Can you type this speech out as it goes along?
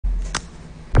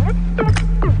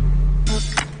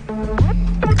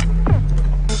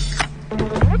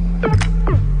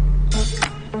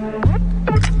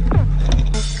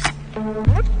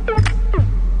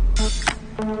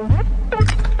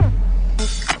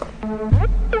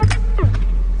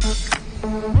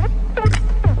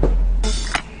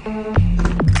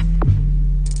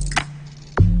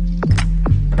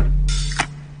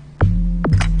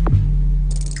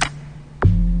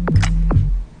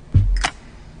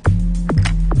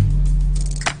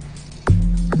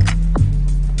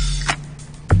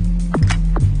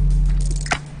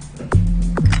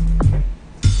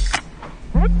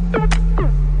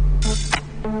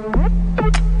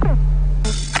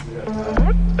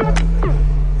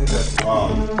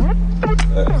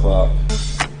That clock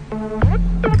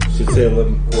should say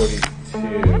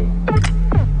 11:42.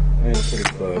 That's pretty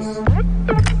close.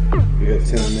 We got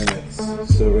 10 minutes,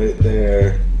 so right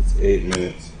there it's 8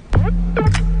 minutes.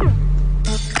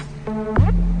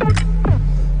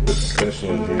 What's special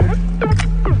in here?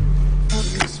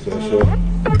 Anything special?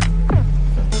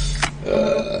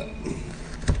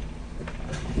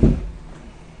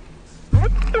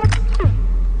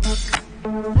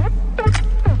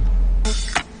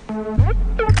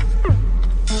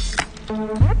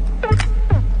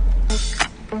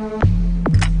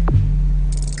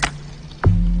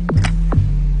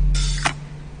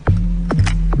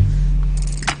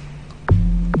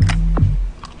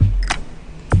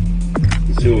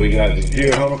 See what we got. Did you do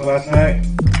your homework last night?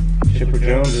 Chipper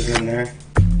Jones is in there.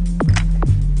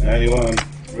 91,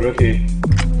 rookie.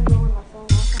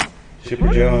 Chipper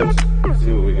Jones. Let's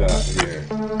see what we got here.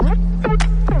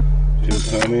 Jim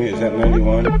Comey, is that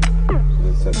 91?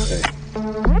 What's that say?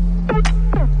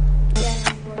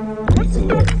 Let's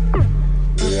look.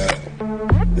 We got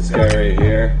this guy right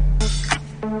here.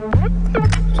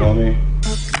 Tommy,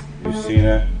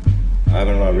 Lucina,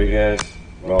 Ivan Rodriguez,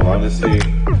 Raul Mondesi.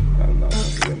 I'm not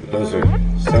going to, but those are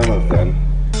some of them.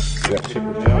 We got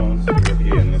Chipper Jones,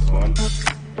 rookie in this one.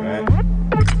 Right?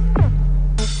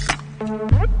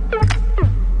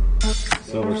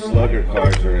 Silver Slugger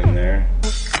cards are in there.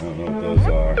 I don't know what those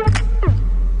are.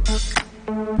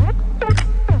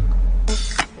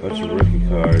 Bunch of rookie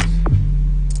cards.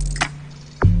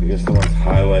 I guess the ones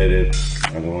highlighted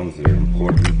are the ones that are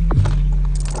important.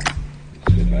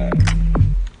 Let's get back.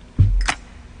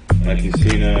 Mikey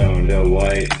Cena, Wendell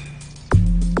White,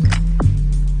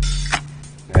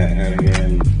 Pat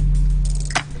Hannigan.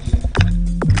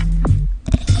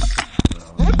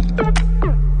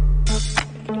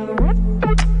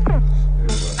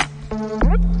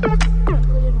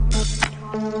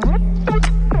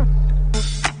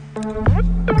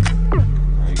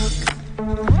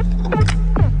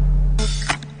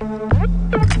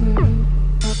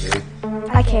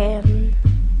 I can.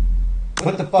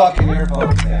 Put the fucking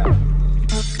earphones down.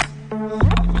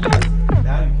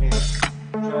 Now you can't.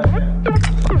 Try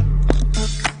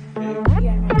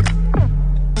again.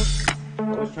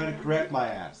 Always trying to correct my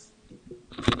ass.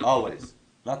 Always.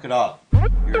 Knock it off.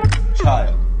 You're a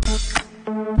child.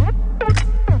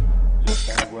 Jeff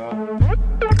Bagwell.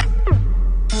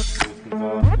 Luis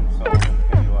Gonzalez, Tim Sullivan,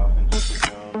 Kenny Laughlin, Chipper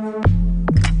Jones,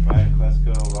 Ryan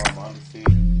Klesko, Raul Mondesi,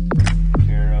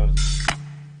 Carros,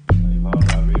 Ivan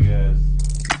Rodriguez.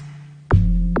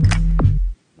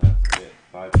 That's it.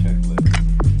 5 checklists.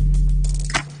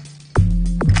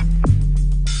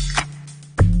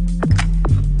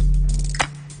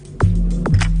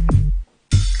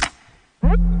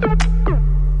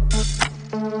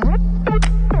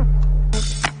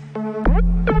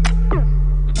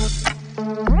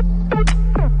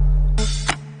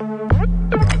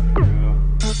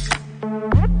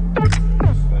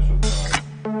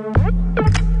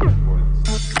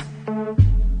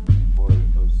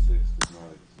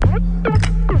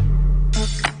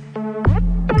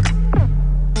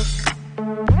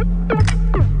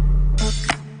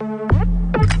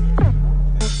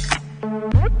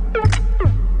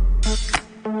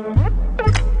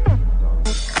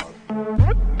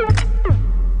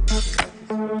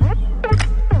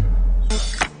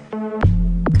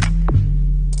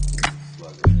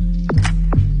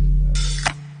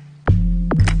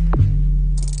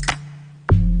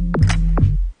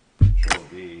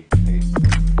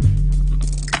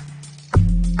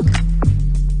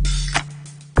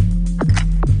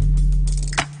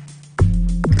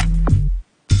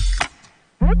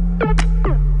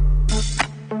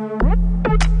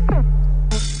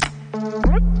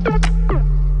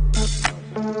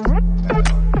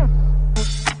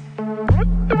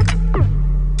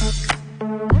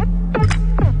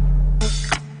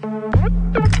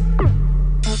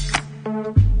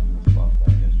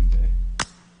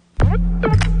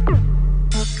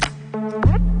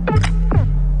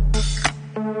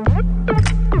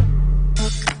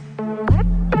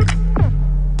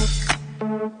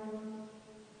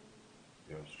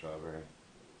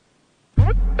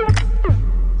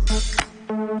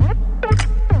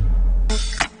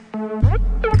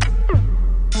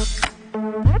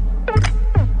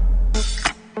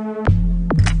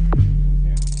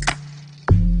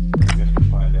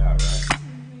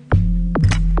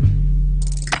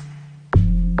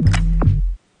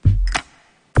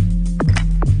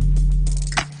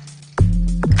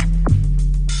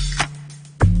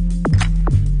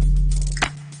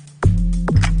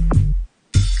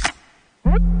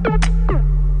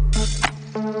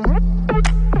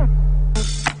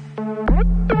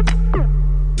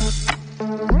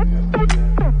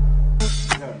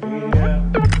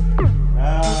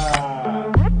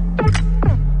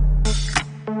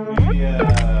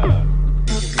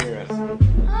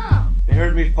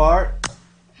 part.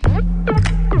 Might as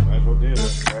well do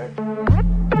this, right?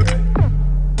 Okay.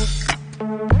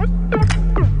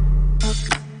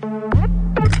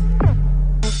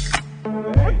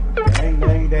 Dang,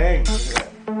 dang, dang. Look at that.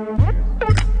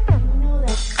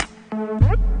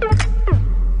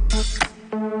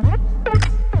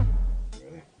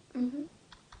 Ready? Mm-hmm.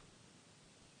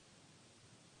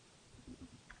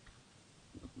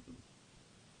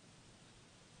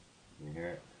 You hear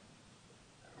it?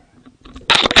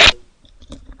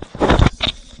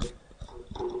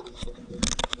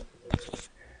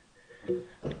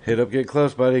 Hit up, get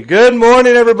close, buddy. Good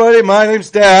morning, everybody. My name's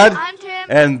Dad. I'm Tim.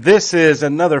 And this is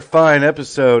another fine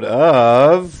episode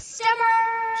of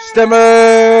Stemmer.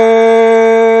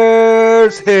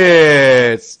 Stemmer's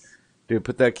Hits. Dude,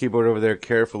 put that keyboard over there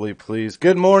carefully, please.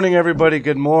 Good morning, everybody.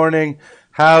 Good morning.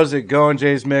 How's it going,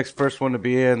 Jay's Mix? First one to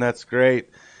be in. That's great.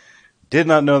 Did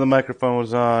not know the microphone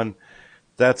was on.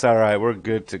 That's all right. We're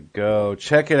good to go.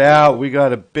 Check it out. We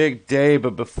got a big day,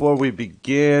 but before we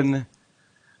begin,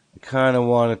 I kind of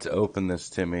wanted to open this,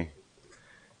 Timmy.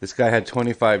 This guy had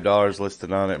 $25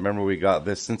 listed on it. Remember, we got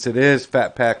this. Since it is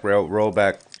Fat Pack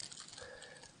Rollback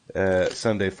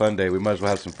Sunday Funday, we might as well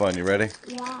have some fun. You ready?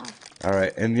 Yeah. All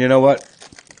right. And you know what?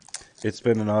 It's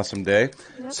been an awesome day.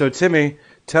 Yep. So, Timmy,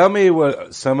 tell me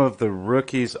what some of the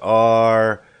rookies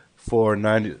are for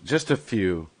 90. Just a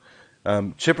few.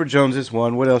 Chipper Jones is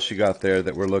one. What else you got there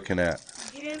that we're looking at?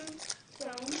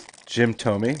 Jim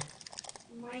Tomey.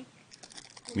 Mike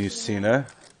Musina.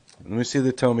 Let me see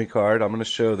the Tomey card. I'm going to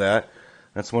show that.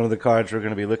 That's one of the cards we're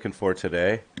going to be looking for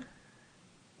today.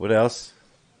 What else?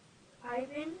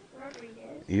 Ivan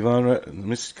Rodriguez. Yvonne, let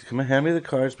me come on, hand me the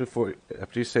cards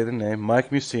after you say the name. Mike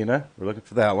Musina. We're looking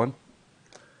for that one.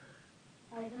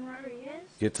 Ivan Rodriguez.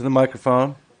 Get to the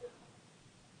microphone.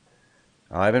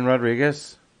 Ivan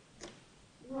Rodriguez.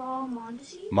 Raul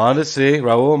Mondesi.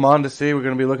 Raul Mondesi. We're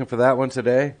going to be looking for that one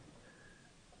today.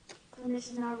 And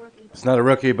this is not a rookie. It's not a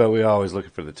rookie, but we always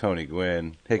looking for the Tony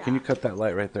Gwynn. Hey, can you cut that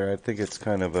light right there? I think it's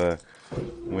kind of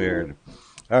weird.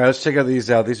 All right, let's check out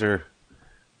these out. These are,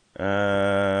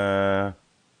 I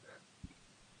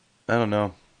don't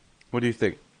know. What do you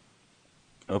think?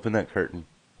 Open that curtain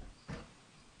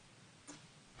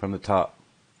from the top.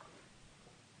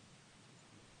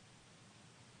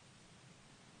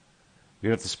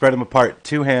 You have to spread them apart.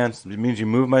 2 hands. It means you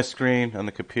move my screen on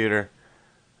the computer.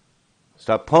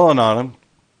 Stop pulling on them.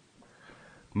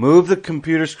 Move the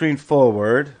computer screen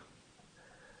forward.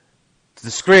 It's the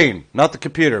screen, not the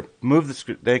computer. Move the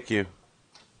screen. Thank you.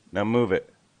 Now move it.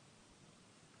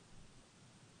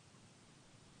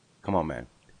 Come on, man.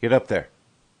 Get up there.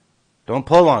 Don't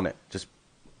pull on it. Just.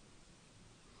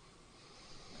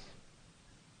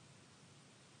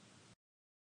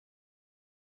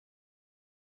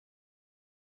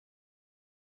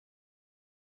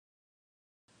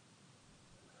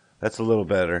 That's a little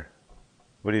better.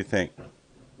 What do you think?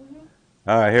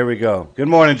 All right, here we go. Good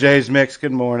morning, Jay's Mix.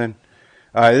 Good morning.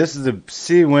 All right, this is the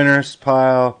C winners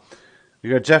pile.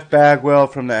 We got Jeff Bagwell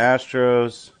from the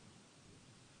Astros.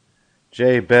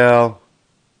 Jay Bell.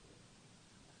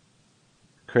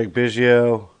 Craig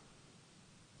Biggio.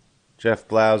 Jeff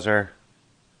Blauser.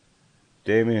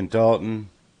 Damian Dalton.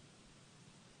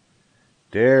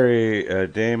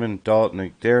 Darren Dalton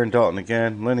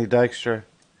again. Lenny Dykstra.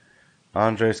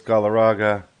 Andres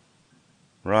Galarraga,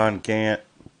 Ron Gant,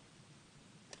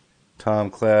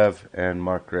 Tom Clev, and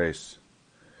Mark Grace.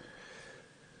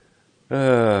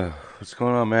 What's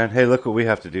going on, man? Hey, look what we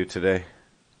have to do today.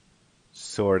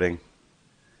 Sorting.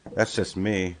 That's just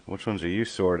me. Which ones are you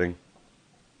sorting?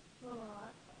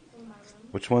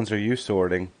 Which ones are you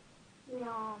sorting?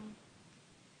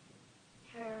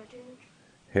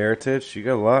 Heritage? You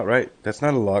got a lot, right? That's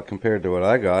not a lot compared to what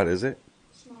I got, is it?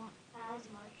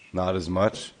 Not as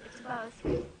much. It's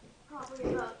probably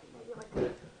about maybe like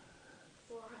a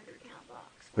 400 count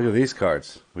box. Look at these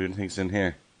cards. What do you think's in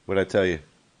here? What'd I tell you?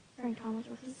 Frank Thomas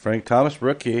rookie. Frank Thomas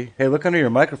rookie. Hey, look under your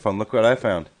microphone. Look what I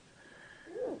found.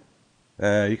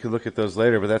 You can look at those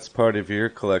later, but that's part of your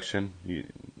collection. You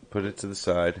put it to the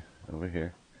side over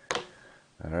here.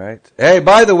 All right. Hey,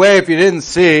 by the way, if you didn't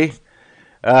see,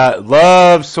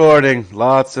 love sorting.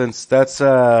 Lots and that's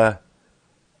 4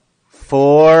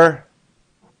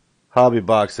 hobby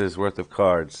boxes worth of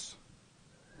cards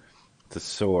to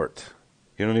sort.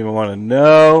 You don't even want to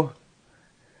know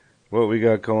what we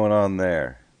got going on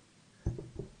there.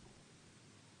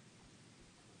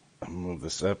 I'll move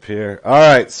this up here. All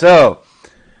right, so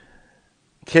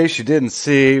in case you didn't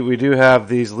see, we do have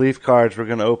these leaf cards we're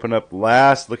going to open up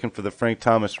last, looking for the Frank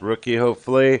Thomas rookie,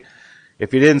 hopefully.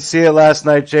 If you didn't see it last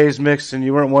night, Jay's Mix, and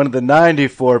you weren't one of the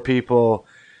 94 people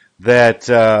that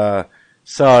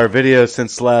saw our video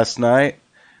since last night.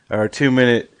 Our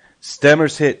 2-minute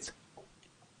Stemmers hits.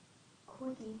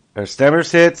 Quickie. Our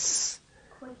Stemmers hits.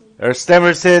 Quickie. Our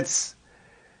Stemmers hits.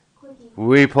 Quickie.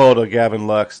 We pulled a Gavin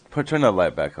Lux. Turn that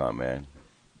light back on, man.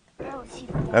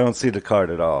 I don't see the card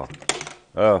at all.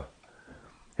 Oh.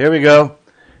 Here we go.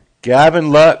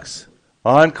 Gavin Lux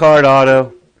on card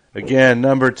auto. Again,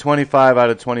 number 25 out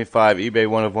of 25. eBay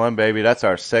 1 of 1, baby. That's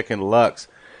our second Lux.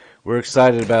 We're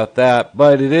excited about that.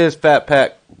 But it is Fat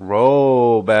Pack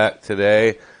rollback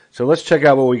today. So let's check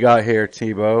out what we got here,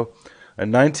 Thibault. A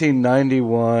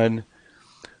 1991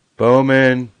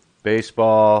 Bowman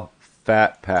baseball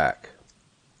Fat Pack.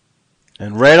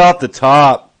 And right off the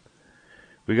top,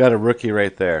 we got a rookie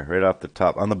right there. Right off the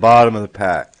top. On the bottom of the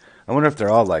pack. I wonder if they're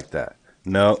all like that.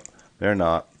 No, they're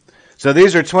not. So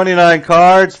these are 29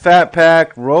 cards, Fat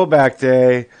Pack, Rollback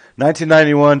Day,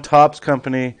 1991, Topps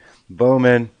Company,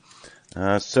 Bowman.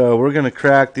 So we're going to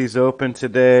crack these open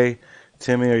today.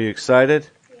 Timmy, are you excited?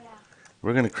 Yeah.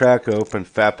 We're going to crack open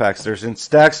Fat Packs. There's in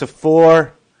stacks of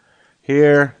 4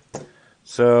 here.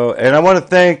 So, and I want to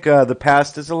thank The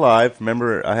Past is Alive.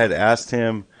 Remember, I had asked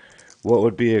him what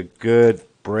would be a good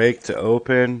break to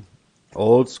open,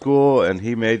 old school, and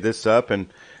he made this up,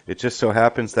 and it just so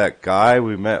happens that guy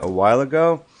we met a while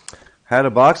ago had a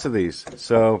box of these.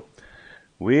 So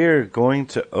we're going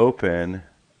to open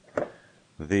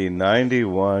the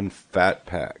 91 Fat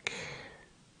Pack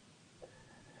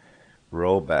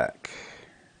rollback.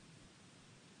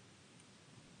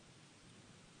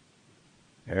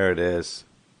 There it is.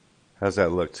 How's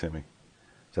that look, Timmy?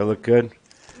 Does that look good?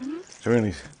 Mm-hmm. So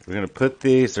we're gonna put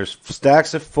these. There's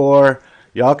stacks of 4.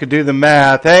 Y'all can do the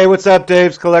math. Hey, what's up,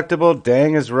 Dave's Collectible?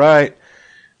 Dang is right.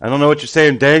 I don't know what you're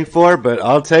saying dang for, but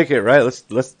I'll take it, right?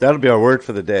 Let's that'll be our word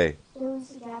for the day. It was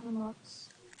the Gavin Lux.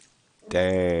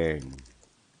 Dang.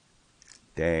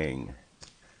 Dang.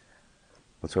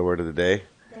 What's our word of the day?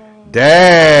 Dang.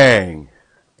 Dang.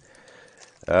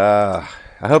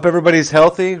 I hope everybody's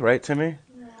healthy, right, Timmy?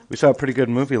 Yeah. We saw a pretty good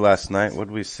movie last night. What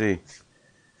did we see?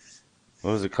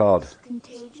 What was it called?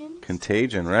 Contagion.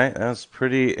 Contagion, right? That was a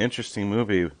pretty interesting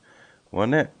movie,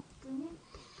 wasn't it? Mm-hmm.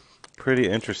 Pretty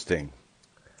interesting.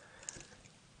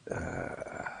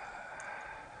 Oh,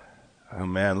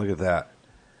 man, look at that.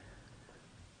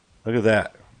 Look at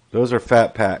that. Those are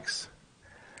Fat Packs.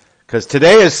 Because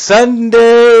today is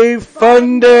Sunday,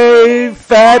 Funday,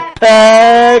 Fat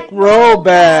Pack,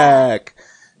 Rollback.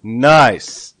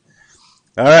 Nice.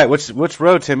 All right, which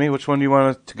row, Timmy? Which one do you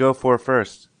want to go for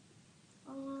first?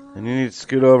 And you need to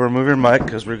scoot over, move your mic,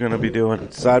 because we're going to be doing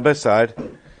side by side.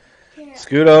 Here.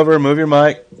 Scoot over, move your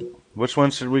mic. Which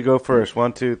one should we go first?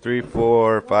 1, 2, 3,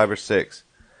 4, 5, or 6?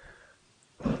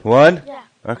 1? Yeah.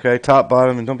 Okay, top,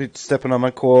 bottom, and don't be stepping on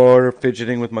my cord or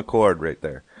fidgeting with my cord right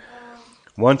there.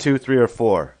 1, 2, 3, or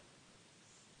 4?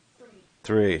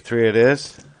 3. 3 it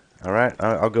is. All right,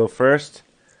 I'll go first.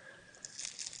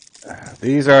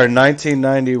 These are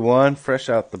 1991, fresh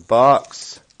out the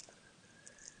box.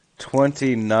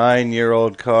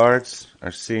 29-year-old cards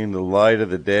are seeing the light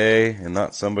of the day and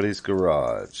not somebody's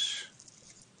garage.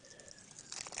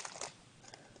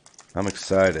 I'm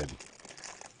excited.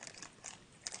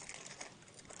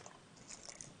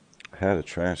 I had a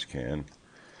trash can.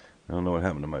 I don't know what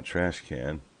happened to my trash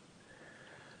can.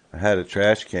 I had a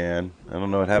trash can. I don't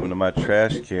know what happened to my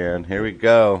trash can. Here we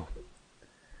go.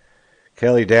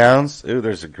 Kelly Downs. Ooh,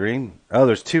 there's a green. Oh,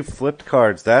 there's 2 flipped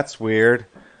cards. That's weird.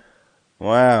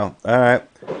 Wow. All right.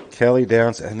 Kelly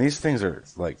Downs. And these things are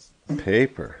like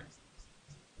paper.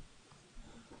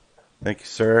 Thank you,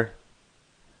 sir.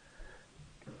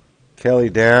 Kelly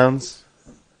Downs.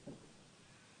 I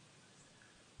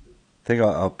think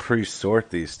I'll pre-sort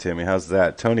these, Timmy. How's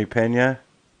that? Tony Pena.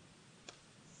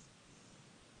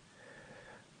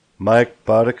 Mike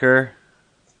Boddicker.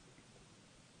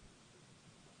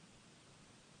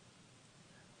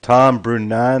 Tom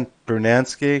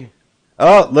Brunansky.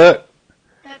 Oh, look.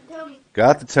 Tony.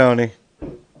 Got the Tony.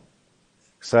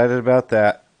 Excited about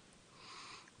that.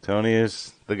 Tony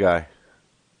is the guy.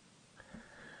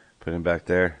 Put him back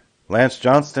there. Lance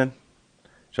Johnson.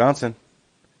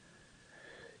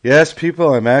 Yes,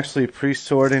 people, I'm actually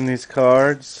pre-sorting these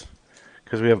cards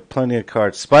because we have plenty of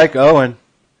cards. Spike Owen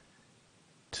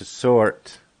to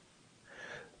sort.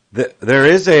 There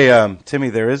is a, Timmy,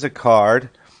 there is a card,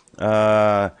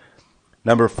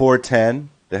 number 410,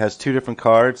 that has 2 different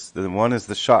cards. The one is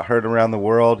the shot heard around the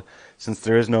world, since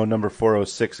there is no number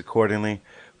 406 accordingly.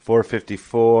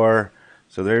 454.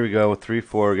 So there we go,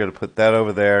 3-4. We're going to put that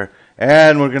over there.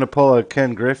 And we're going to pull a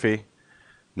Ken Griffey.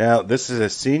 Now, this is a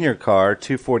senior card,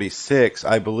 246.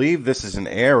 I believe this is an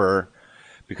error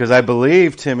because I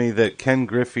believe, Timmy, that Ken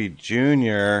Griffey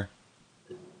Jr.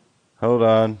 Hold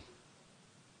on.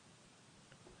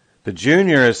 The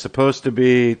junior is supposed to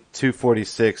be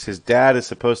 246. His dad is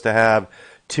supposed to have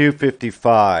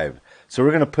 255. So we're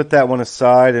going to put that one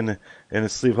aside in a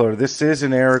sleeve holder. This is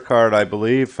an error card, I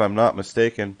believe, if I'm not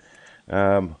mistaken.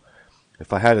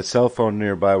 If I had a cell phone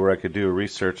nearby where I could do a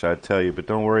research, I'd tell you. But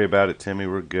don't worry about it, Timmy.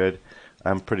 We're good.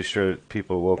 I'm pretty sure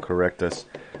people will correct us.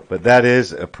 But that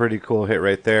is a pretty cool hit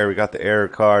right there. We got the error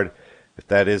card, if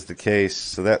that is the case.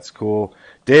 So that's cool.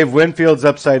 Dave Winfield's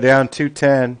upside down,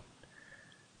 210.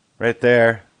 Right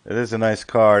there. It is a nice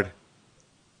card.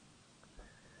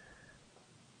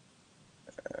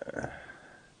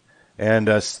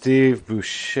 And Steve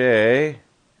Bouchel,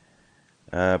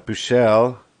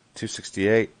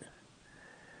 268.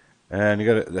 And you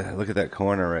got to look at that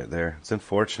corner right there. It's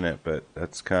unfortunate, but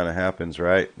that's kind of happens,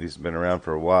 right? He's been around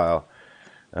for a while.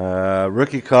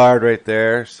 Rookie card right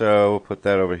there, so we'll put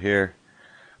that over here.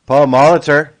 Paul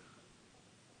Molitor,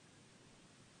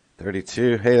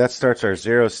 32. Hey, that starts our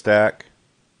 0 stack.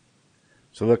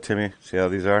 So look, Timmy, see how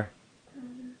these are?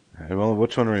 Well,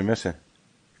 which one are we missing?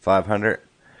 500.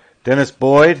 Dennis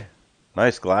Boyd,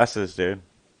 nice glasses, dude.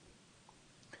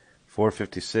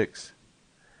 456.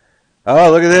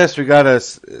 Oh, look at this. We got a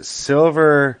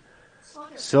silver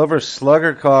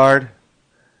slugger card.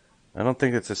 I don't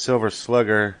think it's a silver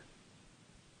slugger.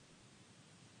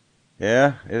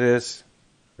 Yeah, it is.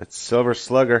 It's silver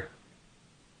slugger.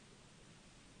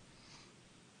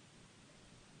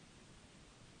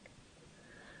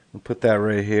 We'll put that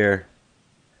right here.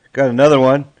 Got another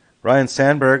one. Ryan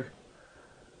Sandberg.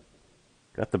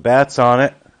 Got the bats on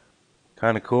it.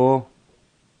 Kind of cool.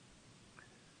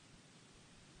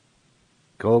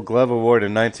 Gold Glove Award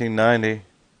in 1990.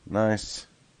 Nice.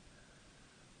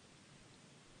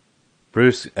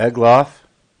 Bruce Egloff.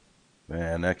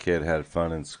 Man, that kid had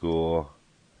fun in school.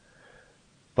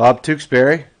 Bob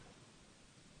Tewksbury.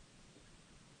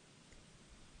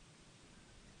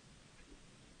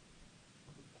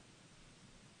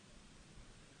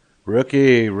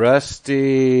 Rookie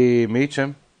Rusty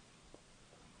Meacham.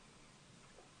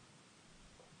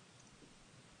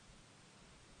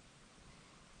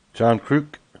 John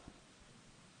Kruk.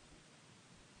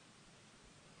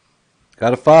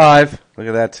 Got a 5. Look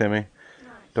at that, Timmy. Nice.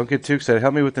 Don't get too excited.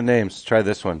 Help me with the names. Try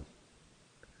this one.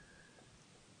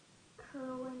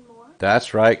 Kerwin Moore.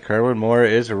 That's right. Kerwin Moore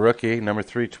is a rookie. Number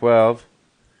 312.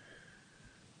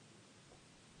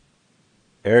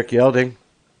 Eric Yelding.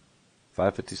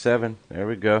 557. There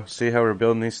we go. See how we're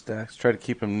building these stacks? Try to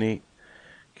keep them neat.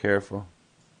 Careful.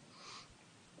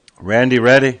 Randy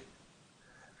Reddy.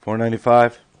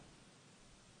 495.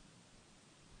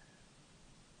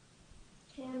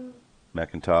 Tim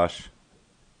McIntosh.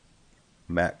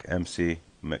 Mac MC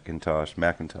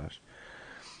McIntosh.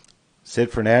 Sid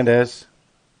Fernandez.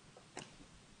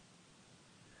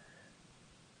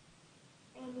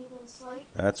 Amy Van Slyke.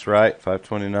 That's right.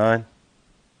 529.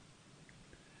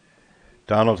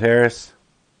 Donald Harris.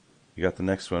 You got the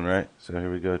next one, right? So here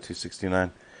we go,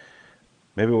 269.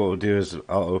 Maybe what we'll do is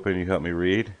I'll open, you help me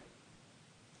read.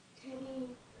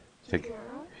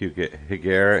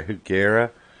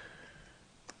 Higuera.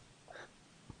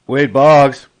 Wade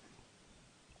Boggs.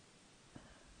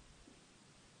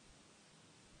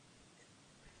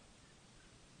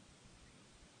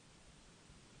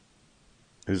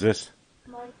 Who's this?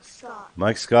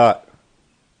 Mike Scott.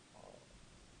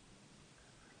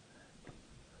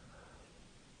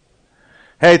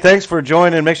 Hey, thanks for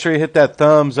joining. Make sure you hit that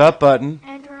thumbs up button.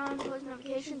 And turn on post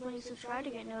notifications when you subscribe to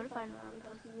get notified when we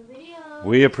post new videos.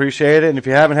 We appreciate it. And if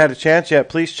you haven't had a chance yet,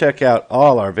 please check out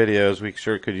all our videos. We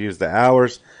sure could use the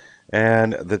hours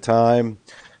and the time.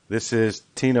 This is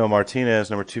Tino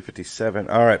Martinez, number 257.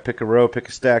 All right, pick a row, pick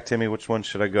a stack. Timmy, which one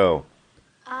should I go?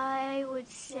 I would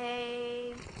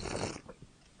say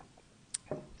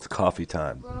It's coffee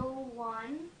time. row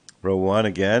 1. Row 1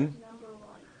 again. Number 1.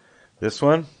 This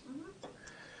one?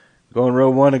 Going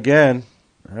row 1 again.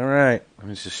 All right. Let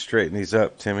me just straighten these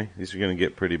up, Timmy. These are going to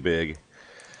get pretty big.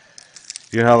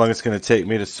 You know how long it's going to take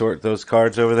me to sort those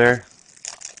cards over there?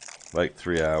 Like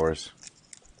 3 hours.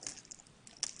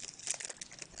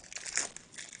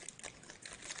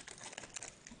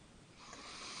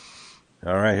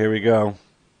 All right, here we go.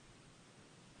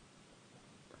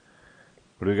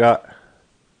 What do we got?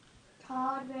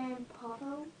 Todd Van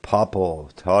Poppel.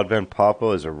 Poppel. Todd Van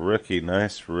Poppel is a rookie.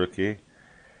 Nice rookie.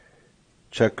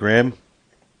 Chuck Grimm.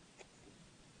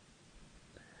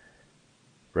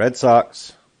 Red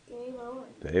Sox. Dave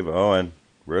Owen.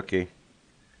 Rookie.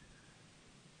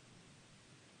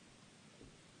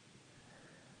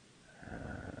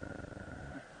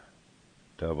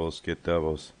 Doubles. Get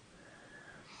doubles.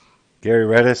 Gary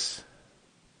Redis.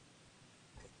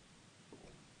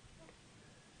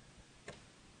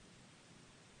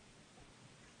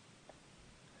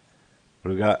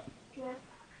 What do we got?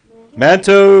 Jeff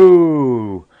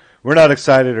Manto! We're not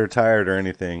excited or tired or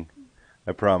anything.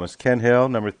 I promise. Ken Hill,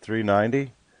 number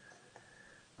 390.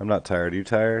 I'm not tired. Are you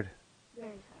tired?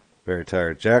 Very tired. Very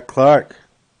tired. Jack Clark.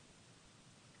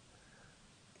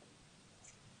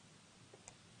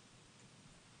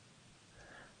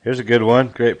 Here's a good one.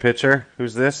 Great pitcher.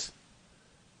 Who's this?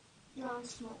 John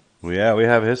Smoke. Well, yeah, we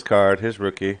have his card, his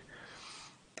rookie.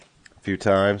 A few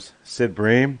times. Sid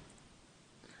Bream.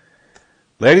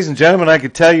 Ladies and gentlemen, I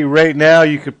could tell you right now,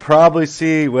 you could probably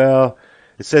see, well,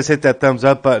 it says hit that thumbs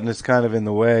up button. It's kind of in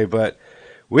the way, but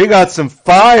we got some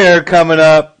fire coming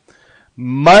up.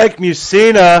 Mike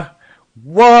Mussina.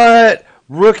 What?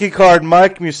 Rookie card,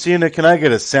 Mike Mussina. Can I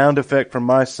get a sound effect from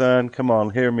my son? Come on,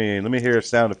 hear me. Let me hear a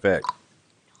sound effect.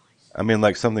 I mean,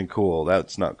 like something cool.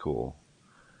 That's not cool.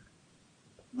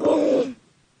 Boom.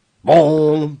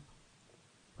 Boom.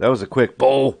 That was a quick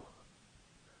boom.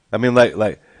 I mean, like,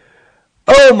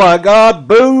 oh my God,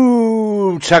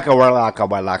 boom.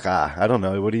 Chaka-walaka-walaka. I don't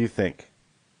know. What do you think?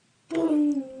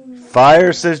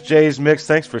 Fire, says Jay's Mix.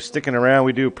 Thanks for sticking around.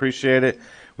 We do appreciate it.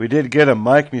 We did get a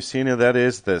Mike Mussina. That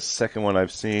is the second one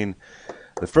I've seen.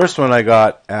 The first one I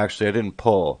got, actually, I didn't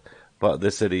pull. Bought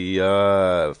this at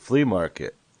a flea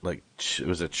market. Like, it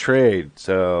was a trade.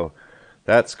 So,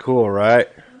 that's cool, right?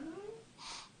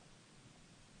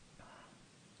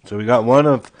 So, we got one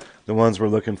of the ones we're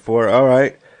looking for. All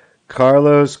right.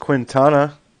 Carlos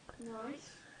Quintana. Nice.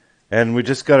 And we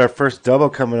just got our first double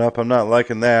coming up. I'm not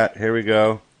liking that. Here we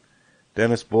go.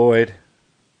 Dennis Boyd.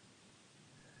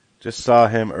 Just saw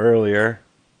him earlier.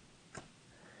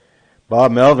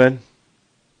 Bob Melvin.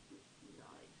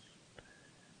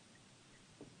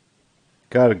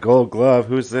 Got a gold glove.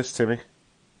 Who's this, Timmy?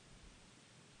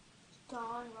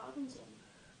 Don Robinson.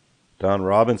 Don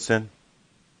Robinson.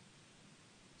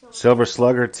 Silver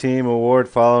Slugger Team Award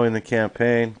following the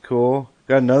campaign. Cool.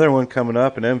 Got another one coming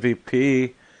up, an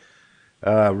MVP.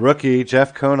 Rookie,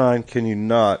 Jeff Conine. Can you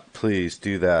not please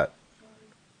do that?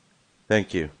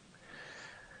 Thank you.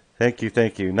 Thank you,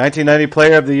 thank you. 1990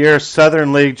 Player of the Year,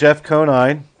 Southern League, Jeff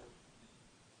Conine.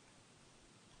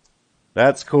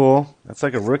 That's cool. That's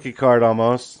like a rookie card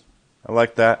almost. I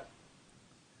like that.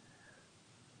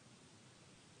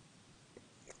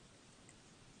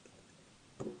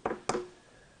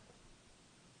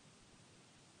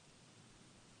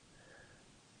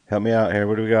 Help me out here.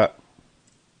 What do we got?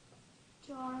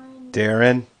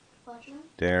 Darren. Fletcher.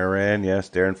 Darren, yes,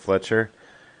 Darren Fletcher.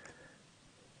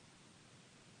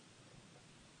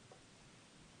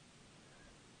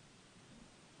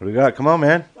 What do we got? Come on,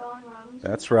 man. Don Robinson.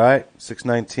 That's right.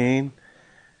 619.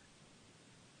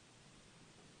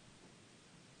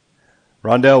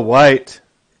 Rondell White.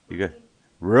 You got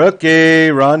rookie.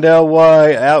 Rondell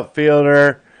White,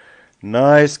 outfielder.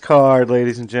 Nice card,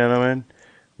 ladies and gentlemen.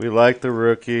 We like the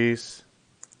rookies.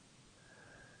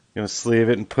 Gonna sleeve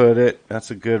it and put it.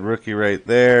 That's a good rookie right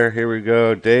there. Here we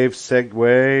go. Dave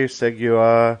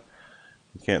Segua.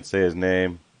 You can't say his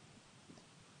name.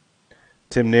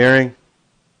 Tim Nearing.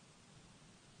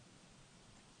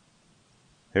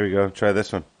 Here we go. Try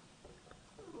this one.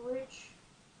 Rich.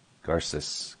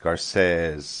 Garces.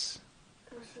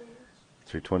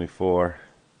 324.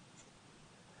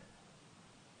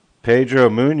 Pedro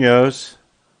Munoz.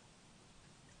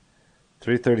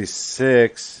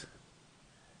 336.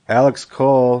 Alex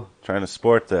Cole. Trying to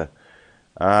sport the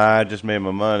I just made my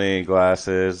money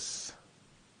glasses.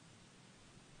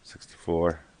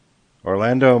 64.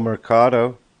 Orlando Merced.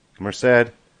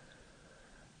 512.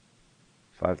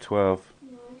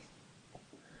 Nice.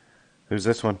 Who's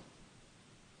this one?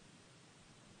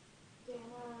 Dana.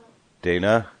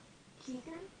 Dana.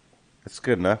 Kicker. That's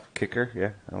good enough. Kicker,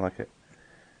 yeah, I like it.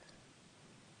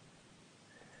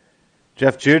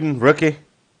 Jeff Juden, rookie.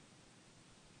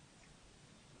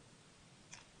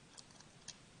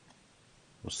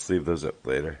 We'll sleeve those up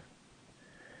later.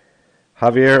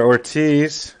 Javier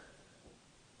Ortiz.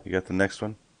 You got the next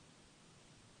one?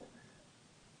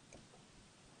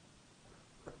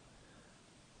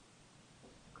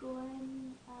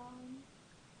 Glenn Allen.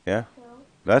 Yeah, Hill.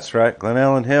 that's right. Glenn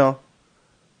Allen Hill.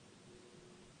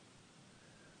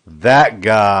 That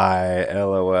guy,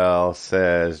 LOL,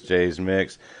 says Jay's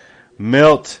Mix.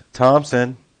 Milt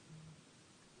Thompson.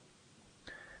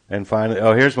 And finally,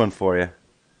 oh, here's one for you.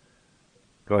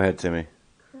 Go ahead, Timmy.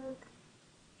 Kirk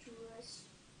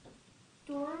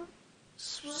Dressdorf.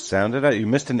 Sounded out. You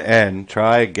missed an N.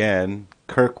 Try again.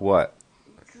 Kirk what?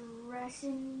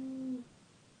 Dressendorfer.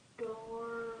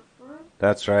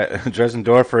 That's right.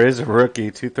 Dressendorfer is a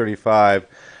rookie, 235.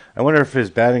 I wonder if his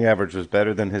batting average was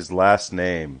better than his last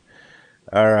name.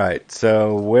 All right.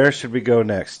 So where should we go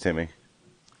next, Timmy?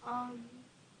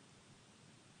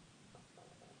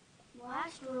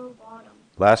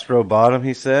 Last row bottom,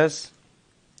 he says.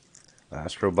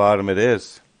 Last row bottom it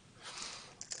is.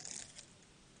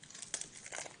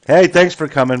 Hey, thanks for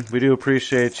coming. We do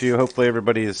appreciate you. Hopefully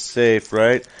everybody is safe,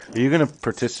 right? Are you going to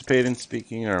participate in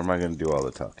speaking, or am I going to do all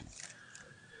the talking?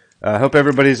 I hope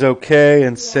everybody's okay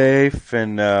and safe,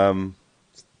 and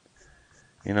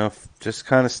just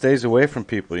kind of stays away from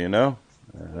people. I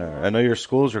know your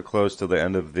schools are closed till the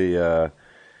end of the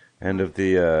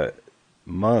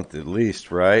month at least,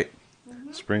 right?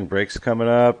 Mm-hmm. Spring break's coming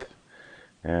up,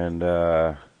 and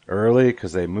early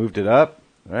because they moved it up,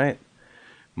 right?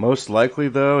 Most likely,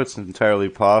 though, it's entirely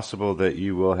possible that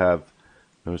you will have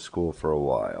no school for a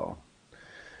while.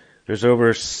 There's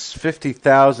over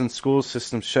 50,000 school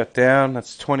systems shut down.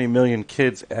 That's 20 million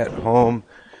kids at home.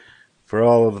 For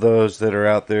all of those that are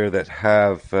out there that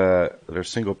have that are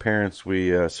single parents,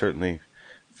 we certainly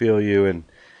feel you,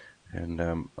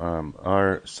 and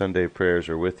our Sunday prayers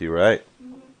are with you, right?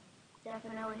 Mm-hmm.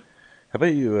 Definitely. How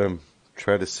about you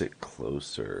try to sit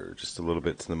closer, just a little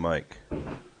bit to the mic?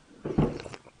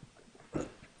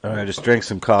 All right, I just drank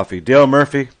some coffee. Dale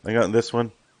Murphy, I got this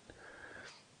one.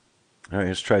 All right,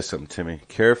 let's try something, Timmy.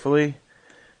 Carefully,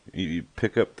 you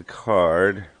pick up the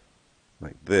card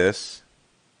like this,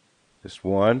 just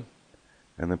one,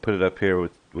 and then put it up here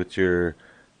with your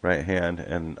right hand,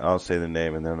 and I'll say the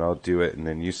name, and then I'll do it, and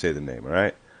then you say the name, all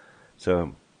right?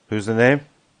 So, who's the name?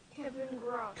 Kevin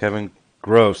Gross. Kevin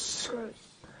Gross.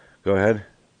 Go ahead.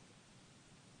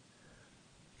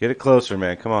 Get it closer,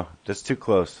 man. Come on. Just too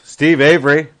close. Steve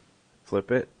Avery. Flip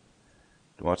it.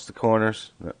 Watch the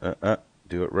corners.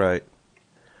 Do it right.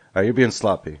 All right, you're being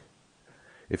sloppy.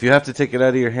 If you have to take it out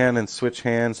of your hand and switch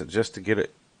hands just to get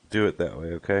it, do it that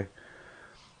way, okay?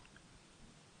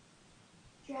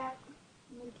 Jack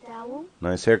McDowell.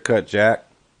 Nice haircut, Jack.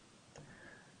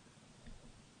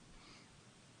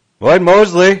 Lloyd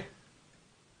Mosley.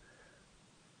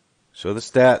 Show the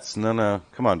stats. No.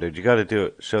 Come on, dude. You got to do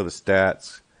it. Show the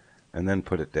stats. And then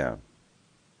put it down.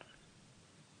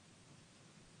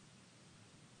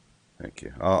 Thank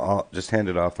you. I'll just hand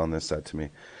it off on this side to me.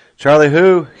 Charlie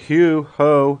Hugh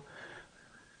Ho.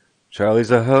 Charlie's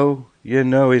a hoe. You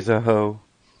know he's a hoe.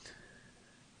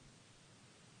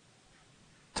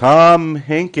 Tom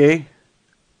Hinkie.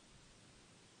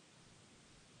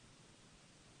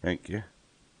 Thank you.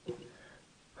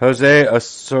 Jose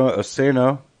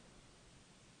Oseno.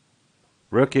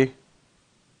 Rookie.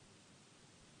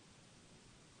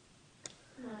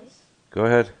 Nice. Go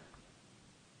ahead.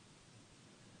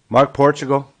 Mark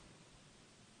Portugal.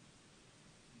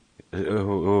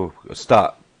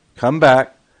 Stop. Come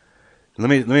back. Let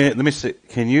me see.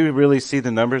 Can you really see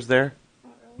the numbers there?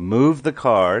 Move the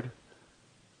card.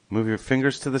 Move your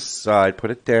fingers to the side.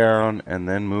 Put it down, and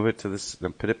then move it to the.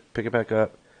 Then pick it back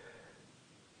up.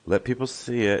 Let people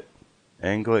see it.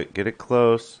 Angle it. Get it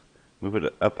close. Move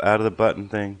it up out of the button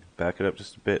thing. Back it up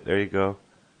just a bit. There you go.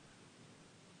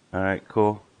 All right,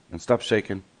 cool. And stop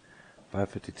shaking.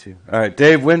 552. All right,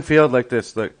 Dave Winfield, like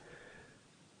this. Look.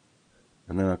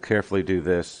 And then I'll carefully do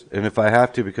this. And if I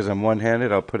have to, because I'm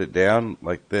one-handed, I'll put it down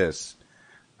like this.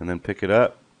 And then pick it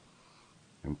up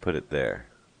and put it there.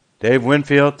 Dave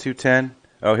Winfield, 210.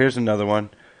 Oh, here's another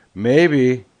one.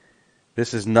 Maybe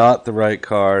this is not the right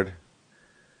card.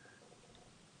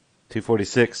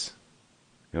 246.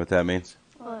 You know what that means?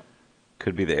 What?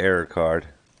 Could be the error card.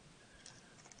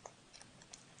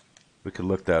 We could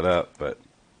look that up, but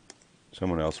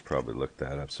someone else probably looked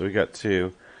that up. So we got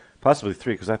 2, possibly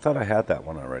 3, because I thought I had that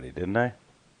one already, didn't I?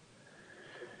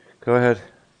 Go ahead.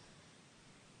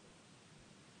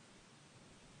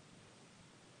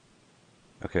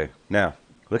 Okay, now,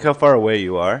 look how far away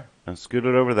you are. Now scoot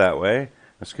it over that way.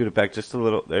 Now scoot it back just a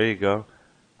little. There you go.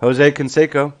 Jose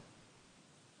Canseco.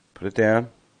 Put it down.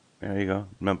 There you go.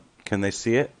 Now, can they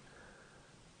see it?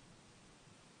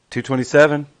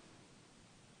 227.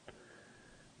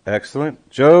 Excellent.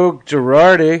 Joe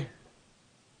Girardi.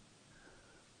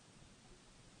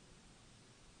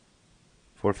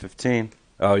 415.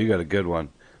 Oh, you got a good one.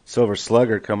 Silver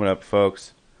Slugger coming up,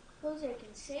 folks. Jose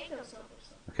Canseco, Silver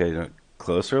Slugger. Okay,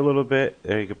 closer a little bit.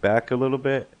 There you go. Back a little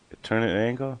bit. Turn it at an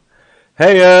angle.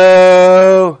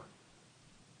 Hey-o!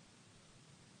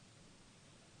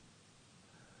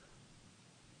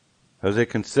 Jose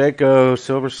Canseco,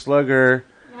 Silver Slugger.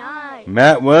 Nice.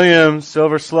 Matt Williams,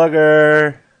 Silver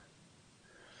Slugger.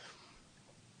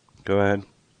 Go ahead.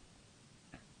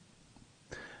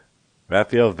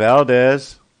 Rafael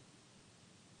Valdez.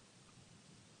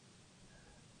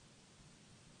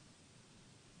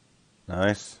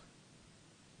 Nice.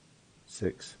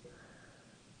 6.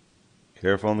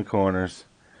 Careful in the corners.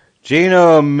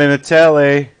 Gino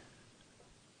Minatelli.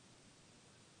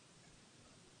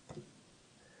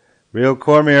 Real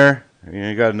Cormier.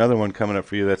 You got another one coming up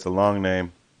for you. That's a long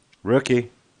name.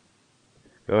 Rookie.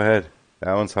 Go ahead.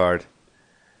 That one's hard.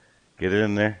 Get it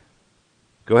in there.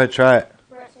 Go ahead, try it.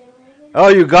 Oh,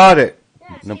 you got it.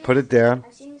 Yeah, Now put it down.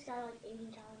 I've seen this guy like 18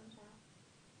 times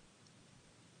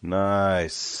now.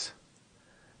 Nice.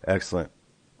 Excellent.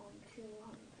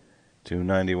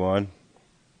 291.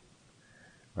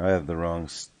 I have the wrong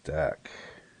stack.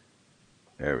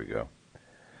 There we go.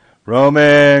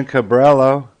 Roman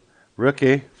Cabrillo,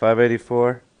 rookie,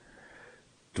 584.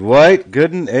 Dwight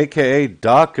Gooden, a.k.a.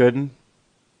 Doc Gooden.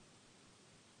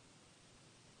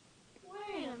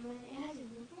 Wait a minute, it has his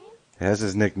nickname? It has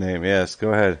his nickname, yes.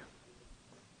 Go ahead.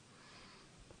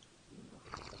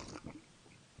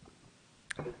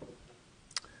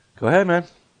 Go ahead, man.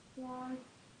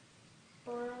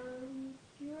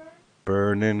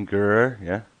 Berninger,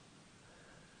 yeah.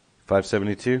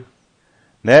 572.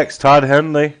 Next, Todd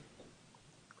Henley,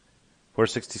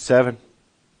 467.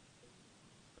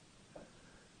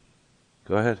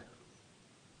 Go ahead.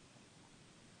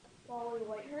 Wally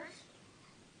Whitehurst.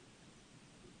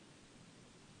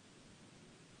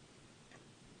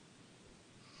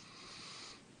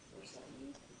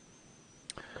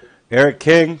 Eric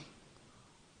King.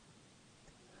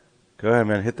 Go ahead,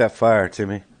 man. Hit that fire,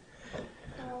 Timmy.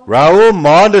 Raul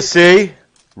Mondesi,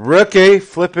 rookie.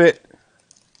 Flip it.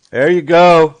 There you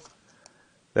go.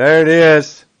 There it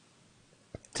is.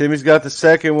 Timmy's got the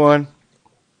second one.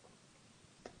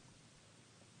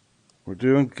 We're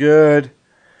doing good.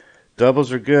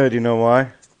 Doubles are good. You know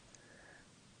why?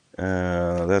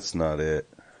 That's not it.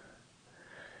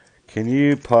 Can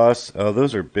you pause? Oh,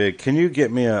 those are big. Can you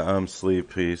get me a sleeve,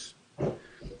 please?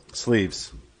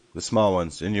 Sleeves. The small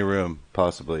ones in your room,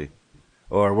 possibly.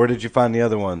 Or where did you find the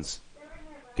other ones?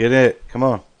 Get it. Come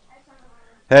on.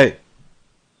 Hey.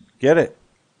 Get it.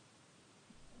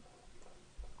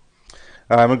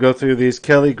 All right, I'm going to go through these.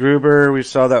 Kelly Gruber. We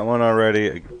saw that one already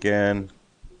again.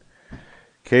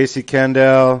 Casey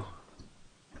Kendall.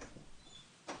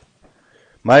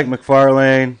 Mike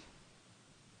McFarlane.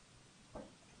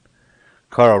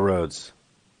 Carl Rhodes.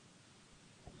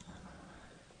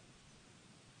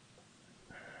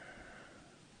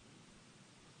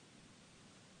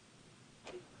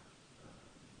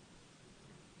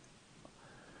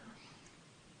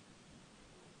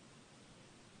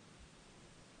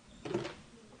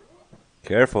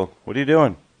 Careful. What are you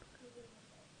doing?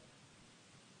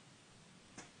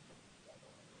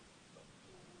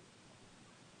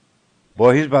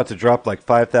 Boy, he's about to drop like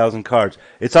 5,000 cards.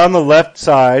 It's on the left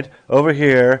side over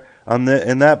here on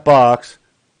in that box.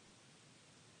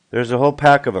 There's a whole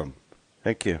pack of them.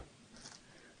 Thank you.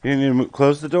 You didn't need to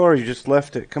close the door. You just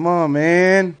left it. Come on,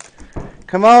 man.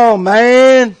 Come on,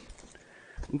 man.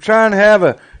 I'm trying to have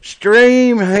a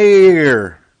stream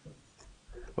here.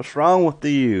 What's wrong with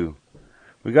you?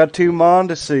 We got 2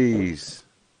 Mondeses.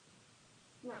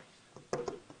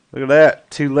 Look at that.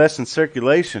 2 less in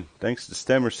circulation thanks to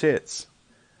Stemmer's hits.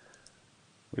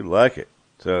 We like it.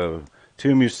 So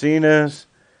 2 Musinas,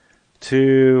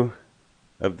 2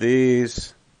 of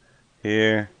these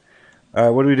here. All right,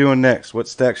 what are we doing next? What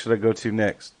stack should I go to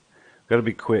next? Got to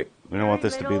be quick. We don't want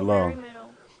this to be long. Very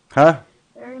middle. Huh?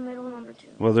 Very middle, number 2.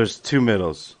 Well, there's 2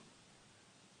 middles.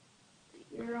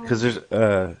 Because there's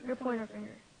your pointer finger.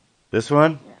 This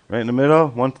one? Yeah. Right in the middle?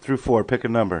 1 through 4. Pick a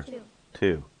number. 2.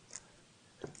 2.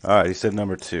 All right, he said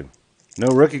number 2. No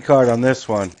rookie card on this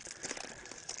one.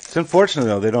 It's unfortunate,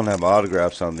 though, they don't have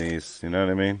autographs on these. You know what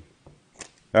I mean?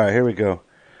 All right, here we go.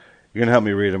 You're going to help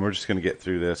me read them. We're just going to get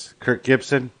through this. Kirk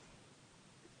Gibson.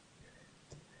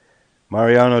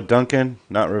 Mariano Duncan,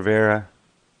 not Rivera.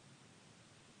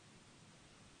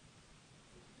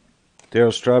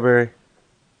 Darryl Strawberry.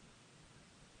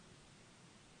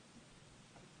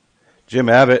 Jim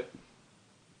Abbott.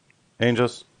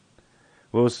 Angels.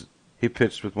 What was he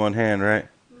pitched with one hand, right?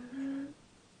 Mm-hmm.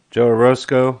 Joe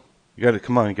Orozco. You got to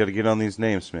come on. You got to get on these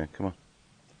names, man. Come on.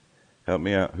 Help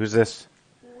me out. Who's this?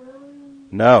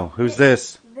 No. Who's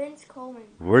this? Vince Coleman.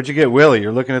 Where'd you get Willie?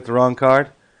 You're looking at the wrong card?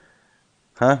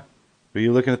 Huh? Were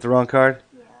you looking at the wrong card?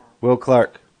 Yeah. Will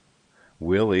Clark.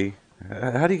 Willie.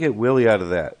 How do you get Willie out of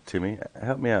that, Timmy?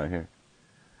 Help me out here.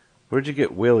 Where'd you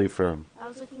get Willie from? I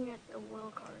was looking at the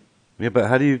Will card. Yeah, but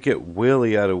how do you get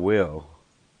Willie out of Will?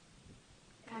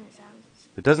 Kind of sounds.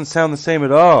 It doesn't sound the same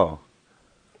at all.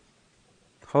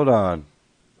 Hold on.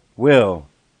 Will.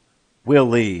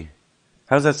 Willie.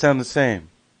 How does that sound the same?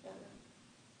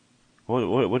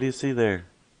 What do you see there?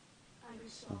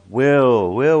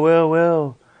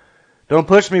 Will. Don't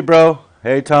push me, bro.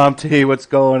 Hey, Tom T, what's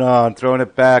going on? Throwing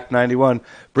it back, 91.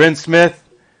 Bryn Smith.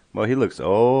 Well, he looks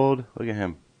old. Look at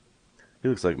him. He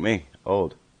looks like me.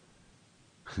 Old.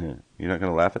 You're not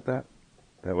going to laugh at that?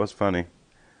 That was funny.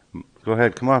 Go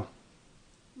ahead. Come on.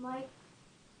 Mike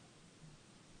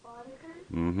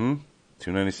Boddicker. Mm-hmm.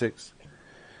 296.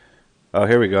 Oh,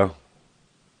 here we go.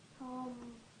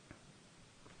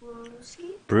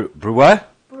 Brunski.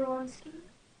 What? Brunski.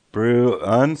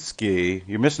 Brunski.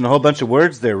 You're missing a whole bunch of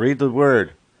words there. Read the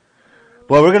word.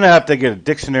 Well, we're going to have to get a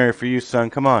dictionary for you, son.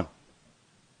 Come on.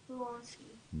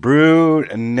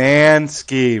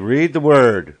 Brunanski. Read the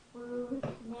word.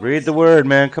 Read the word,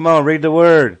 man. Come on, read the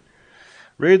word.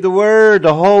 Read the word.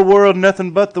 The whole world,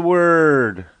 nothing but the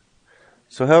word.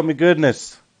 So help me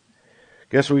goodness.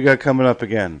 Guess what we got coming up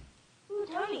again? Ooh,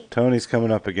 Tony. Tony's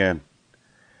coming up again.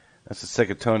 That's the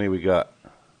second Tony we got.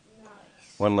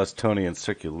 Nice. One less Tony in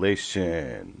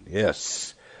circulation.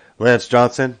 Yes. Lance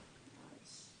Johnson.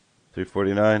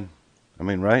 349. I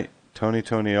mean, right?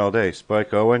 Tony all day.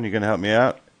 Spike Owen, you going to help me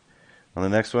out on the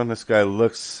next one? This guy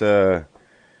looks kind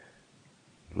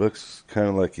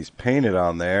of like he's painted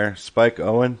on there. Spike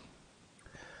Owen.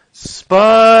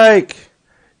 Spike!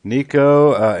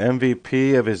 Nico,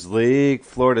 MVP of his league,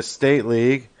 Florida State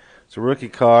League. It's a rookie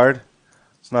card.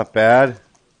 It's not bad.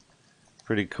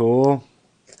 Pretty cool.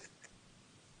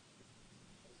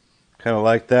 Kind of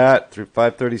like that. Through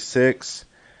 536.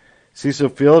 Cecil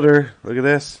Fielder. Look at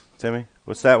this, Timmy.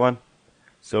 What's that one?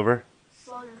 Silver?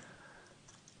 Slugger.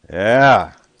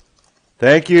 Yeah.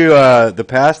 Thank you. The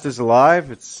past is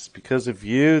alive. It's because of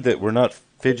you that we're not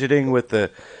fidgeting with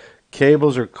the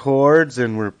cables or cords,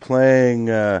 and we're playing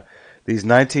these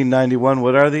 1991.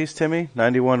 What are these, Timmy?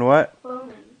 91 what?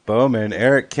 Bowman. Bowman.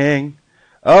 Eric King.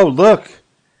 Oh, look.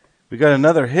 We got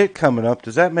another hit coming up.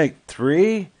 Does that make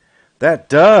 3? That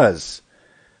does.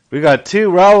 We got 2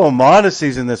 Raul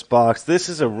Mondesi's in this box. This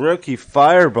is a rookie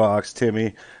firebox,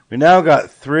 Timmy. We now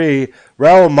got 3.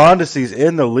 Raul Mondesi's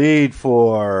in the lead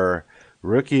for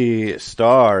rookie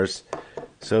stars.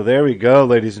 So there we go,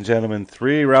 ladies and gentlemen.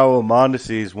 3 Raul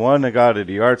Mondesi's. 1 I got at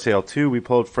a yard sale. 2 we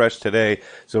pulled fresh today.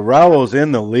 So Raul's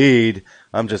in the lead.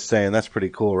 I'm just saying, that's pretty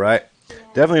cool, right? Yeah.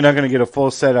 Definitely not going to get a full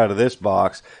set out of this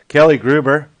box. Kelly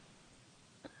Gruber.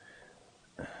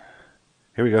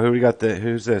 Here we go. Who we got?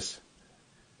 Who's this?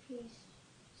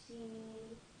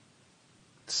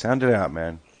 Sound it out,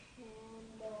 man.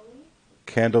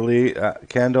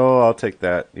 Candle, I'll take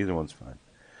that. Either one's fine.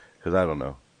 Because I don't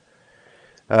know.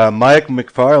 Mike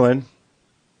McFarland.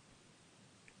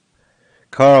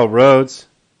 Carl Rhodes.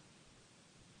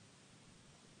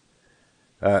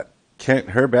 Kent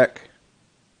Herbeck.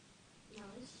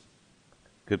 Nice.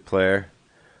 Good player.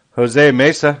 Jose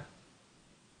Mesa.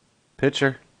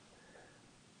 Pitcher.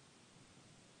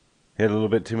 He had a little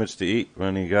bit too much to eat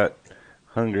when he got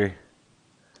hungry.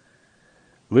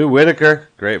 Lou Whitaker,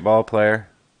 great ball player.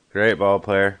 Great ball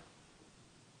player.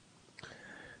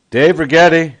 Dave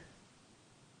Rigetti.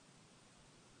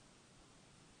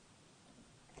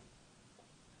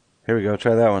 Here we go.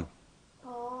 Try that one.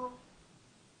 Paul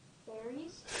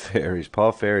Ferries. Ferries.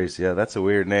 Paul Ferries. Yeah, that's a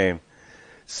weird name.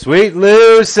 Sweet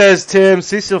Lou, says Tim.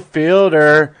 Cecil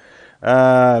Fielder.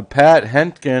 Pat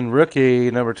Hentgen,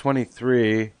 rookie, number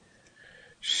 23.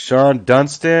 Sean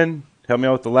Dunston. Help me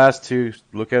out with the last 2.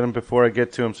 Look at them before I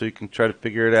get to them so you can try to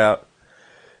figure it out.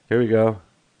 Here we go.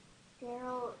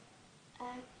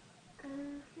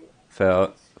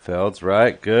 Feld's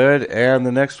right. Good. And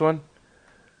the next one?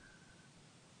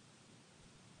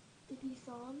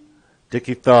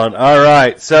 Dickie Thon. All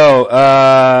right.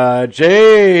 So,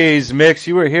 Jay's mix.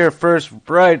 You were here first,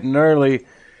 bright and early.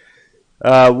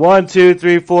 1, 2,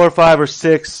 3, 4, 5, or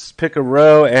 6. Pick a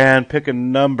row and pick a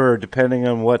number depending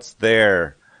on what's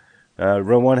there.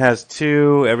 Row 1 has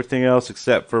 2. Everything else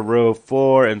except for row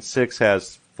 4 and 6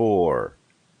 has 4.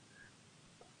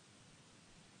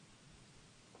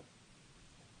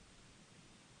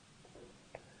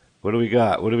 What do we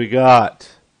got? What do we got?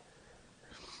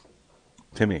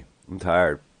 Timmy, I'm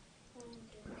tired.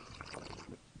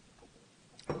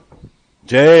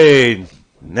 Jade,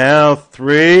 now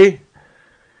 3.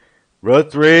 Row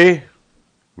 3.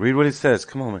 Read what he says.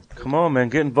 Come on, man. Come on, man.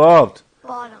 Get involved.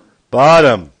 Bottom.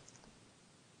 Bottom.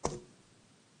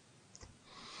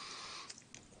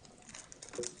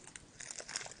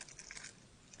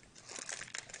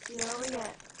 See what we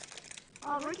get.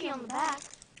 Oh, rookie on the back.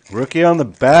 Rookie on the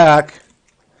back.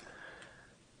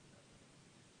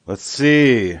 Let's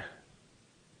see.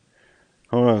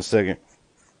 Hold on a second.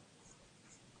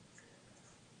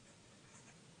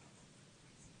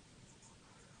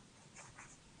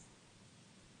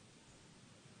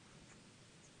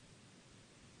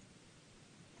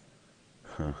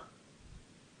 Huh.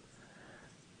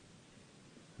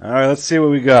 All right, let's see what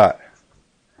we got.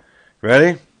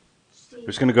 Ready? We're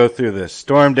just going to go through this.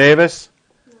 Storm Davis.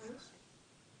 Nice.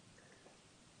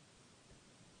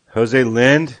 Jose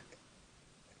Lind.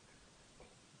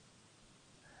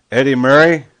 Eddie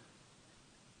Murray.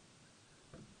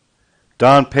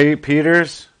 Don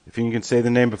Peters. If you can say the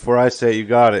name before I say it, you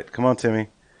got it. Come on, Timmy.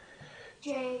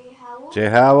 Jay Howell. Jay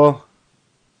Howell.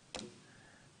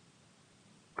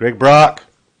 Greg Brock.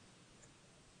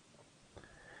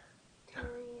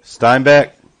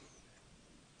 Steinbeck.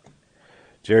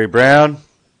 Jerry Brown.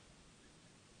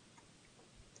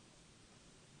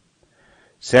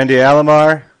 Sandy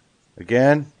Alomar.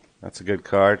 Again, that's a good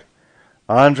card.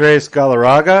 Andres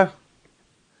Galarraga.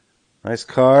 Nice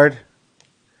card.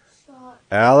 Scott.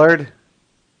 Allard.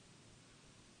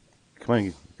 Come on,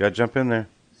 you got to jump in there.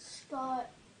 Scott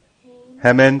Haynes.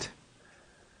 Hemmond.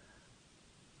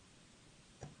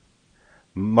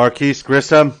 Marquise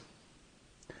Grissom.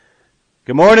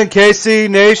 Good morning, KC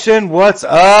Nation. What's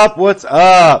up? What's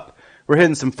up? We're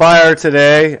hitting some fire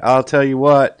today. I'll tell you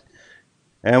what.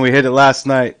 And we hit it last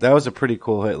night. That was a pretty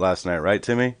cool hit last night, right,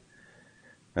 Timmy?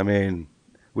 I mean,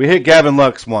 we hit Gavin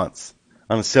Lux once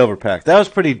on a silver pack. That was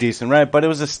pretty decent, right? But it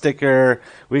was a sticker.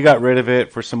 We got rid of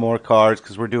it for some more cards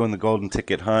because we're doing the golden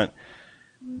ticket hunt.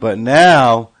 But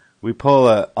now we pull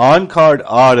a on-card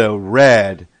auto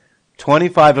red,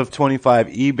 25 of 25,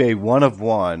 eBay 1 of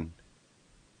 1.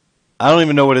 I don't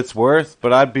even know what it's worth,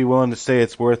 but I'd be willing to say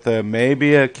it's worth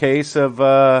maybe a case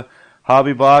of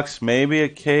Hobby Box, maybe a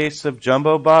case of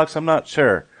Jumbo Box. I'm not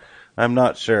sure.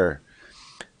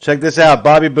 Check this out.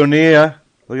 Bobby Bonilla.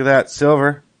 Look at that.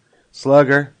 Silver.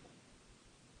 Slugger.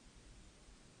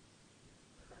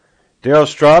 Darryl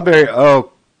Strawberry.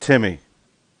 Oh, Timmy.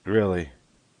 Really?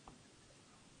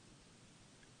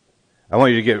 I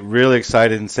want you to get really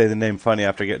excited and say the name funny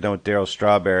after I get done with Darryl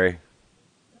Strawberry.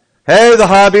 Hey, the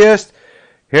hobbyist.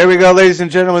 Here we go, ladies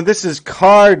and gentlemen. This is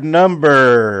card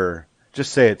number.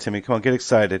 Just say it, Timmy. Come on, get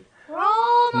excited.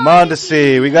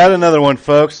 Mondesi. We got another one,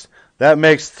 folks. That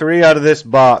makes 3 out of this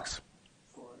box.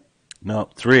 4. No,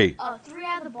 3. 3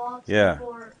 out of the box. Yeah.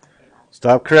 4.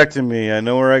 Stop correcting me. I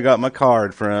know where I got my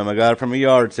card from. I got it from a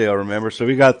yard sale, remember? So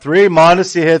we got 3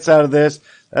 Mondesi hits out of this.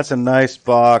 That's a nice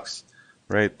box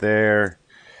right there.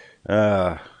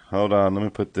 Hold on. Let me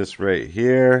put this right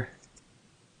here.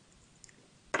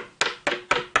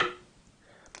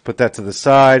 Put that to the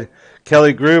side.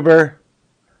 Kelly Gruber.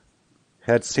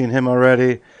 Had seen him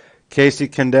already. Casey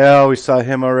Kendall. We saw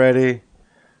him already.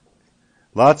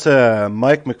 Lots of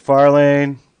Mike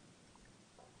McFarlane.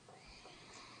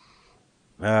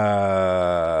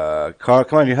 Carl,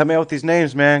 come on, you help me out with these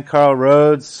names, man. Carl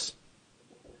Rhodes.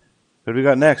 What do we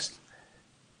got next?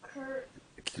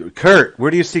 Kurt.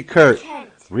 Where do you see Kurt? Kent.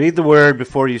 Read the word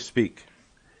before you speak.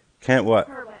 Kent what?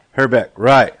 Herbeck.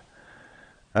 Right.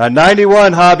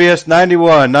 91, hobbyist.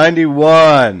 91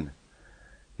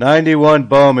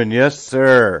 Bowman. Yes,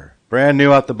 sir. Brand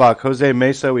new out the box. Jose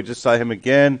Mesa. We just saw him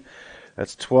again.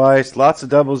 That's twice. Lots of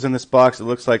doubles in this box. It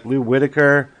looks like Lou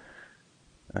Whitaker.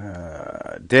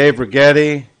 Dave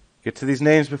Rigetti. Get to these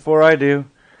names before I do.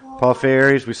 Paul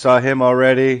Ferries. We saw him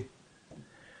already.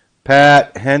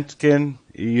 Pat Hentgen.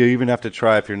 You even have to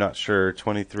try if you're not sure.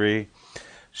 23.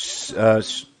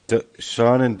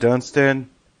 Sean and Dunstan.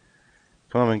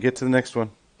 Come on, man. Get to the next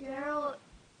one.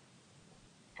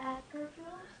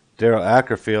 Daryl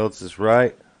Ackerfields is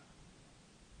right.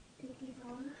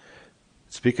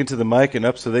 Speaking to the mic and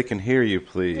up so they can hear you,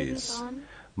 please.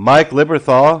 Mike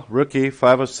Liberthal, rookie,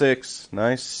 506.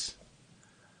 Nice.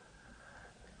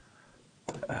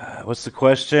 What's the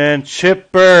question?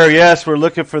 Chipper. Yes, we're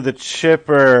looking for the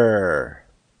chipper.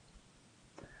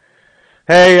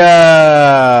 Hey,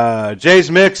 Jay's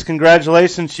Mix,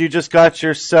 congratulations. You just got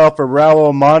yourself a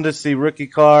Raul Mondesi rookie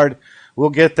card.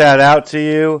 We'll get that out to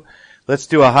you. Let's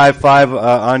do a high five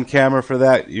on camera for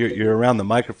that. You're around the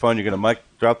microphone. You're going to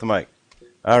drop the mic.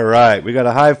 All right. We got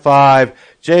a high five.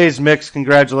 Jay's Mix,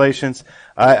 congratulations.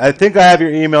 I think I have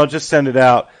your email. Just send it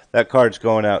out. That card's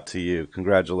going out to you.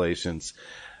 Congratulations.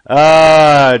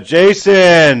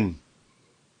 Jason,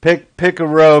 pick a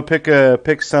row.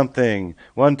 Pick something.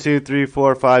 1, 2, 3,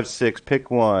 4, 5, 6. Pick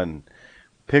one.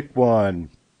 Pick one.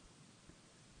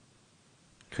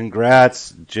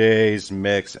 Congrats, Jay's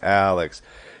Mix, Alex.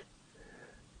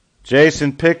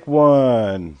 Jason, pick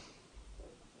one.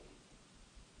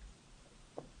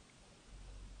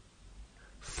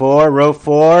 4, row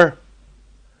 4.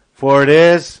 4 it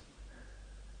is.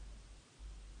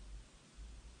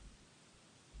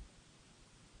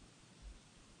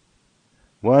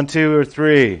 One, 2, or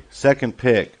 3. Second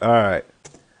pick. All right.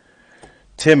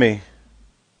 Timmy,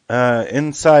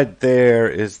 inside there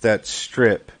is that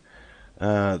strip.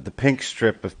 The pink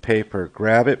strip of paper.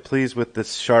 Grab it, please, with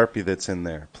this Sharpie that's in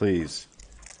there, please.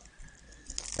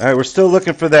 All right, we're still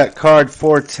looking for that card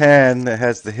 410 that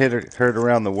has the hit heard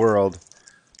around the world.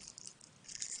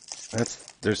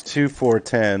 There's two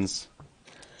 410s.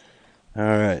 All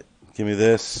right, give me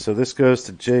this. So this goes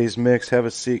to Jay's Mix. Have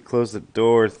a seat. Close the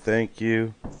door. Thank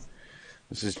you.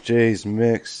 This is Jay's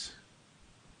Mix.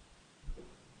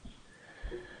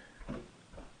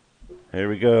 Here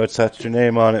we go. It's got your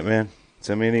name on it, man.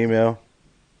 Send me an email.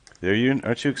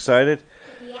 Aren't you excited?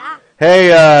 Yeah. Hey,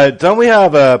 don't we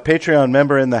have a Patreon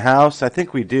member in the house? I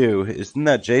think we do. Isn't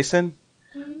that Jason?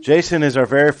 Mm-hmm. Jason is our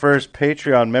very first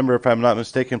Patreon member, if I'm not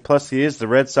mistaken. Plus, he is the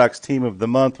Red Sox Team of the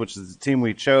Month, which is the team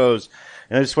we chose.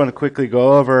 And I just want to quickly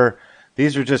go over.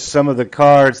 These are just some of the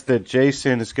cards that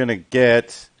Jason is going to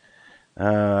get.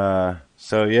 So,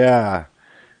 yeah.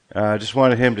 I just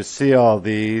wanted him to see all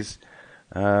these.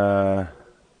 Check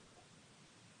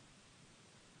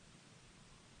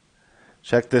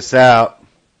this out.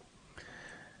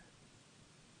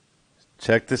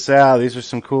 Check this out. These are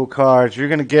some cool cards. You're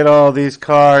going to get all these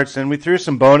cards, and we threw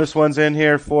some bonus ones in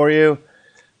here for you.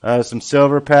 Some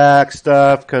silver pack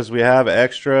stuff because we have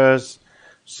extras.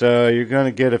 So you're going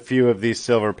to get a few of these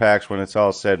silver packs when it's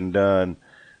all said and done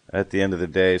at the end of the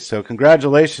day. So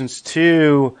congratulations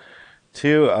to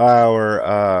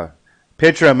our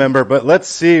Patreon member. But let's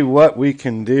see what we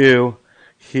can do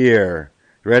here.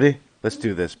 Ready? Let's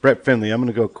do this. Brett Finley, I'm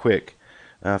going to go quick.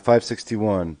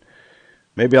 561.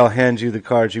 Maybe I'll hand you the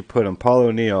cards you put them. Paul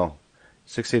O'Neill,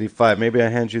 685. Maybe I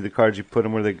hand you the cards you put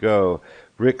them where they go.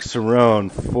 Rick Cerrone,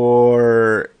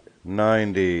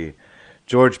 490.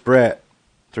 George Brett,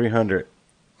 300.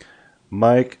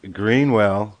 Mike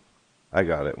Greenwell, I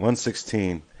got it,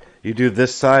 116. You do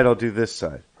this side, I'll do this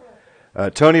side.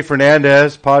 Tony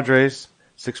Fernandez, Padres,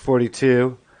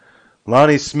 642.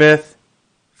 Lonnie Smith,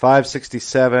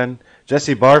 567.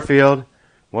 Jesse Barfield,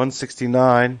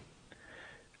 169.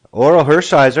 Oral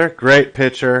Hershiser, great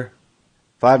pitcher,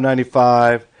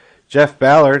 595. Jeff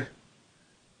Ballard,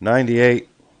 98.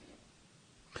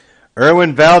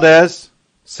 Erwin Valdez,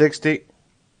 60.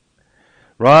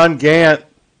 Ron Gant,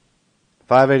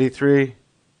 583.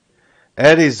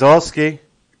 Eddie Zolski,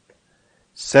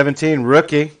 17.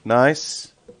 Rookie,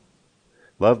 nice.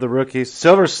 Love the rookies.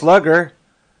 Silver Slugger,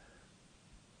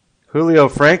 Julio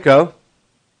Franco.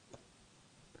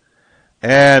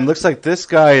 And looks like this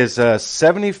guy is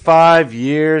 75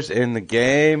 years in the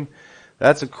game.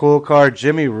 That's a cool card.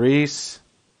 Jimmy Reese.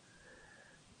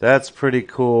 That's pretty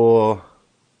cool.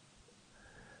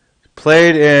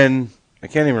 Played in, I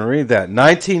can't even read that,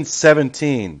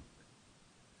 1917.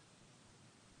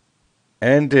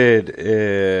 Ended,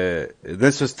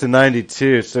 this was to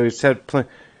 92, so he's had plenty.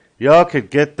 Y'all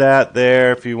could get that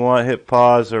there if you want. Hit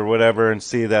pause or whatever and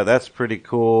see that. That's pretty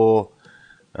cool.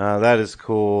 That is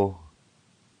cool.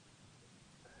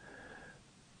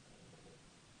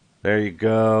 There you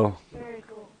go. Very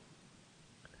cool.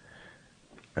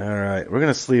 All right. We're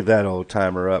going to sleeve that old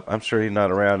timer up. I'm sure he's not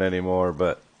around anymore,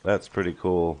 but that's pretty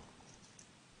cool.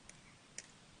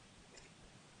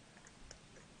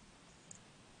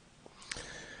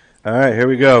 All right. Here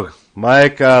we go.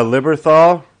 Mike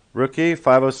Liberthal, rookie,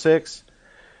 506.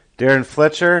 Darren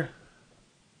Fletcher,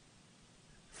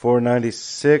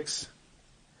 496.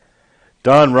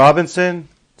 Don Robinson,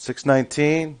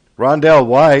 619. Rondell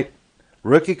White.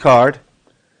 Rookie card.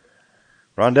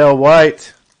 Rondell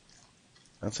White.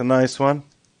 That's a nice one.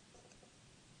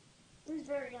 This is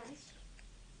very nice.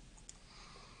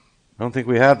 I don't think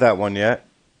we have that one yet.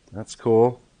 That's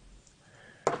cool.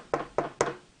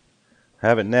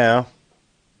 Have it now.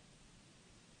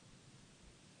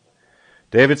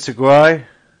 David Seguy.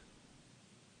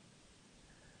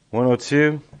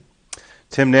 102.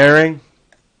 Tim Naring.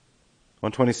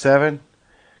 127.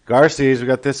 Garces, we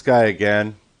got this guy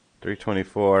again.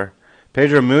 324.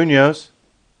 Pedro Munoz,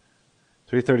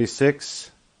 336.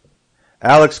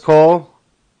 Alex Cole,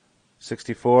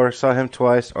 64. Saw him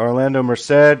twice. Orlando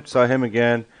Merced, saw him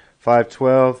again,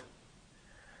 512.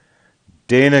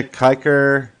 Dana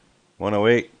Kiker,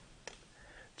 108.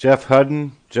 Jeff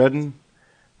Judden,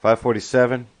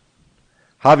 547.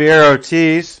 Javier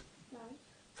Ortiz,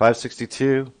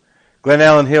 562. Glenn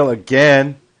Allen Hill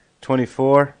again,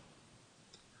 24.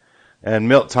 And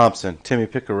Milt Thompson, Timmy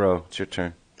Picaro, it's your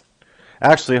turn.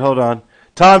 Actually, hold on.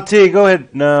 Tom T, go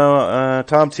ahead. No,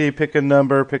 Tom T, pick a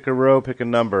number. Pick a row, pick a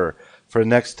number. For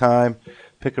next time,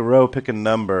 pick a row, pick a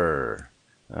number.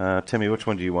 Timmy, which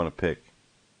one do you want to pick?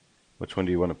 Which one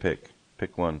do you want to pick?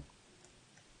 Pick one.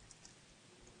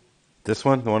 This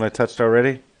one, the one I touched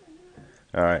already?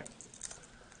 All right.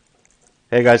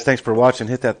 Hey, guys, thanks for watching.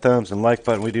 Hit that thumbs and like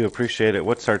button. We do appreciate it.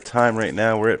 What's our time right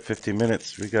now? We're at 50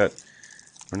 minutes. We're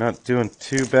not doing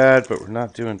too bad, but we're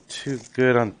not doing too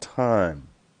good on time.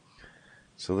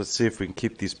 So let's see if we can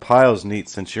keep these piles neat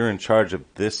since you're in charge of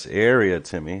this area,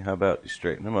 Timmy. How about you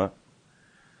straighten them up?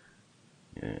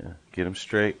 Yeah, get them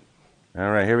straight. All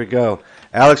right, here we go.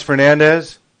 Alex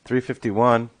Fernandez,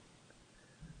 351.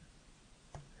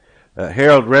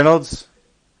 Harold Reynolds,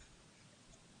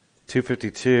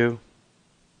 252.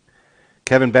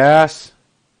 Kevin Bass,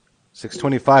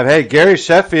 625. Hey, Gary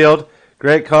Sheffield,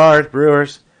 great card.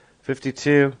 Brewers,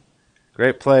 52.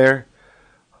 Great player.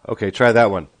 Okay, try that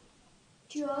one.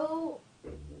 Joe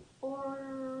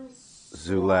or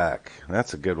Zulak.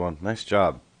 That's a good one. Nice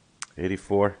job.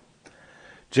 84.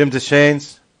 Jim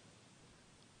Deschaines.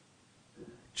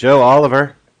 Joe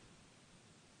Oliver.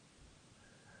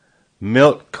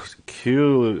 Milt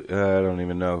Q. I don't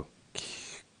even know.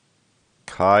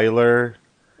 Kyler.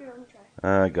 Here, let me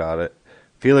try. I got it.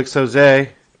 Felix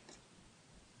Jose.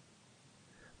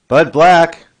 Bud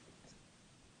Black.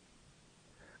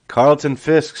 Carlton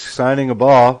Fisk signing a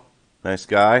ball. Nice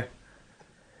guy.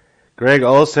 Greg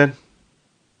Olson.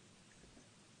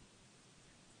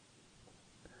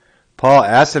 Paul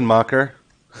Assenmacher.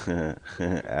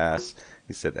 Ass.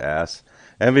 He said ass.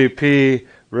 MVP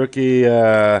rookie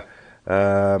Matt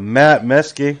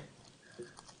Meskey.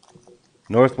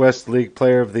 Northwest League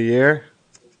Player of the Year.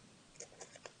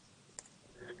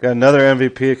 Got another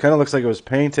MVP. It kind of looks like it was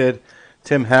painted.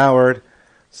 Tim Howard.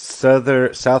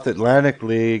 South Atlantic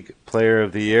League Player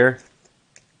of the Year.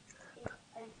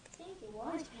 I think it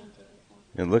was painted.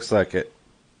 It looks like it.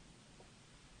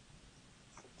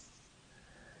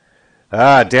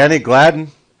 Danny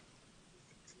Gladden.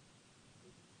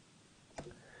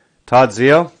 Todd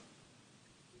Zeal.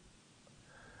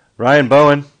 Ryan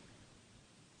Bowen.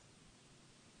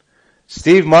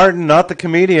 Steve Martin, not the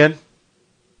comedian.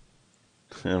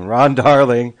 And Ron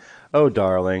Darling. Oh,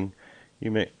 Darling.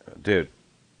 Dude.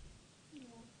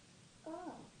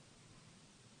 Oh.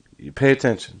 You pay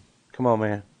attention. Come on,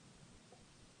 man.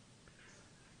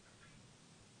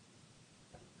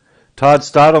 Todd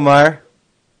Stottlemyre.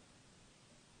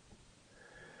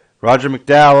 Roger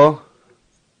McDowell.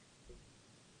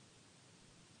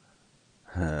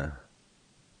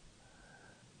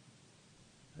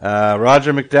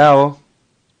 Roger McDowell.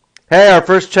 Hey, our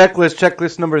first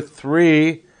checklist number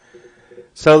 3.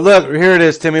 So look, here it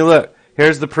is, Timmy. Look,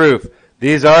 here's the proof.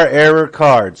 These are error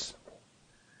cards.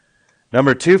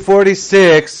 Number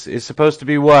 246 is supposed to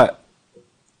be what?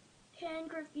 Ken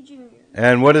Griffey Jr.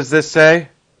 And what does this say?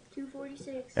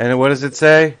 246. And what does it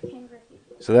say? Ken Griffey.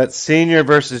 So that's senior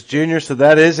versus junior. So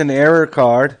that is an error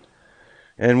card.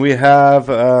 And we have,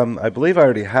 I believe I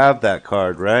already have that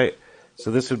card, right?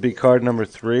 So this would be card number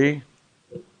 3.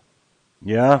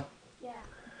 Yeah? Yeah.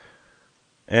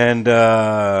 And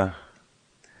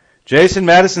Jason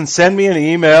Madison, send me an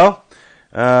email.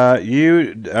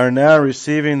 You are now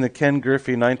receiving the Ken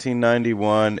Griffey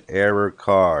 1991 error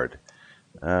card.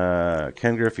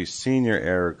 Ken Griffey Senior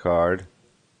error card.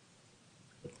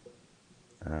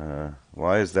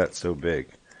 Why is that so big?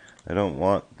 I don't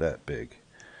want that big.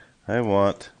 I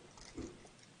want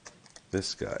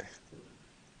this guy.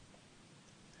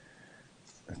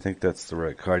 I think that's the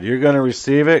right card. You're going to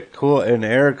receive it. Cool. An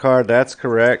error card. That's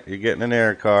correct. You're getting an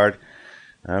error card.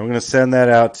 I'm going to send that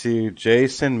out to you.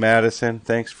 Jason Madison,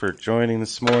 thanks for joining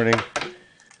this morning.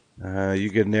 You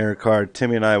get an error card.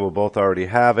 Timmy and I will both already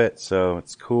have it, so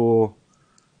it's cool.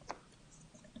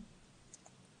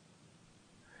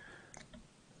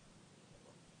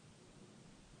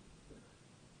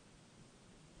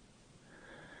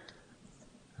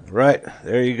 Right,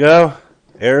 there you go.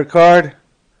 Error card.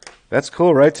 That's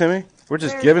cool, right, Timmy? We're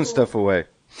just Very giving cool. stuff away.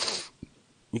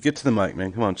 You get to the mic,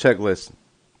 man. Come on, checklist.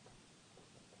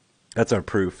 That's our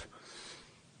proof.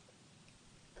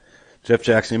 Jeff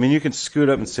Jackson. I mean, you can scoot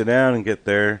up and sit down and get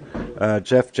there.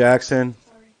 Jeff Jackson.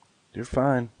 Sorry. You're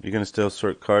fine. You're going to still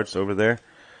sort cards over there.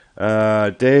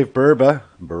 Dave Burba.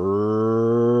 Burba.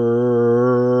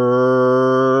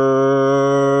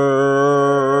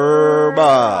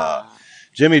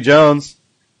 Jimmy Jones,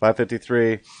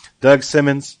 553. Doug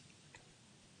Simmons,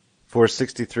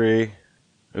 463.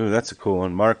 Ooh, that's a cool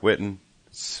one. Mark Witten,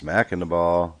 smacking the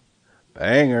ball.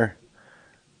 Banger.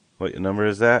 What number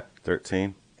is that?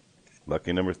 13.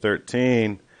 Lucky number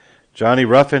 13. Johnny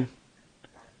Ruffin,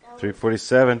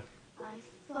 347. I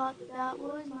thought that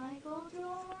was Michael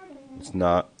Jordan. It's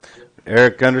not.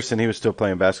 Eric Gunderson, he was still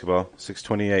playing basketball,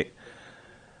 628.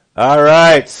 All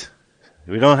right.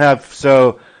 We don't have,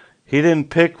 so he didn't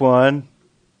pick one.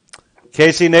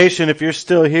 KC Nation, if you're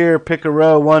still here, pick a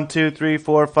row. 1, 2, 3,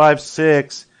 4, 5,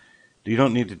 6. You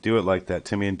don't need to do it like that,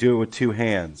 Timmy, and do it with 2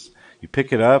 hands. You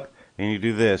pick it up and you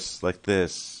do this, like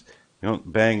this. You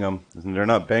don't bang them. They're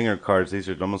not banger cards. These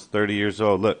are almost 30 years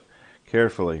old. Look,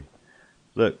 carefully.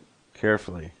 Look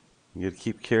carefully. You got to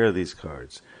keep care of these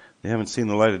cards. They haven't seen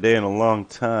the light of day in a long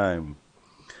time.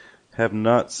 Have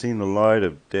not seen the light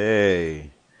of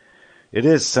day. It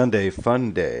is Sunday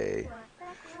Fun Day.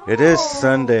 It is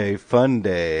Sunday Fun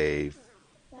Day.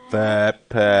 Fat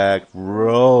Pack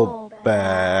Roll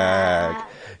Back.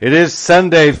 It is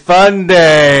Sunday Fun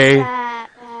Day.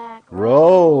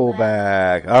 Roll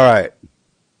back. All right.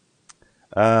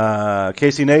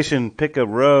 KC Nation, pick a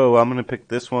row. I'm going to pick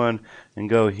this one and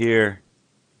go here.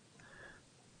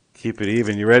 Keep it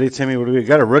even. You ready, Timmy? What do we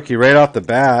got? A rookie right off the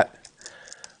bat.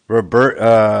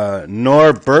 Norberto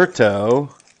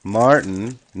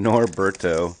Martin.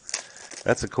 Norberto.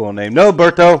 That's a cool name.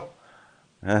 Norberto.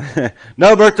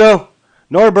 Norberto.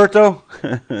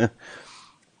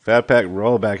 Fat Pack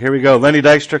Rollback. Here we go. Lenny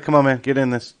Dykstra. Come on, man. Get in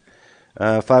this.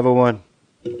 501.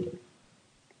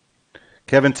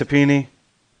 Kevin Tapini.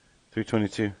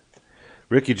 322.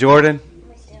 Ricky Jordan.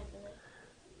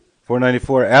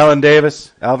 494. Alvin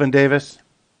Davis.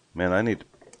 Man, I need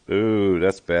to... Ooh,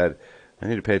 that's bad. I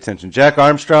need to pay attention. Jack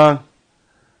Armstrong.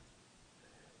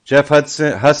 Jeff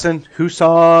Husson.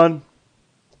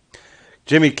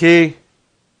 Jimmy Key.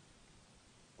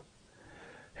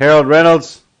 Harold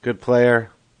Reynolds. Good player.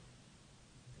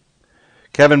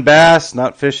 Kevin Bass.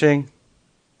 Not fishing.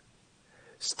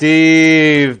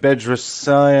 Steve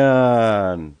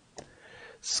Bedrosian.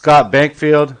 Scott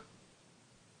Bankfield.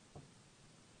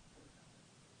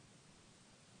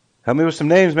 Help me with some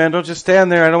names, man. Don't just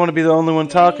stand there. I don't want to be the only one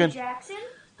talking. Jackson.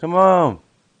 Come on.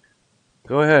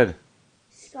 Go ahead.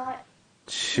 Scott.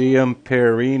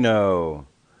 Chiamperino.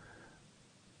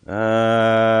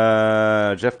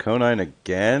 Jeff Conine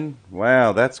again?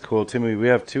 Wow, that's cool. Timmy, we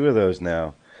have 2 of those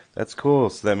now. That's cool.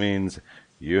 So that means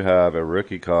you have a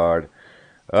rookie card.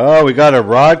 Oh, we got a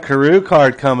Rod Carew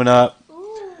card coming up.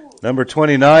 Ooh. Number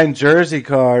 29 jersey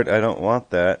card. I don't want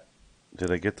that.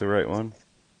 Did I get the right one?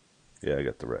 Yeah, I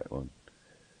got the right one.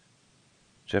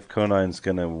 Jeff Conine's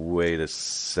gonna wait a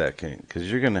second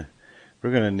because we're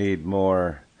gonna need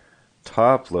more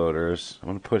top loaders. I'm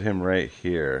gonna put him right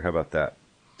here. How about that?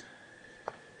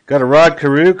 Got a Rod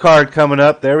Carew card coming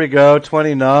up. There we go,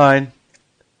 29.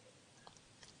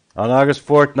 On August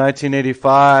 4th,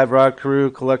 1985, Rod Carew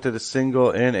collected a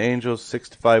single in Angels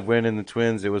 6-5 win in the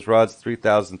Twins. It was Rod's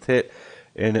 3,000th hit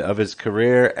of his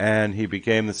career, and he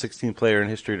became the 16th player in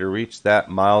history to reach that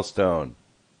milestone.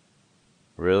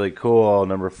 Really cool.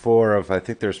 Number 4 of, I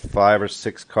think there's 5 or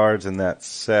 6 cards in that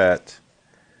set.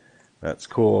 That's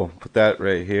cool. Put that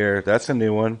right here. That's a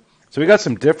new one. So we got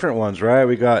some different ones, right?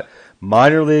 We got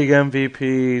minor league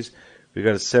MVPs. We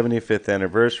got a 75th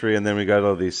anniversary, and then we got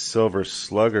all these Silver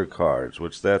Slugger cards,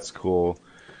 which that's cool.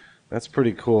 That's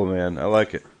pretty cool, man. I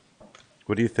like it.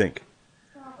 What do you think?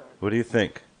 What do you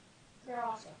think? They're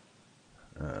awesome.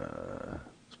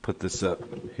 Let's put this up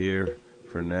here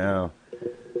for now.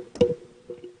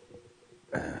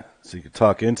 So you can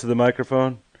talk into the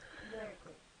microphone.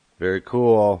 Very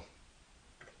cool.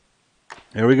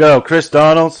 Here we go. Chris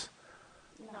Donalds.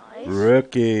 Nice.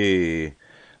 Rookie.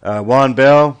 Juan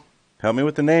Bell. Help me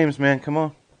with the names, man. Come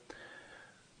on.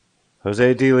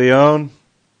 Jose De Leon.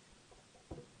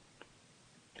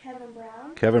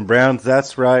 Kevin Brown.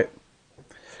 That's right.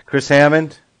 Chris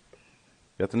Hammond.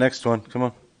 Got the next one. Come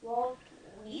on.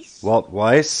 Walt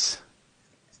Weiss.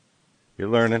 You're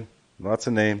learning. Lots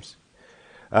of names.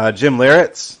 Jim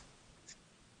Larritz.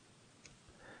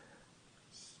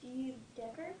 Steve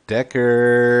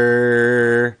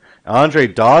Decker. Andre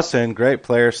Dawson, great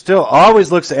player. Still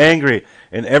always looks angry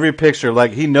in every picture.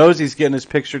 Like he knows he's getting his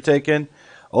picture taken,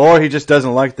 or he just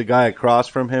doesn't like the guy across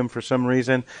from him for some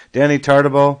reason. Danny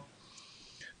Tartabull.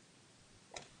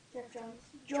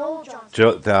 Joel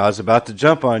Johnson. I was about to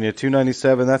jump on you.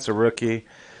 297, that's a rookie.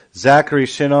 Zachary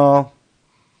Shinall.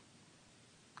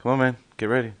 Come on, man. Get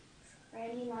ready.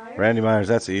 Randy Myers,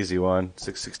 that's an easy one.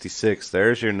 666.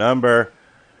 There's your number.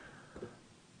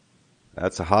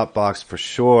 That's a hot box for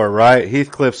sure, right?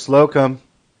 Heathcliff Slocum.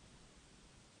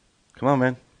 Come on,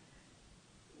 man.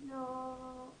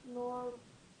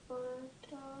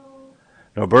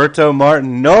 Norberto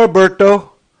Martin. Norberto.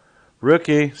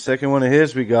 Rookie. Second one of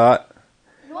his we got.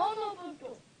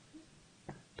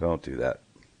 Don't do that.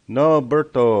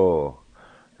 Norberto.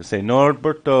 Just say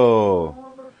Norberto.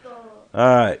 All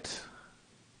right.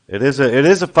 It is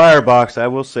a firebox. I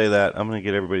will say that. I'm going to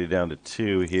get everybody down to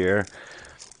 2 here.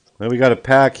 Then we got a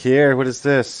pack here. What is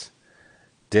this?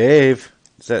 Dave.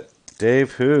 Is that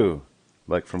Dave who?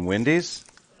 Like from Wendy's?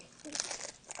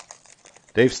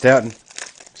 Dave Staten.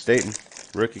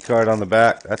 Rookie card on the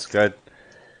back. That's good.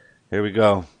 Here we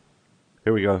go.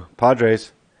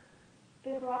 Padres.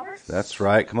 Big Roberts. That's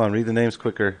right. Come on, read the names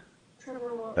quicker.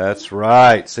 Trevor That's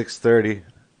right. 630.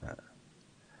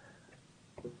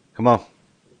 Come on.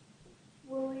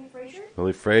 Willie Frazier.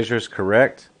 Willie Frazier's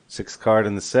correct. 6th card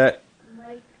in the set.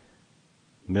 Mike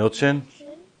Milchin.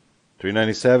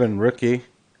 397 rookie.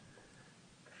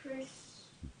 Chris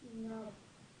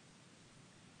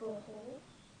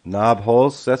Knob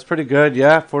holes. That's pretty good.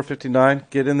 Yeah, 459.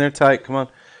 Get in there tight. Come on.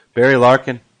 Barry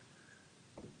Larkin.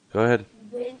 Go ahead.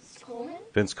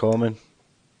 Vince Coleman.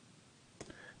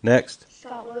 Next.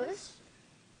 Scott Lewis.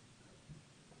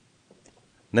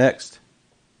 Next.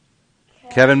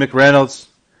 Kevin McReynolds.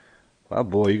 Oh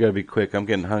boy, you gotta be quick. I'm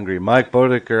getting hungry. Mike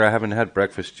Bodeker. I haven't had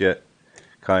breakfast yet.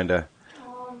 Kinda.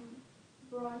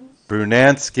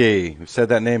 Brunansky. We've said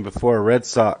that name before. Red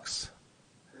Sox.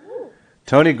 Ooh.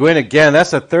 Tony Gwynn again.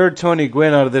 That's the 3rd Tony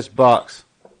Gwynn out of this box.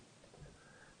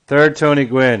 3rd Tony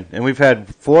Gwynn. And we've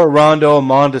had 4 Rondo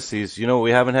Mondesies. You know what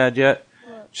we haven't had yet?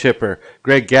 What? Chipper.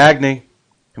 Greg Gagne.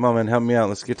 Come on, man. Help me out.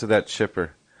 Let's get to that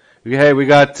chipper. Hey, we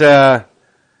got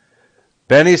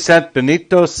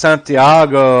Benito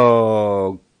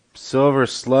Santiago. Silver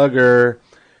Slugger.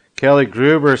 Kelly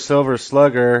Gruber. Silver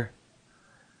Slugger.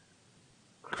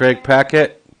 Craig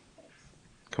Packett.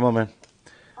 Come on, man.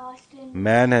 Austin.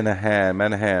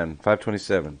 Manahan.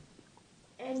 527.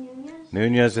 And Nunez.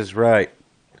 Nunez is right.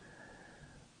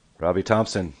 Robbie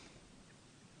Thompson.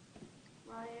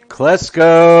 Ryan.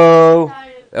 Klesko.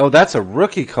 Oh, that's a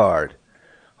rookie card.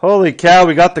 Holy cow,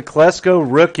 we got the Klesko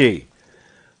rookie.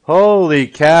 Holy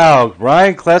cow.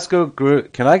 Ryan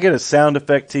Klesko. Can I get a sound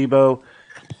effect, Thibault?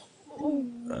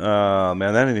 Oh,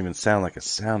 man, that didn't even sound like a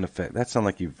sound effect. That sounded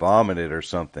like you vomited or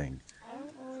something.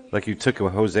 Like you took a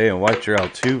Jose and wiped your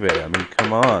Altuve. I mean,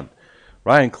 come on.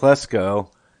 Ryan Klesko.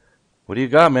 What do you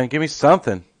got, man? Give me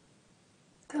something.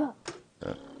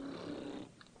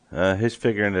 He's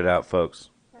figuring it out, folks.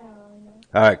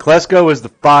 All right, Klesko was the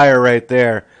fire right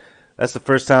there. That's the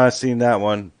first time I've seen that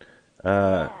one.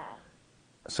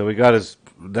 So we got his.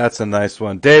 That's a nice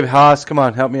one. Dave Haas, come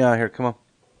on, help me out here. Come on.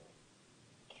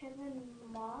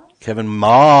 Kevin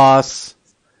Moss.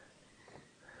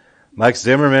 Mike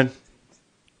Zimmerman.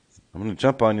 I'm going to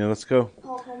jump on you. Let's go.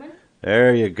 Paul Coleman.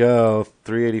 There you go.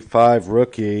 385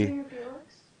 rookie.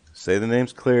 Say the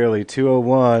names clearly.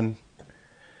 201.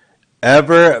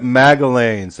 Ever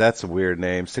Magalanes. That's a weird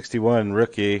name. 61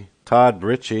 rookie. Todd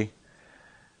Ritchie.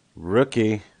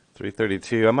 Rookie.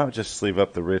 332. I might just sleeve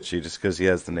up the Ritchie just because he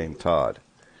has the name Todd.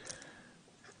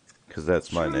 Because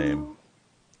that's my name.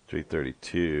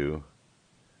 332.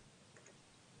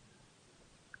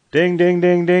 Ding, ding,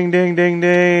 ding, ding, ding, ding,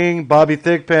 ding. Bobby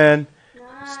Thigpen.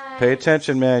 Nice. Pay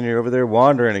attention, man. You're over there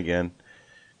wandering again.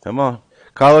 Come on.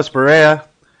 Carlos Barea.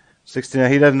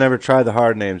 69. He doesn't ever try the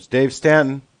hard names. Dave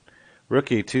Stanton.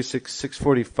 Rookie.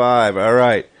 645. All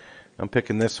right. I'm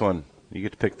picking this one. You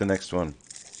get to pick the next one.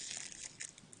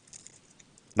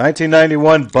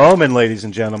 1991 Bowman, ladies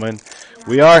and gentlemen.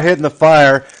 We are hitting the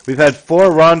fire. We've had 4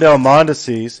 Rondell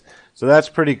Mondesies, so that's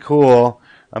pretty cool.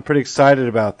 I'm pretty excited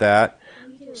about that.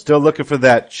 Still looking for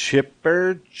that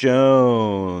Chipper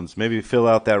Jones. Maybe fill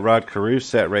out that Rod Carew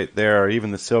set right there, or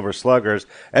even the Silver Sluggers.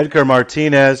 Edgar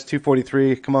Martinez,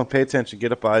 243. Come on, pay attention.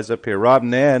 Get up, eyes up here. Rob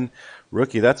Nen,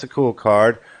 rookie. That's a cool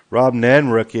card. Rob Nen,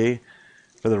 rookie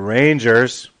for the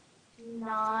Rangers.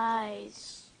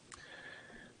 Nice.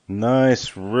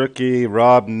 Nice rookie,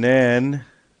 Rob Nen.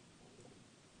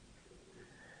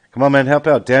 Come on, man, help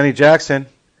out. Danny Jackson,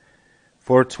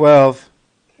 412.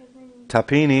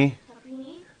 Tapini.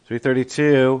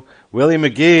 332. Willie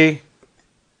McGee,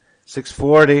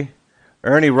 640.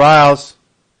 Ernie Riles,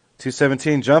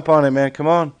 217. Jump on it, man. Come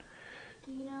on.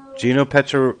 Gino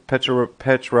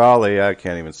Petrali. I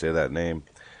can't even say that name.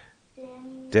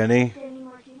 Denny.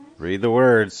 Read the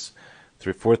words.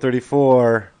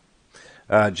 434.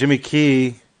 Jimmy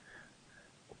Key.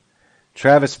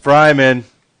 Travis Fryman.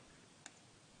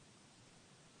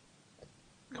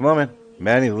 Come on, man.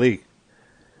 Manny Lee.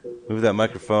 Move that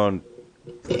microphone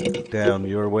down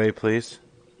your way, please.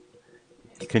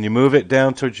 Can you move it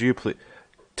down towards you, please?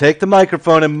 Take the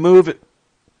microphone and move it.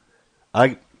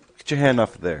 Get your hand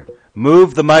off of there.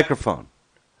 Move the microphone.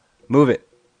 Move it.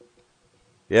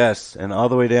 Yes, and all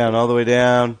the way down, all the way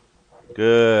down.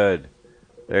 Good.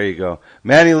 There you go.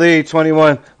 Manny Lee,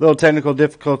 21. Little technical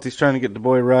difficulties trying to get the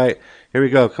boy right. Here we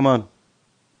go. Come on.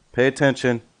 Pay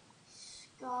attention.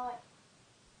 Scott.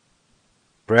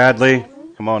 Bradley.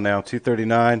 Come on now,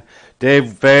 239. Dave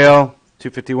Vale,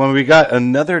 251. We got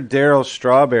another Darryl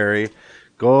Strawberry,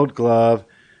 Gold Glove,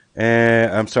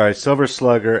 and Silver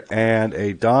Slugger, and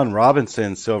a Don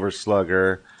Robinson Silver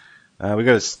Slugger. We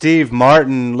got a Steve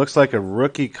Martin, looks like a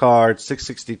rookie card,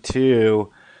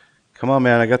 662. Come on,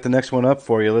 man, I got the next one up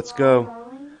for you. Let's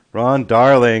go. Ron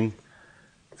Darling.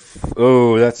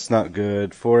 Oh, that's not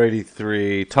good.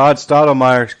 483. Todd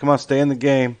Stottlemyre. Come on, stay in the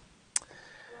game.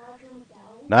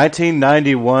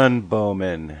 1991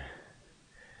 Bowman.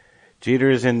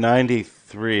 Jeter's in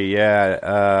 93.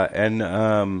 Yeah, and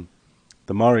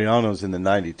the Mariano's in the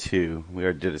 92. We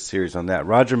already did a series on that.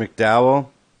 Roger McDowell.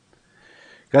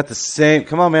 Got the same.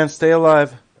 Come on, man. Stay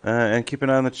alive. And keep an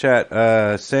eye on the chat.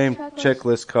 Same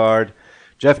checklist card.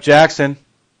 Jeff Jackson.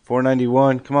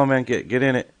 491. Come on, man. Get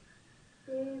in it.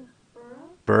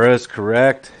 Burrow is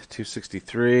correct.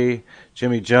 263.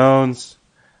 Jimmy Jones.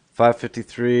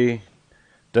 553.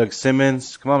 Doug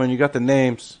Simmons. Come on, man. You got the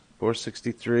names.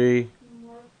 463.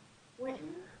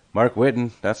 Mark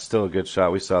Whitten. That's still a good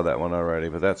shot. We saw that one already,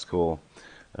 but that's cool.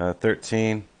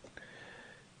 13.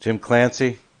 Jim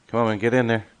Clancy. Come on, man. Get in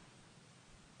there.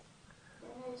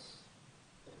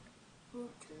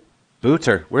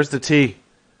 Booter. Where's the T?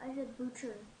 I said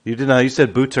Booter. You did not. You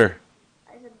said Booter.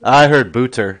 I heard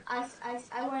Booter.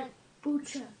 I went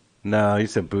Booter. No, you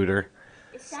said Booter.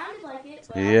 It sounded like it.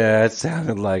 But Yeah, it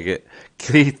sounded like it.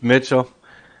 Keith Mitchell.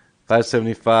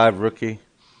 575, rookie.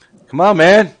 Come on,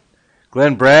 man.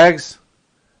 Glenn Braggs.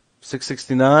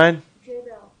 669.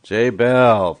 J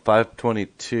Bell.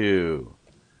 522.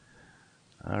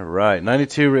 All right.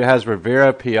 92 has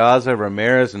Rivera, Piazza,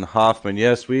 Ramirez, and Hoffman.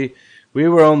 Yes, we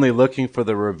were only looking for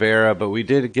the Rivera, but we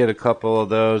did get a couple of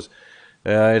those.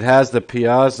 It has the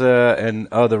Piazza and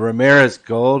the Ramirez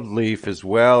gold leaf as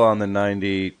well on the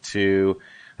 92.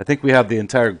 I think we have the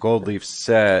entire gold leaf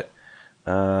set,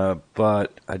 but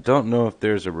I don't know if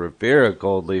there's a Rivera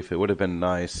gold leaf. It would have been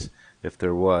nice if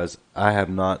there was. I have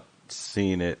not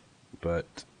seen it, but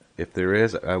if there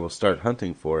is, I will start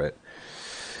hunting for it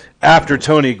after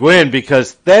Tony Gwynn,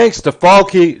 because thanks to Fall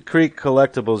Creek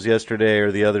Collectibles yesterday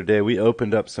or the other day, we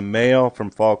opened up some mail from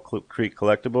Fall Creek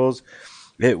Collectibles.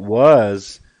 It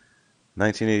was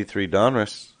 1983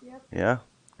 Donruss. Yep. Yeah,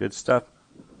 good stuff.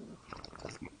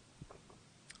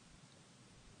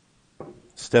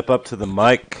 Step up to the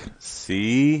mic.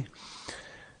 See?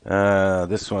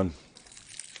 This one.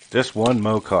 Just one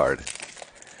Mo card.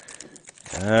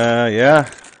 Yeah.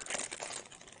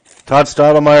 Todd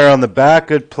Stottlemyre on the back.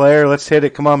 Good player. Let's hit it.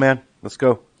 Come on, man. Let's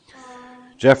go.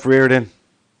 Jeff Reardon.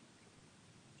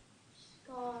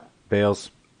 Scott.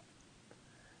 Bales.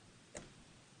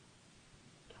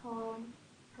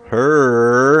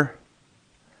 Her.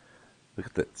 Look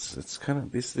at this. It's kind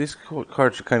of these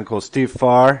cards are kind of cool. Steve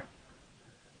Farr.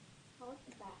 I like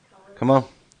the back color. Come on.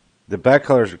 The back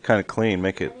colors are kind of clean.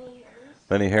 Make it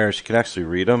Lenny Harris. You can actually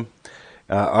read them.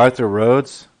 Arthur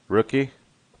Rhodes, rookie.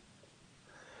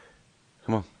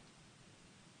 Come on.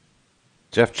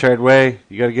 Jeff Chardway.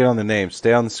 You got to get on the name.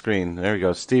 Stay on the screen. There we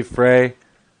go. Steve Frey.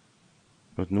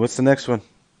 What's the next one?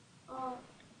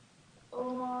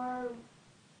 Omar.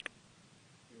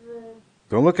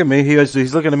 Don't look at me.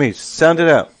 He's looking at me. Sound it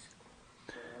out.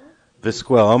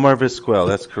 Visquel. Omar Visquel.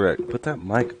 That's correct. Put that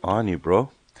mic on you, bro.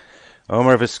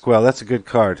 Omar Visquel. That's a good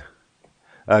card.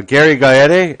 Gary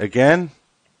Gaete again.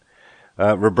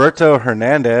 Roberto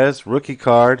Hernandez. Rookie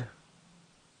card.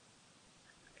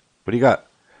 What do you got?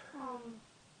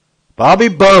 Bobby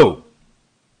Bonilla.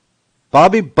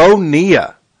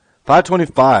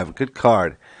 525. Good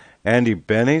card. Andy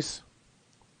Benny's.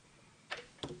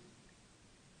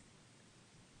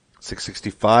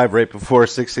 665, right before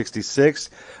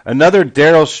 666. Another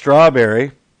Darryl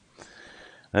Strawberry.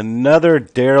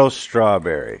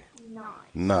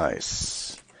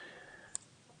 Nice.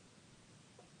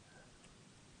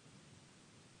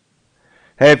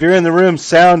 Hey, if you're in the room,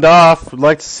 sound off. We'd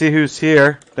like to see who's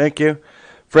here. Thank you.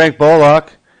 Frank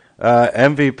Bullock,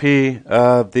 MVP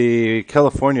of the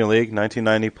California League,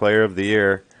 1990 Player of the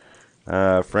Year.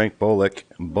 Frank Bullock.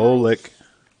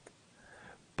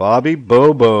 Bobby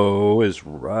Bobo is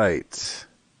right.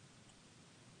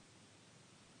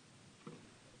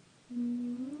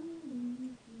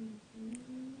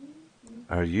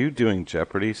 Are you doing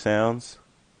Jeopardy sounds?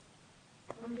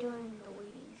 I'm doing the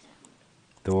waiting sound.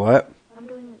 The what? I'm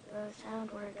doing the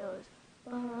sound where it goes.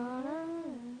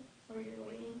 Where you're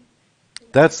waiting.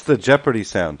 That's the Jeopardy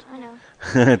sound. I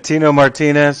know. Tino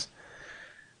Martinez.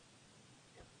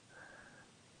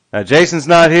 Jason's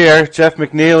not here. Jeff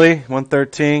McNeely,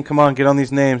 113. Come on, get on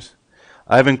these names.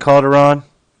 Ivan Calderon.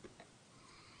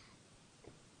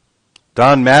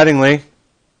 Don Mattingly.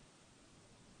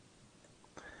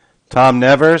 Tom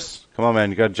Nevers. Come on, man.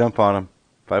 You got to jump on him.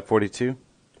 542.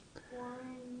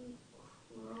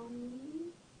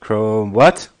 Crow.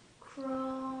 What?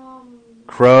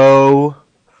 Crow.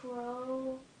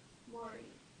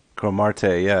 Crow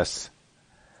Marte, yes.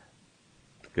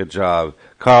 Good job.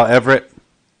 Carl Everett.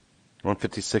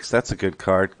 156. That's a good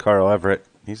card. Carl Everett.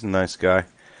 He's a nice guy.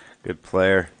 Good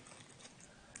player.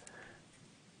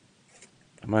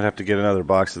 I might have to get another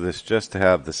box of this just to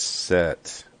have the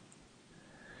set.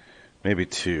 Maybe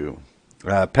 2.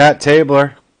 Pat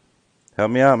Tabler.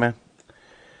 Help me out, man.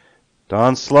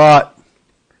 Don Slott.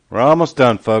 We're almost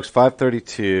done, folks.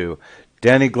 532.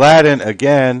 Danny Gladden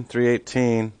again.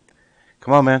 318.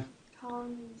 Come on, man.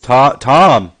 Tom.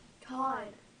 Todd.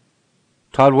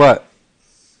 Todd what?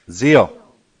 Zeal.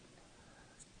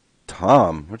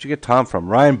 Tom. Where'd you get Tom from?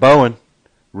 Ryan Bowen.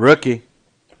 Rookie.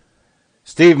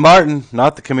 Steve Martin.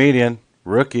 Not the comedian.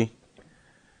 Rookie.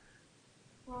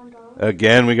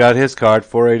 Again, we got his card.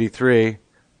 483.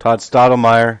 Todd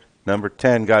Stottlemyre. Number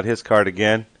 10. Got his card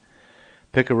again.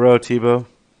 Pick a row, Thibault.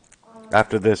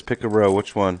 After this, pick a row.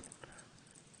 Which one?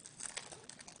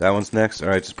 That one's next. All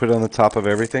right, just put it on the top of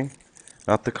everything.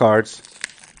 Not the cards.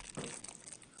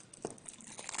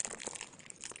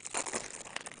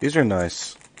 These are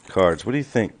nice cards. What do you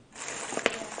think?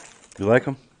 You like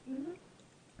them? Mm-hmm.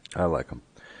 I like them.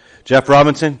 Jeff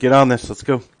Robinson, get on this. Let's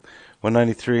go.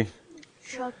 193.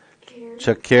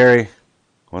 Chuck Carey.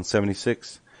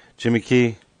 176. Jimmy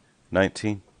Key.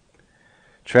 19.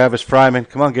 Travis Fryman.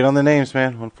 Come on, get on the names,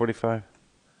 man. 145.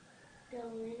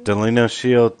 Delino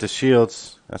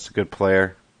Shields. That's a good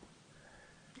player.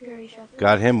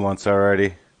 Got him once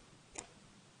already.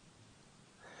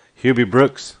 Hubie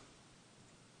Brooks.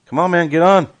 Come on, man, get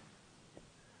on.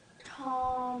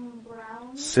 Tom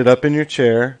Brown. Sit up in your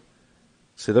chair.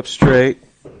 Sit up straight.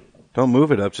 Don't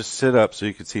move it up. Just sit up so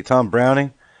you can see. Tom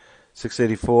Browning,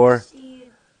 684.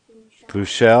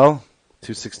 Bouchel,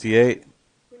 268.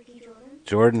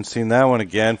 Jordan, seen that one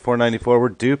again. 494. We're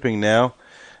duping now.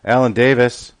 Alan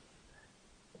Davis.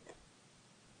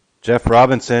 Jeff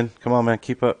Robinson. Come on, man,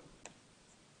 keep up.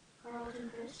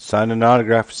 Signed an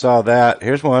autograph. Saw that.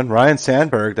 Here's one. Ryan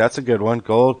Sandberg. That's a good one.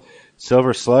 Gold,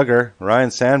 silver slugger.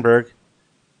 Ryan Sandberg.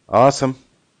 Awesome.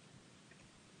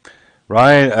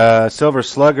 Ryan, silver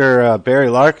slugger, Barry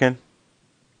Larkin.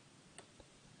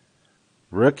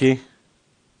 Rookie.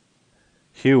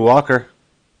 Hugh Walker.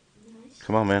 Nice.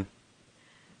 Come on, man.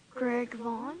 Greg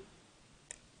Vaughn.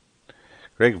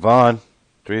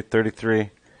 333.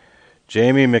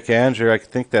 Jamie McAndrew. I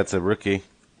think that's a rookie.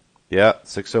 Yeah,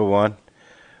 601.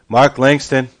 Mark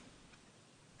Langston.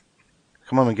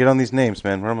 Come on, man, get on these names,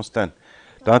 man. We're almost done.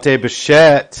 Dante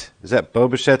Bichette. Is that Bo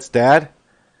Bichette's dad?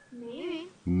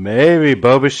 Maybe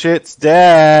Bo Bichette's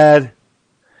dad.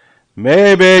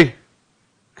 Maybe.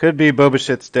 Could be Bo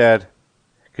Bichette's dad.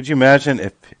 Could you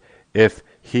imagine if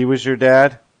he was your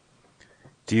dad?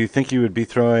 Do you think you would be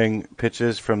throwing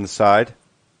pitches from the side?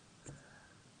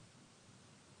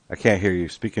 I can't hear you.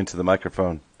 Speak into the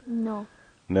microphone. No.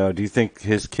 No. Do you think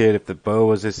his kid, if the Bo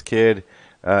was his kid,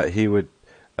 he would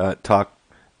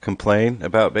complain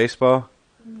about baseball?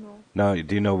 No. No.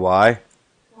 Do you know why?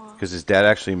 Because his dad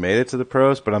actually made it to the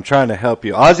pros. But I'm trying to help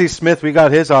you. Ozzie Smith, we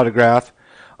got his autograph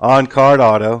on card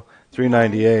auto,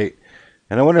 398.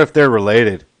 And I wonder if they're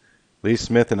related, Lee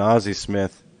Smith and Ozzie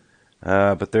Smith.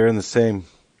 But they're in the same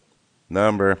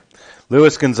number.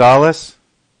 Luis Gonzalez.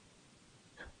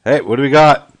 Hey, what do we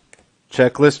got?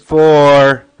 Checklist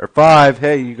 4 or 5.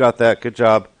 Hey, you got that. Good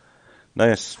job.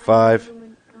 Nice. 5.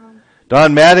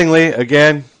 Don Mattingly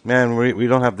again. Man, we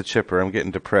don't have the chipper. I'm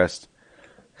getting depressed.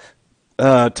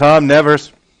 Tom Nevers.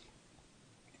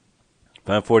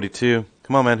 542.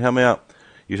 Come on, man. Help me out.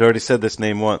 You already said this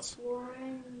name once.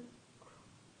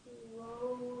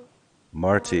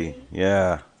 Marty.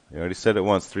 Yeah. You already said it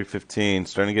once. 315.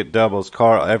 Starting to get doubles.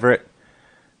 Carl Everett.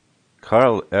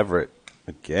 Carl Everett.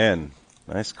 Again.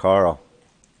 Nice Carl.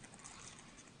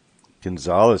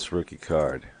 Gonzalez rookie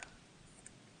card.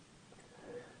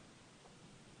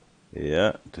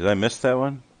 Yeah. Did I miss that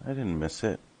one? I didn't miss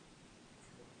it.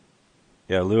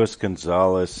 Yeah, Luis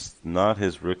Gonzalez. Not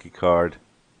his rookie card.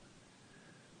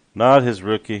 Not his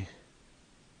rookie.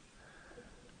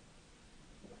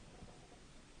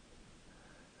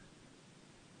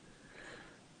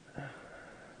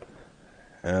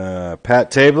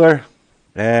 Pat Tabler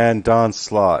and Don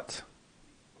Slott.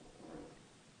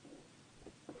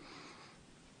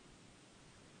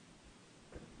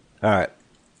 All right.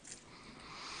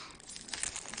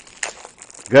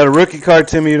 Got a rookie card,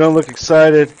 Timmy. You don't look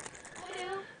excited.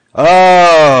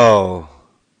 Oh.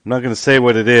 I'm not going to say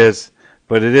what it is,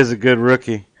 but it is a good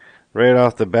rookie right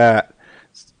off the bat.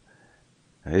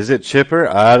 Is it Chipper?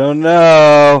 I don't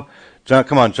know. John,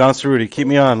 come on, John Cerruti, keep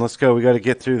me on. Let's go. We got to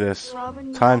get through this.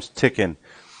 Time's ticking.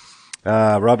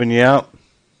 Robin Yount.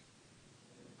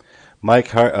 Mike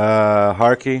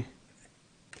Harkey.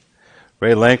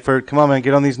 Ray Langford. Come on, man,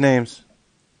 get on these names.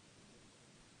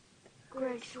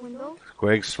 Greg Swindle.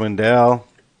 Greg Swindell.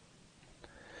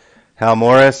 Hal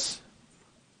Morris.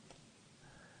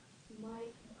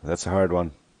 Mike. That's a hard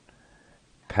one.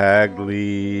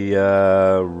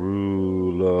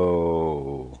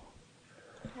 Pagliarulo.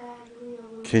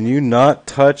 Can you not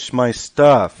touch my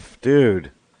stuff,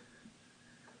 dude?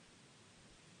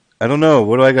 I don't know.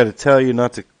 What do I got to tell you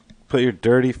not to put your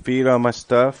dirty feet on my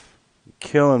stuff? You're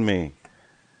killing me.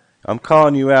 I'm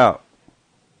calling you out.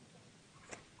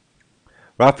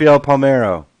 Rafael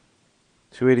Palmero,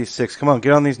 286. Come on,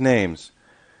 get on these names.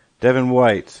 Devin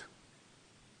White.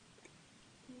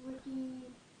 Ricky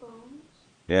Bones.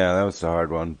 Yeah, that was a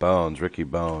hard one. Bones, Ricky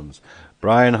Bones.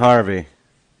 Brian Harvey.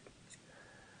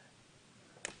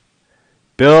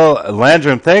 Bill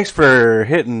Landrum, thanks for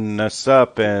hitting us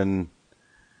up. And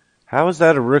how is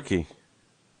that a rookie?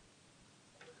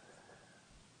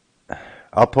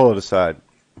 I'll pull it aside.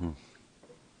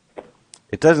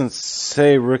 It doesn't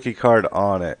say rookie card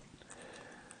on it.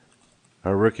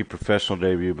 Or rookie professional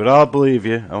debut, but I'll believe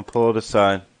you. I'll pull it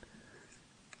aside.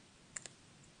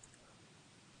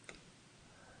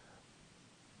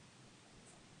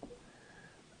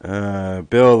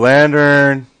 Bill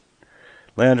Landrum,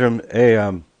 hey, you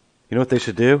know what they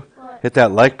should do? What? Hit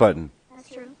that like button. That's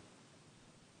true.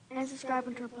 And subscribe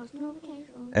and turn post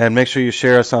notifications. And make sure you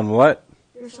share us on what?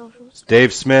 Your socials.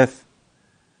 Dave Smith.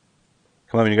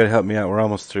 Come on, you got to help me out. We're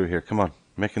almost through here. Come on.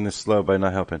 Making this slow by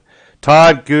not helping.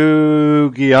 Todd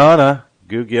Gugiana.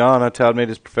 Todd made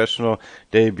his professional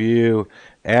debut,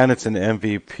 and it's an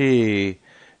MVP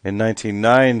in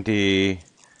 1990.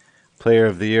 Player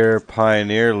of the Year,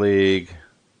 Pioneer League.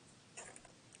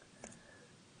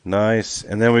 Nice.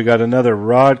 And then we got another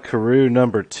Rod Carew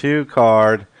number 2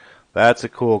 card. That's a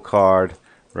cool card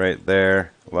right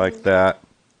there, like that.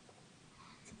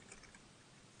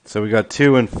 So we got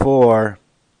 2 and 4.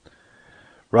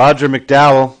 Roger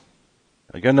McDowell.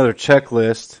 I got another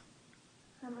checklist.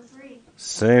 Number 3.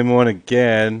 Same one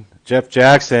again. Jeff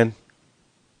Jackson.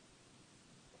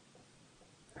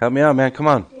 Help me out, man. Come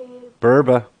on. Dave.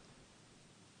 Burba.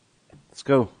 Let's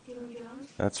go. Jimmy Jones.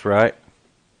 That's right.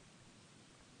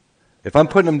 If I'm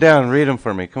putting them down, read them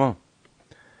for me. Come on.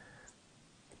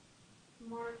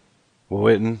 Mark.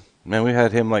 Witten. Man, we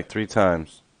had him like 3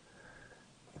 times.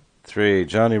 3.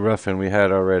 Johnny Ruffin we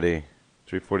had already.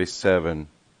 347.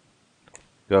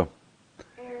 Go.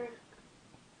 Eric.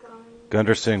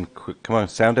 Gunderson. Quick, come on.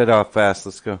 Sound it off fast.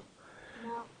 Let's go.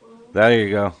 Matt Williams. There you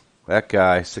go. That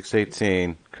guy.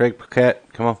 618. Craig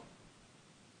Paquette. Come on.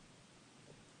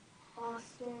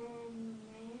 Austin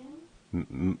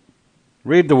Mann.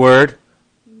 Read the word.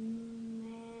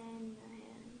 Mann.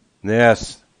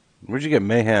 Yes. Where'd you get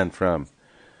Mahan from?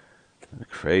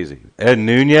 Crazy. Ed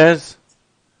Nunez.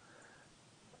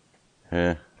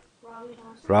 Yeah.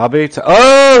 Robbie Thompson.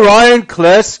 Oh, Ryan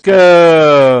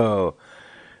Klesko.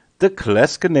 The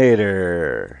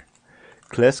Kleskinator.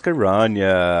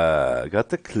 Kleskaranya. Got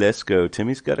the Klesko.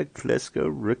 Timmy's got a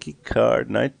Klesko rookie card.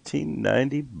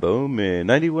 1990 Bowman.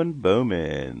 91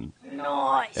 Bowman.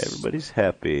 Nice. Everybody's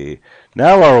happy.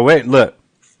 Now while we're waiting, look.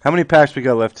 How many packs we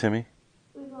got left, Timmy?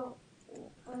 We got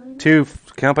 2.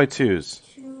 Count by 2s.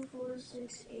 2, 4,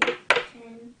 6, 8,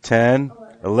 10. 10.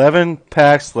 11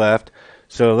 packs left.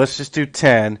 So let's just do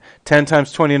 10. 10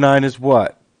 times 29 is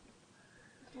what?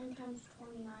 10 times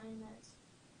 29,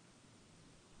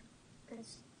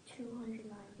 that's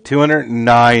 290.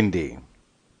 290.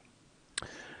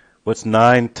 What's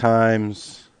 9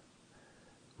 times?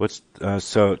 What's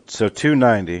so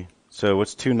 290. So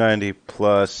what's 290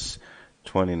 plus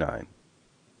 29?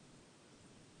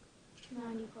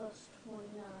 90 plus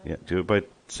 29. Yeah, do it by.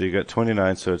 So you got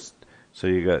 29. So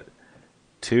you got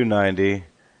 290.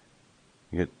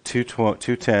 You get two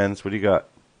 10s. What do you got?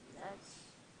 That's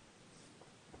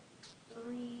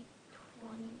 320.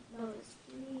 No, it's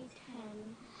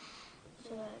 310.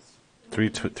 So that's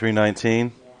 319.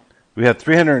 Yeah. We have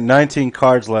 319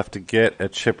 cards left to get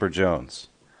at Chipper Jones.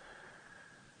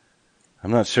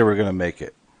 I'm not sure we're going to make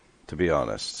it, to be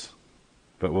honest.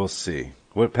 But we'll see.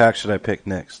 What pack should I pick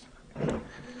next?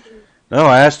 No,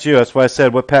 I asked you. That's why I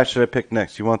said, what pack should I pick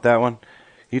next? You want that one?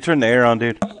 Can you turn the air on,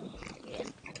 dude?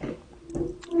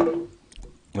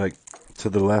 Like, to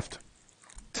the left.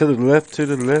 To the left, to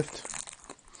the left.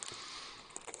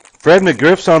 Fred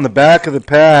McGriff's on the back of the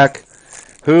pack.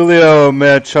 Julio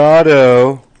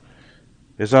Machado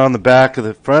is on the back of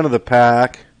the front of the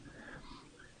pack.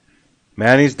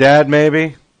 Manny's dad,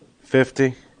 maybe?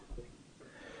 50.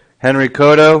 Henry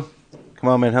Cotto. Come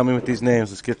on, man, help me with these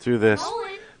names. Let's get through this.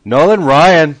 Nolan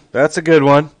Ryan. That's a good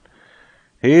one.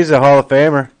 He's a Hall of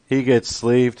Famer. He gets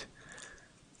sleeved.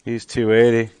 He's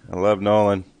 280. I love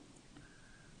Nolan.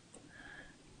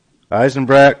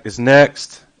 Eisenbrack is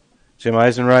next. Jim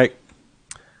Eisenreich.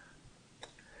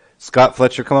 Scott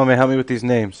Fletcher. Come on, man. Help me with these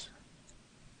names.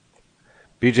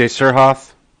 BJ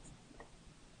Surhoff.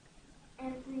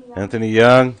 Anthony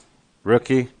Young.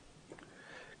 Rookie.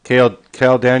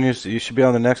 Cal Daniels. You should be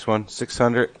on the next one.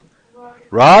 600.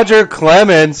 Roger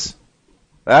Clemens.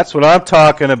 That's what I'm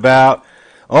talking about.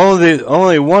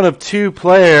 Only one of two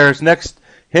players next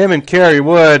him and Kerry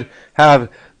Wood have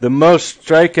the most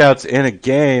strikeouts in a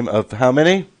game of how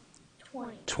many?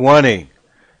 20.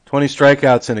 20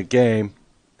 strikeouts in a game.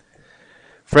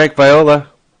 Frank Viola.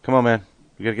 Come on, man.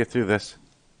 We got to get through this.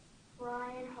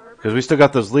 Brian Harper. Because we still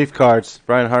got those Leaf cards.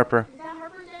 Brian Harper. Is that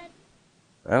Harper dead?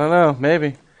 I don't know.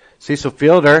 Maybe. Cecil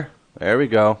Fielder. There we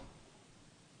go.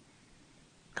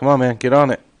 Come on, man. Get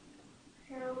on it.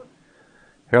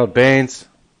 Harold Baines.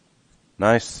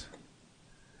 Nice.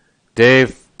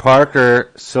 Dave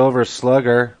Parker, Silver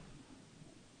Slugger.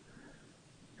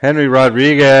 Henry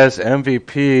Rodriguez,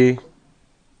 MVP.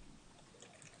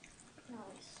 Nice.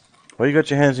 Why you got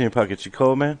your hands in your pockets? You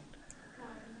cold, man?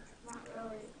 Not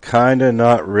really. Kinda,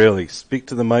 not really. Speak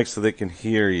to the mic so they can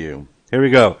hear you. Here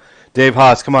we go. Dave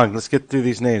Haas, come on. Let's get through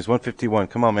these names. 151.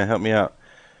 Come on, man. Help me out.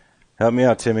 Help me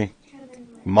out, Timmy.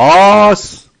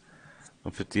 Moss.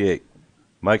 158.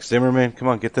 Mike Zimmerman. Come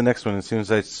on, get the next one as soon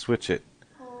as I switch it.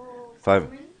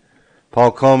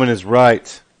 Paul Coleman is right.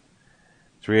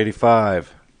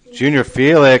 385. Junior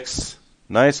Felix.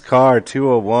 Nice card.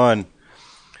 201.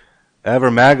 Ever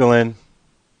Magellan.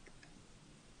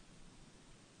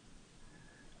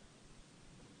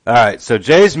 All right, so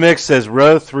Jay's Mix says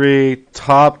row 3,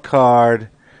 top card.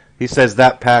 He says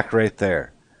that pack right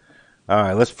there. All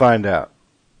right, let's find out.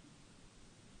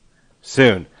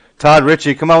 Soon. Todd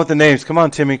Ritchie, come on with the names. Come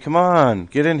on, Timmy. Come on.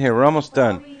 Get in here. We're almost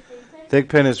done.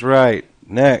 Thigpen is right.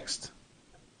 Next.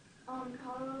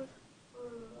 Carlos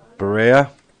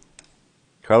Barea.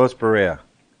 Carlos Barea.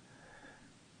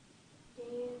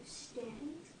 Dave Stans.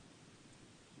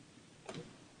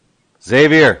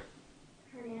 Xavier.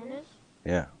 Hernandez.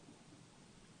 Yeah.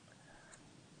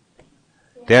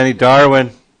 Danny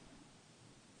Darwin.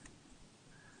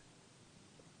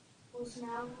 Wilson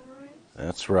Alvarez.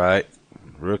 That's right.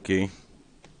 Rookie.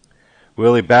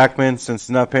 Willie Backman, since he's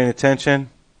not paying attention.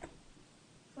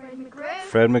 Fred McGriff.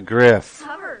 Fred McGriff.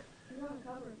 Cover. He's on the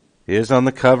cover. He is on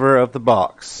the cover of the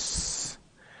box.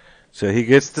 So he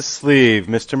gets the sleeve,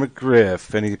 Mr.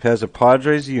 McGriff, and he has a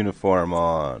Padres uniform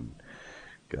on.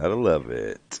 Gotta love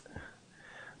it.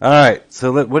 All right,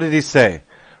 so what did he say?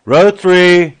 Row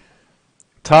 3,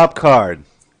 top card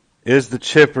is the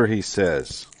chipper, he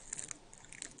says.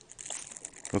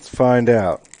 Let's find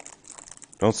out.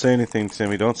 Don't say anything,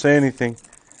 Timmy. Don't say anything.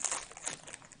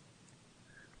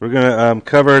 We're going to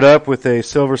cover it up with a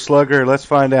Silver Slugger. Let's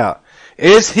find out.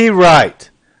 Is he right?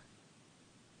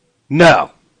 No.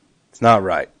 It's not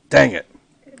right. Dang it.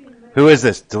 Who is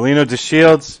this? Delino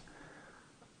DeShields?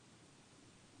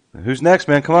 Who's next,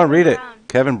 man? Come on, read it.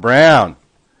 Kevin Brown.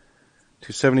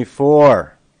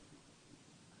 274.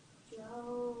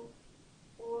 Joe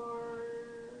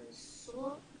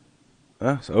Orsulak.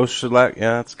 Oshalak.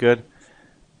 Yeah, that's good.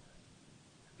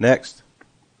 Next.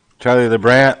 Charlie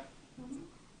LeBrant.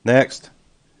 Next.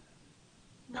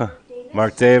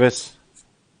 Mark Davis.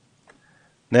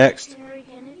 Next.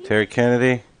 Terry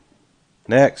Kennedy.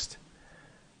 Next.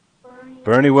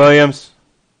 Bernie Williams.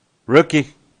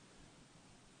 Rookie.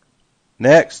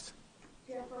 Next.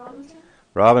 Jeff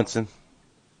Robinson.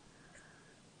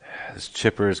 This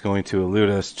chipper is going to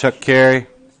elude us. Chuck Carey.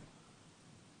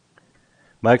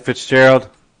 Mike Fitzgerald.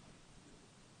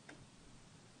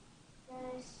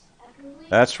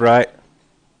 That's right.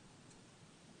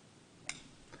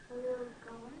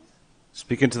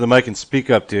 Speak into the mic and speak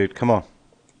up, dude. Come on.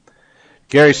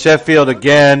 Gary Sheffield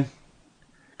again.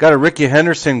 Got a Ricky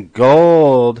Henderson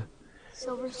gold.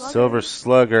 Silver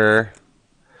Slugger.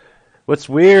 What's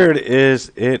weird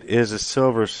is it is a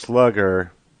Silver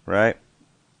Slugger, right?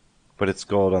 But it's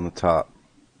gold on the top.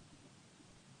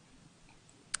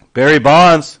 Barry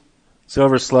Bonds,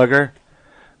 Silver Slugger.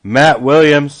 Matt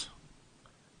Williams.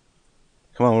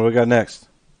 Come on, what do we got next?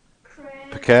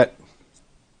 Paquette.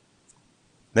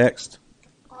 Next.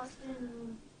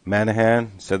 Austin Manahan.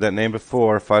 Said that name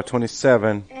before.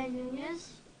 527. and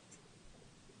Nunez.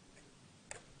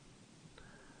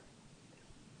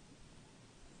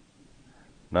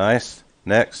 Nice.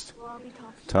 Next. Robbie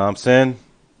Thompson.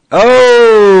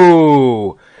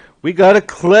 Oh! We got a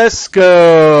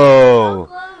Klesko.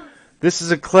 This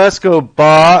is a Klesko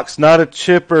box, not a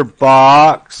chipper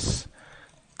box.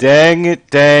 Dang it,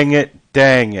 dang it,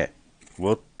 dang it.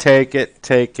 We'll take it,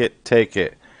 take it, take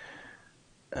it.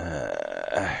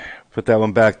 Put that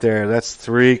one back there. That's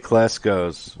 3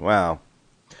 Kleskos. Wow.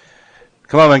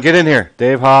 Come on, man. Get in here.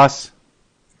 Dave Haas.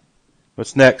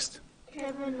 What's next?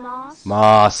 Kevin Moss.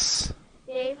 Moss.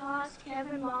 Dave Haas.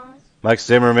 Kevin Moss. Mike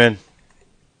Zimmerman.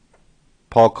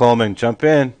 Paul Coleman. Jump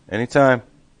in. Anytime.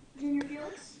 Junior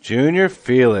Felix. Junior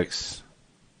Felix.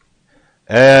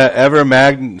 Ever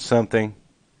Magn something.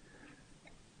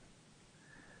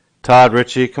 Todd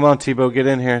Ritchie. Come on, Thibault. Get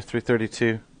in here.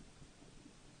 332.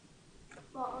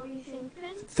 Bobby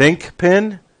Thigpen.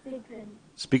 Thinkpin? Thigpen.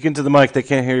 Speaking to the mic, they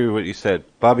can't hear you what you said.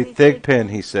 Bobby Thigpen,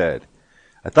 he said.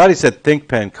 I thought he said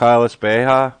Thinkpen. Kyle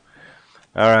Espeja.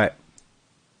 All right.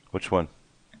 Which one?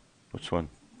 Which one?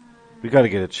 We got to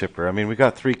get a chipper. I mean, we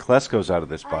got 3 Kleskos out of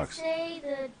this box. I'd say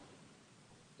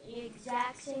the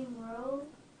exact same row.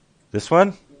 This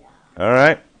one? Yeah. All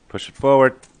right. Push it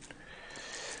forward.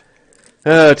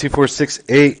 2, 4, 6,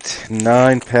 8,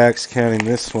 9 packs counting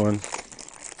this one.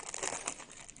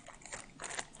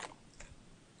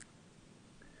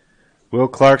 Will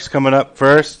Clark's coming up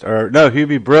first. Or, no,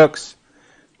 Hubie Brooks.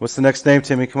 What's the next name,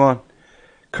 Timmy? Come on.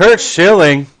 Kurt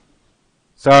Schilling.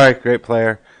 Sorry, great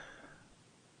player.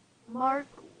 Mark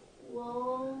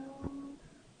Williamson.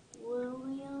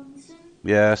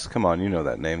 Yes, come on, you know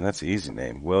that name. That's an easy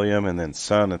name. William and then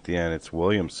son at the end. It's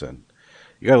Williamson.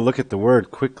 You got to look at the word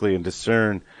quickly and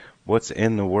discern what's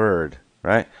in the word,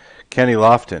 right? Kenny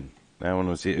Lofton. That one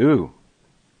was ooh.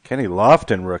 Kenny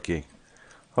Lofton rookie.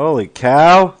 Holy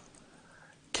cow.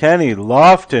 Kenny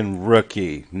Lofton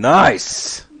rookie.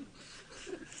 Nice.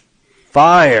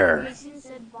 Fire. Jason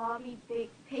said Bobby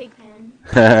Pigpen.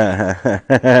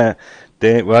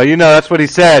 Well, you know, that's what he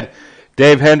said.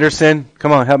 Dave Henderson.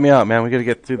 Come on, help me out, man. We got to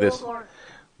get through this. Clark.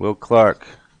 Will Clark.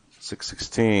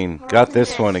 616. Got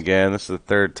this one again. This is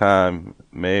the 3rd time,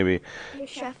 maybe.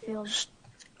 Sheffield.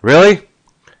 Really?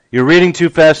 You're reading too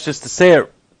fast just to say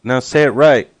it. Now say it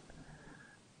right.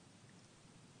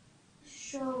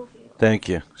 Schofield. Thank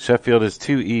you. Sheffield is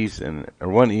 2 E's or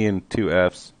 1 E and 2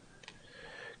 F's.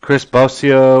 Chris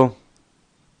Bosio.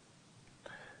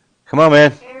 Come on,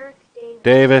 man. Eric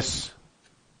Davis.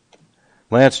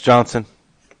 Lance Johnson.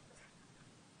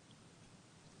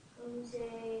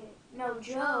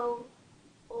 Joe.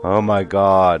 Oh my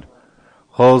God.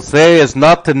 Jose is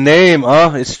not the name,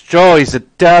 huh? It's Joe. He's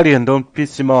Italian. Don't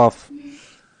piss him off.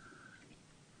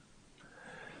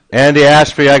 Andy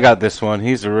Ashby, I got this one.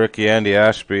 He's a rookie, Andy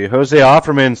Ashby. Jose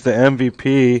Offerman's the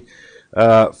MVP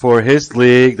for his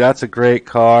league. That's a great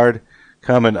card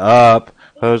coming up.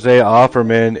 Jose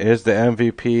Offerman is the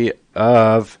MVP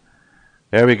of,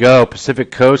 there we go,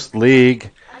 Pacific Coast League.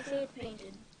 I say it's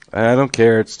painted. I don't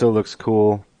care. It still looks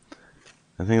cool.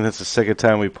 I think that's the 2nd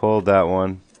time we pulled that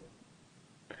one.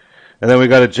 And then we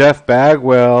got a Jeff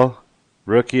Bagwell,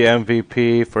 rookie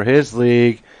MVP for his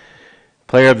league,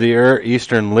 player of the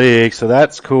Eastern League. So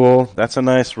that's cool. That's a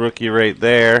nice rookie right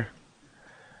there.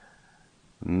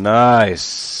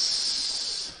 Nice.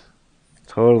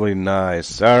 Totally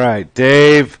nice. All right,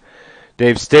 Dave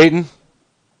Staten.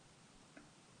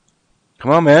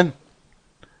 Come on, man.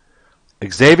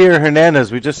 Xavier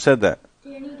Hernandez, we just said that.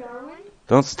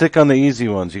 Don't stick on the easy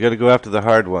ones. You got to go after the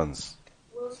hard ones.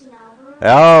 Wilson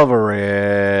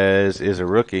Alvarez is a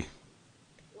rookie.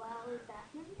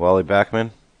 Wally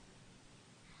Backman.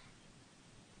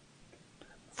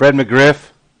 Fred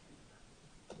McGriff.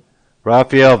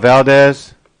 Rafael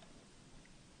Valdez.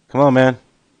 Come on, man.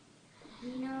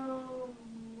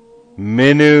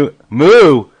 Min.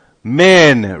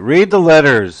 Read the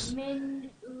letters.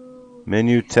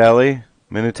 Minutelli.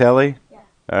 Yeah.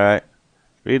 All right.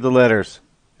 Read the letters.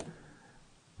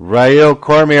 Rael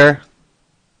Cormier,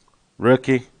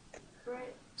 rookie.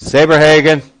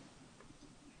 Saberhagen.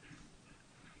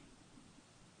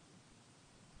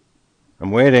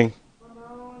 I'm waiting.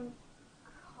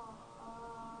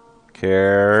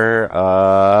 Carabello.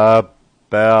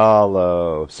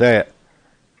 Say it.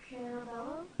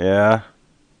 Carabello? Yeah.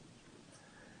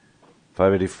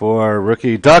 584,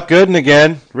 rookie. Doc Gooden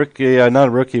again. Rookie, not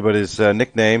a rookie, but his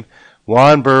nickname.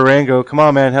 Juan Barango. Come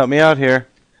on, man. Help me out here.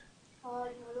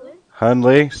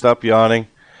 Hundley. Stop yawning.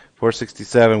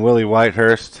 467. Willie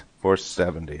Whitehurst.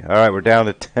 470. All right, we're down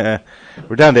to 10.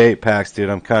 We're down to 8 packs, dude.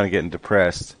 I'm kind of getting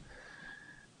depressed.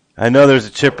 I know there's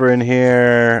a chipper in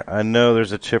here. I know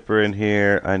there's a chipper in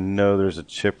here. I know there's a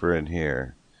chipper in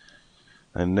here.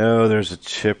 I know there's a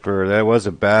chipper. That was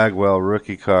a Bagwell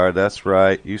rookie card. That's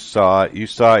right. You saw it. You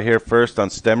saw it here first on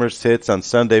Stemmer's Hits on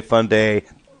Sunday Funday.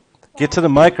 Get to the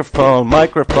microphone.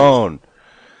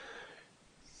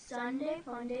 Sunday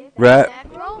Funday.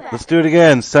 Let's do it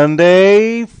again.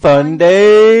 Sunday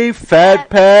Funday Fat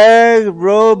Pack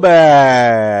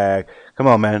Rollback. Come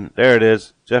on, man. There it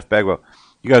is. Jeff Bagwell.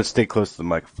 You got to stay close to the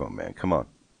microphone, man. Come on.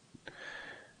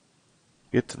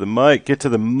 Get to the mic. Get to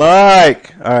the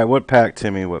mic. All right, what pack,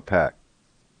 Timmy? What pack?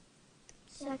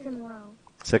 Second row.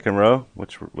 Second row?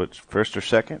 Which first or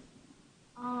second?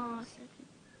 Second.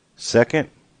 Second?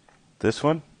 This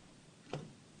one?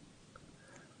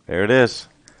 There it is.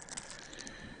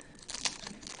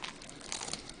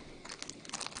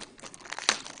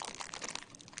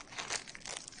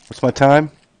 What's my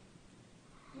time?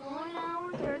 1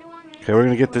 hour, 31 minutes. Okay, we're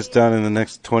going to get this done in the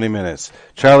next 20 minutes.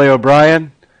 Charlie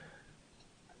O'Brien?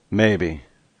 Maybe.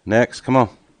 Next, come on.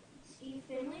 Steve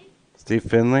Finley. Steve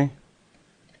Finley?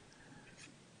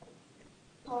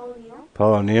 Paul O'Neill.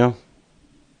 Paul O'Neill?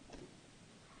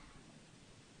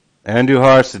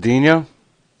 Andujar Cedinho?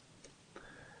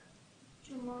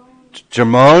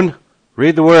 Jamon?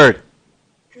 Read the word.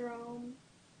 Jerome.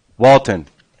 Walton.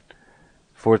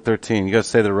 413. You got to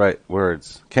say the right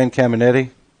words. Ken Caminetti?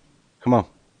 Come on.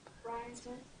 Brian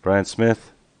Smith. Brian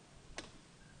Smith?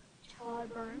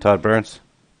 Todd Burns. Todd Burns?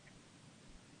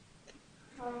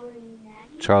 Charlie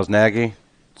Nagy. Charles Nagy?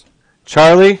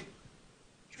 Charlie?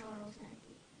 Charles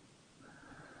Nagy.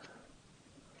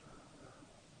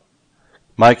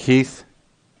 Mike Heath?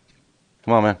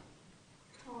 Come on, man.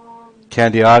 Tom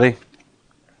Candiotti?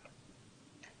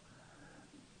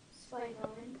 Spike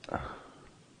Owen.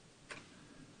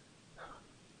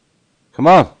 Come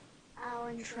on.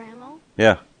 Alan Trammell.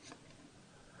 Yeah.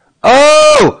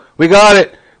 Oh! We got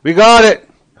it. We got it.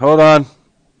 Hold on.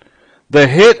 The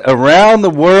hit around the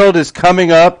world is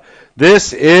coming up.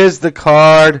 This is the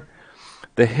card.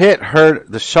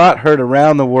 The shot heard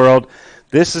around the world.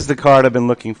 This is the card I've been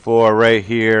looking for right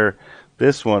here.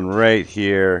 This one right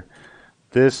here.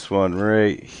 This one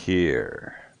right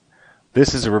here.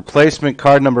 This is a replacement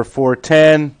card number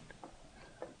 410.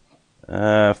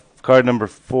 Card number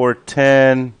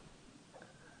 410.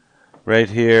 Right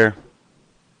here.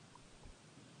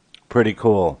 Pretty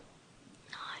cool.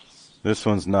 Nice. This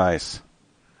one's nice.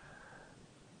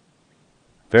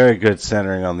 Very good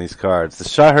centering on these cards. The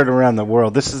shot heard around the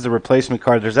world. This is the replacement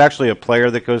card. There's actually a player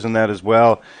that goes in that as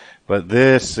well. But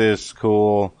this is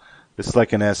cool. This is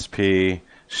like an SP.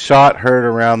 Shot heard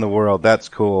around the world. That's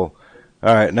cool.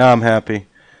 All right, now I'm happy.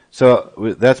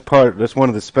 So that's one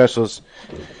of the specials.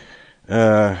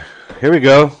 Here we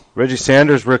go. Reggie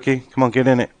Sanders, rookie. Come on, get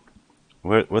in it.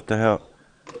 What the hell?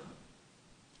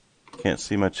 Can't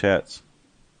see my chats.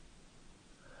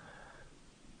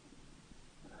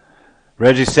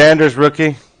 Reggie Sanders,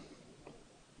 rookie.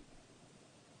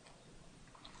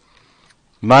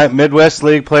 My Midwest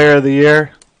League Player of the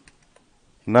Year.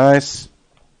 Nice.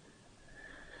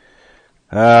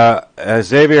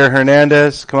 Xavier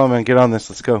Hernandez. Come on, man. Get on this.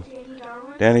 Let's go. Danny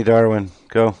Darwin. Danny Darwin.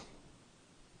 Go.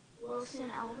 Wilson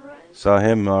Alvarez. Saw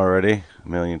him already a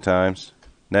million times.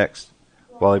 Next.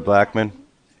 Wally Blackman.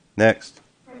 Next.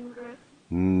 Brendan Griff.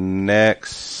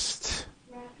 Next.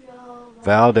 Rafael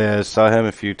Valdez. Saw him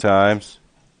a few times.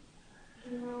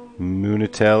 Gino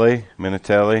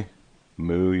Minatelli.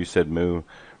 Moo. You said Moo.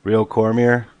 Real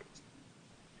Cormier.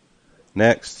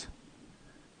 Next.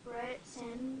 Brett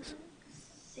Sanders.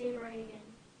 Saberhagen.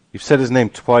 You've said his name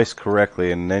twice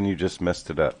correctly, and then you just messed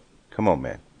it up. Come on,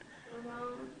 man.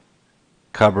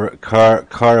 Ramon.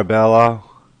 Carabello.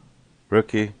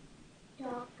 Rookie.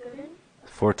 Doc Gooden.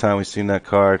 4th time we've seen that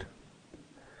card.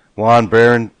 Juan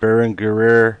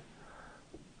Berenguer.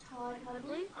 Todd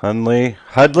Hudley.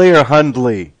 Hudley or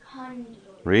Hundley? Hundley.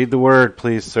 Read the word,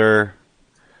 please, sir.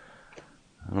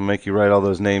 I'm going to make you write all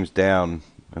those names down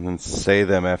and then say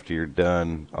them after you're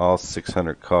done. All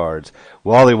 600 cards.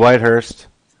 Wally Whitehurst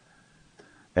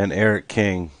and Eric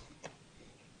King.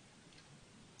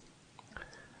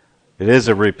 It is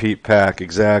a repeat pack,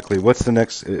 exactly. What's the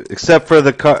next? Except for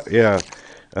the card. Yeah.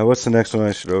 What's the next one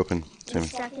I should open, Timmy?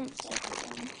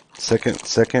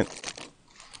 Second.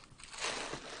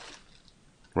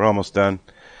 We're almost done.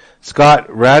 Scott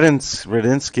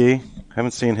Radinsky.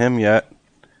 Haven't seen him yet.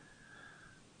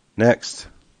 Next.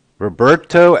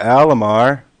 Roberto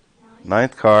Alomar.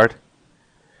 9th card.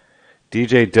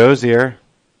 DJ Dozier.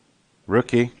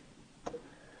 Rookie.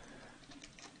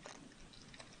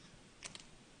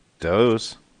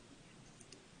 Doze.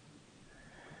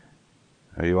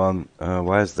 Are you on?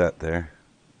 Why is that there?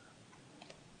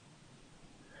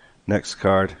 Next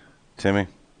card. Timmy.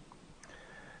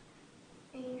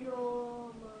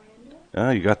 Angel Miranda.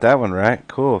 Oh, you got that one right.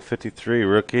 Cool. 53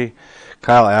 rookie.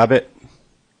 Kyle Abbott.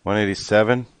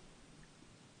 187.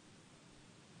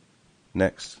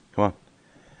 Next. Come on.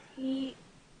 Pete.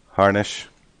 Harnish.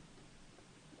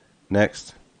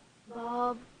 Next.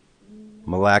 Bob.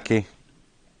 Malaki.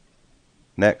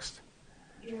 Next.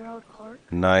 Gerald Clark.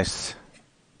 Nice.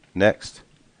 Next.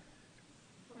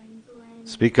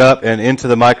 Speak up and into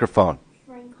the microphone.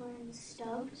 Franklin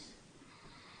Stubbs.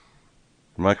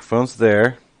 The microphone's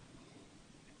there.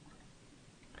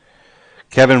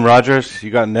 Kevin Rogers, you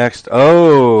got next.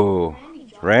 Oh,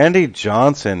 Randy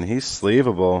Johnson. He's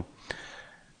sleevable.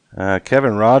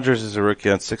 Kevin Rogers is a rookie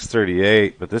on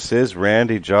 638, but this is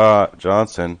Randy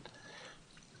Johnson.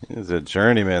 He's a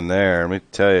journeyman there. Let me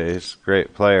tell you, he's a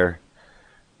great player.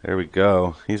 There we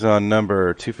go. He's on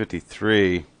number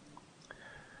 253.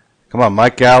 Come on,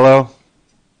 Mike Gallo.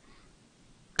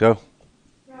 Go.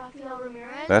 Rafael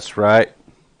Ramirez. That's right.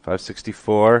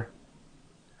 564.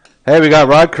 Hey, we got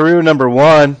Rod Carew, number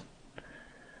 1.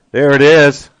 There it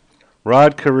is.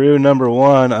 Rod Carew, number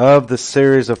 1 of the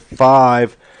series of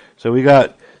 5. So we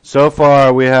got, so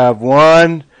far, we have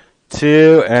 1,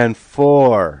 2, and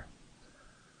 4.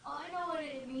 I know what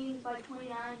it means by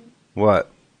 29. What?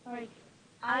 Like,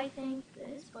 I think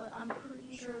this, but I'm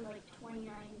pretty sure like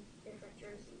 29 different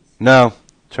jerseys. No.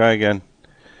 Try again.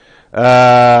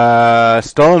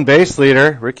 Stolen base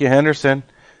leader, Ricky Henderson,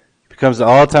 becomes the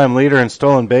all-time leader in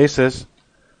stolen bases.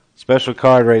 Special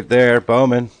card right there,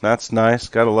 Bowman. That's nice.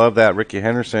 Gotta love that, Ricky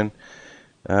Henderson.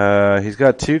 He's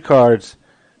got 2 cards,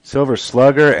 Silver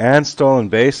Slugger and stolen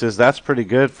bases. That's pretty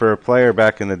good for a player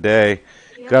back in the day.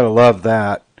 Yep. Gotta love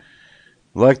that.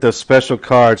 Like those special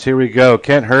cards. Here we go.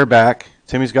 Kent Herback.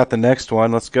 Timmy's got the next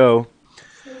one. Let's go.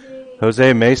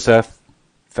 Jose Mesa,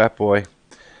 fat boy.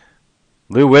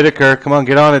 Lou Whitaker. Come on,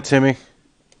 get on it, Timmy.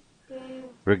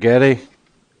 Rigetti.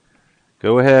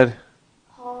 Go ahead.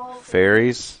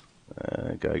 Fairies.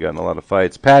 Guy got in a lot of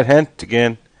fights. Pat Hent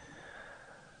again.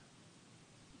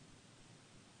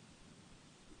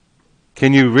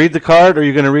 Can you read the card, or are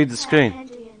you going to read the screen?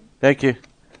 Thank you.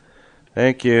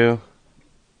 Thank you.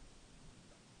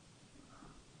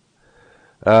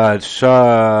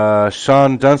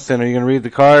 Sean Dunstan, are you going to read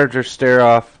the card or stare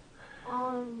off?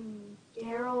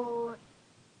 Daryl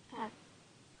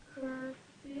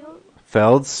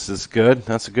Felds is good.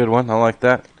 That's a good one. I like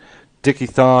that. Dickie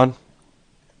Thon.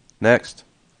 Next.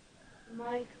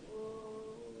 Mike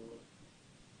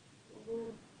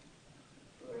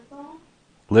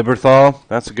Liberthal.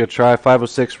 That's a good try.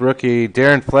 506 rookie.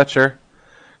 Darren Fletcher.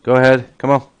 Go ahead.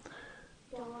 Come on.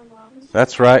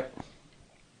 That's right.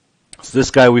 So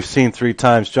this guy we've seen 3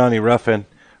 times. Johnny Ruffin.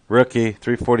 Rookie.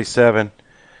 347.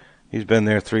 He's been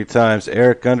there 3 times.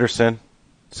 Eric Gunderson.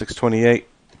 628.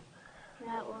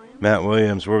 Matt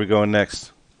Williams. Where are we going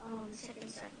next?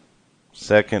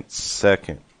 Second.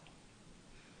 Second,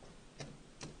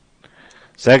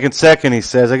 he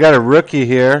says. I got a rookie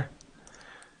here.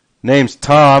 Name's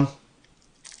Tom.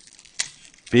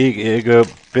 Big ego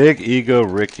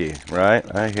Ricky,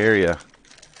 right? I hear ya.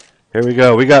 Here we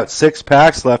go. We got 6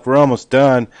 packs left. We're almost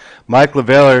done. Mike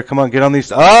LaValle, come on, get on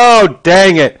these. Oh,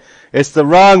 dang it. It's the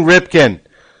wrong Ripken.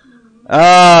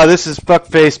 Ah, this is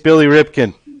fuckface Billy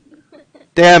Ripken.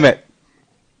 Damn it.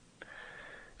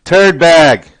 Turd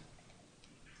bag.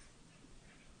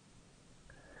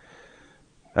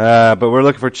 But we're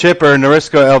looking for Chipper,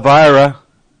 Narisco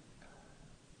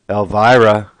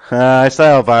Elvira. I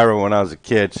saw Elvira when I was a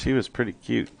kid. She was pretty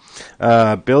cute.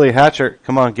 Billy Hatcher.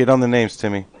 Come on, get on the names,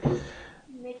 Timmy.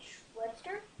 Mitch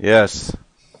Webster. Yes.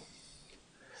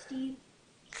 Steve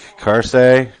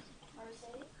Carsey.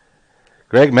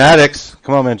 Greg Maddox.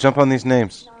 Come on, man. Jump on these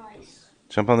names. Nice.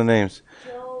 Jump on the names.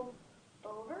 Joe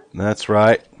Bover. That's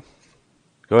right.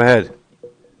 Go ahead.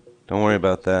 Don't worry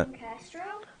about that. Castro.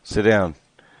 Sit down.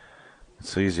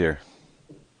 It's easier.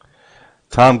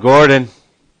 Tom Gordon.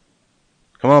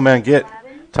 Come on, man. Get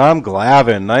Glavin. Tom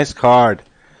Glavin. Nice card.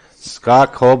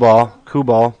 Scott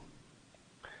Kubal.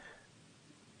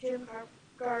 Jim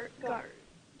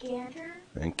Ganter.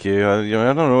 Thank you. I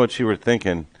don't know what you were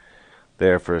thinking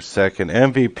there for a second.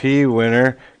 MVP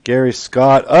winner, Gary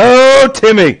Scott. Oh,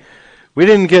 Timmy! We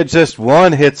didn't get just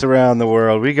 1 hits around the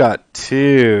world. We got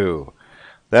 2.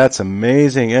 That's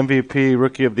amazing. MVP,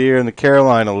 Rookie of the Year in the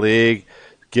Carolina League,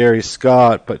 Gary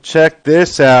Scott. But check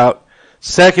this out.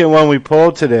 Second one we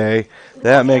pulled today.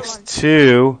 That makes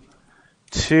 2.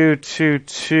 2.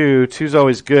 2's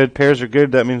always good. Pairs are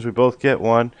good. That means we both get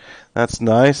 1. That's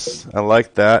nice. I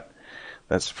like that.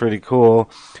 That's pretty cool.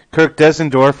 Kirk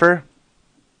Desendorfer.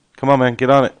 Come on, man. Get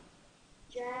on it.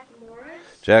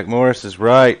 Jack Morris is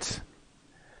right.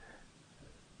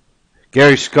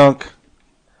 Gary Skunk.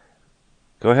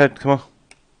 Go ahead. Come on.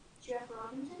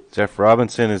 Jeff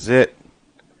Robinson is it.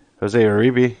 Jose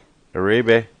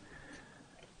Uribe.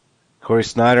 Corey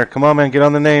Snyder. Come on, man. Get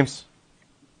on the names.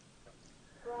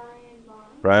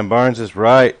 Brian Barnes is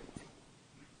right.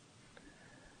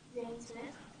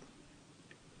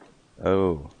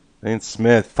 Oh, Zane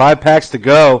Smith. 5 packs to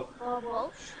go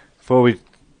before we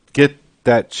get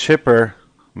that chipper.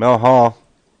 Mel Hall.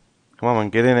 Come on,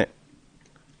 get in it.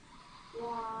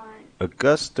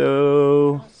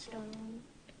 Augusto.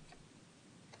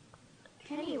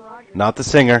 Kenny Rogers. Not the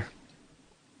singer.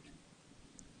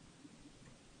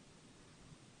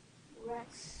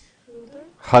 Rex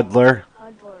Hudler.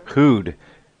 Hood.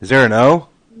 Is there an O?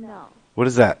 No. What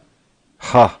is that?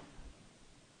 Ha.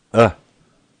 How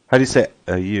do you say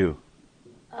a U?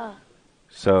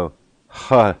 So,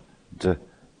 Hudler.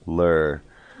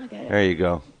 There you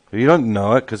go. You don't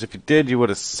know it, because if you did, you would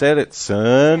have said it,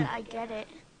 son. Yeah, I get it.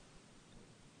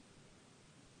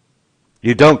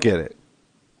 You don't get it,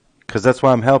 because that's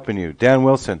why I'm helping you. Dan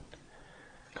Wilson.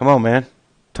 Come on, man.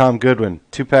 Tom Goodwin.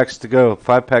 2 packs to go.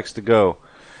 5 packs to go.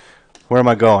 Where am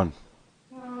I going?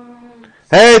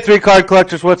 Hey, 3-card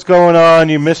collectors, what's going on?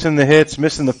 You missing the hits,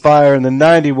 missing the fire, and the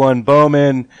 91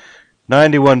 Bowman.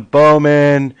 91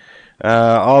 Bowman.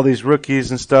 All these rookies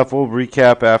and stuff. We'll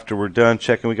recap after we're done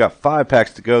checking. We got 5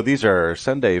 packs to go. These are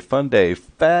Sunday Funday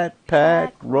Fat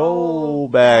Pack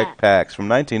Rollback packs from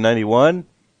 1991.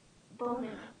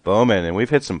 Bowman. And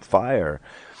we've hit some fire.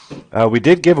 We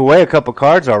did give away a couple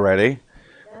cards already.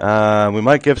 We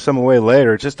might give some away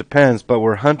later. It just depends. But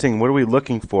we're hunting. What are we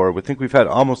looking for? We think we've had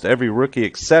almost every rookie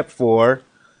except for...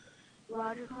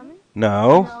 Roger Clemens?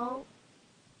 No.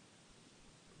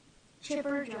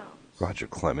 Chipper Jones. Roger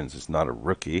Clemens is not a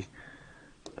rookie.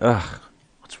 Ugh,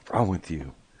 what's wrong with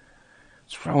you?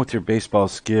 What's wrong with your baseball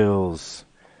skills?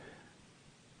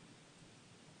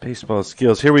 Baseball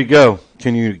skills. Here we go.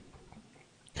 Can you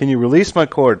release my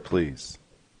cord, please?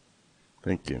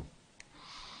 Thank you.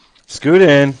 Scoot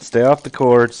in. Stay off the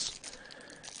cords.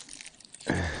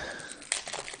 All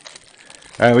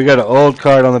right, we got an old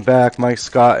card on the back, Mike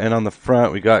Scott, and on the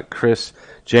front we got Chris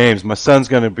James. My son's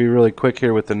going to be really quick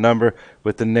here with the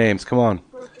names. Come on.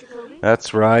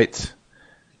 That's right.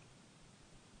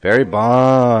 Barry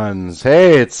Bonds.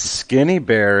 Hey, it's Skinny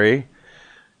Barry.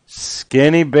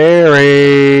 Skinny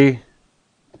Barry.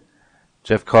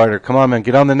 Jeff Carter. Come on, man.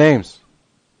 Get on the names.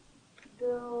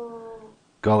 Bill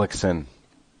Gullickson.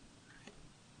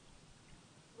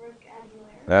 Rick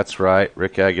Aguilera. That's right.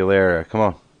 Rick Aguilera. Come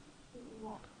on.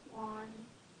 Juan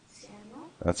Samuel.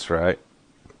 That's right.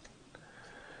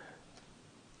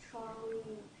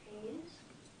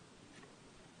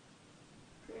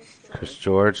 Chris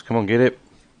George, come on, get it.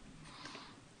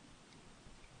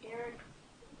 Derek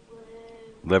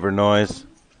Liver noise.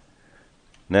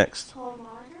 Next.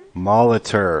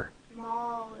 Molitor.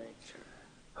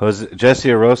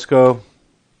 Jesse Orozco.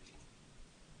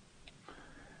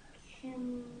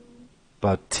 Kim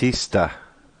Bautista.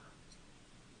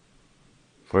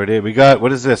 We got,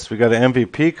 what is this? We got an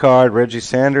MVP card, Reggie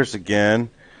Sanders again.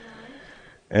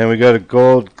 And we got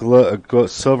a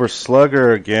silver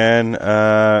slugger again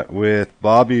with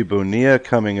Bobby Bonilla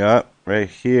coming up right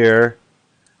here.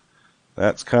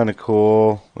 That's kind of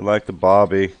cool. We like the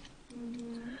Bobby.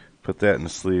 Put that in the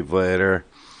sleeve later.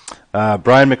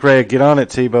 Brian McRae, get on it,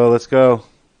 Thibault. Let's go.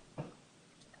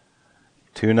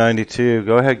 292.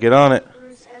 Go ahead, get on it.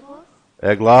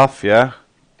 Egloff, yeah.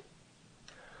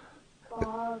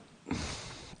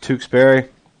 Tewksbury.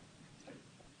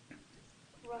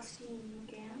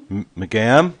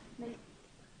 McGam?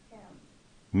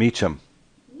 Meacham.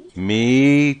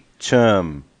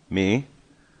 Meacham. Me?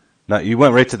 No, you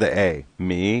went right to the A.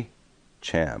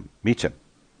 Meacham. Meacham.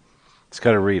 Just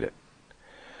got to read it.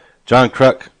 John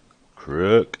Crook.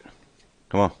 Crook.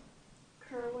 Come on.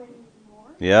 Kerwin Moore.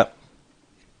 Yep.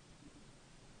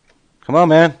 Come on,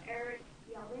 man. Eric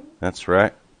Yelling. That's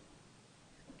right.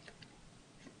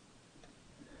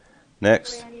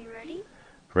 Next. Randy ready?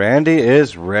 Randy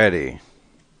is ready.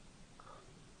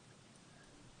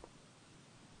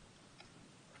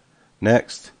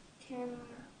 Next. Tim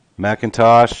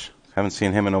McIntosh. Haven't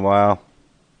seen him in a while.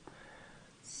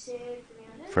 Sid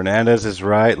Fernandez is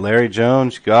right. Larry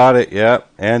Jones. Got it. Yep.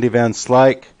 Andy Van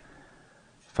Slyke.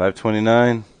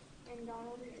 529. and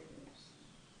Donald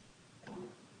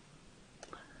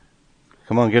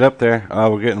Come on, get up there.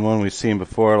 Oh, we're getting one we've seen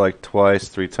before, like twice,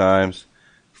 3 times,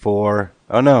 4.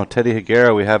 Oh, no. Teddy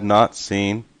Higuera we have not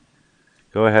seen.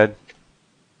 Go ahead.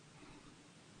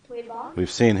 We've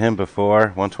seen him before.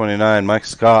 129, Mike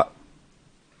Scott.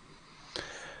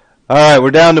 All right,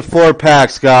 we're down to 4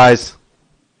 packs, guys.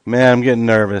 Man, I'm getting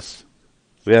nervous.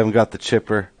 We haven't got the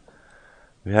chipper.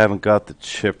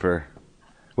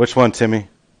 Which one, Timmy?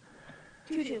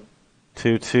 2-2.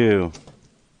 2-2.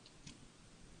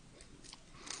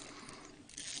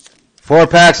 4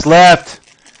 packs left.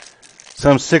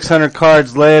 Some 600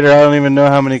 cards later. I don't even know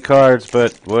how many cards,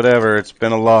 but whatever. It's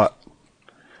been a lot.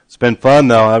 It's been fun,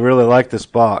 though. I really like this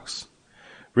box.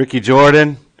 Ricky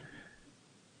Jordan.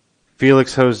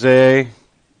 Felix Jose.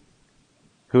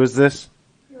 Who is this?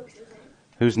 Felix Jose.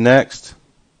 Who's next?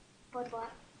 Bud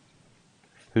Black.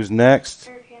 Who's next?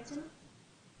 Eric Hansen.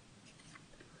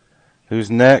 Who's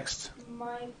next?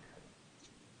 Mike.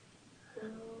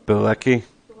 Bilecki.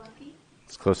 Bilecki.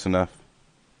 It's close enough.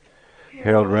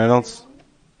 Harold Reynolds.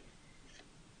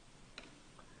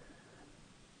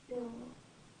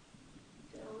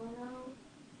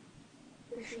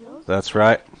 That's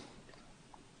right.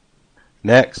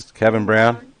 Next, Kevin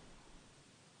Brown.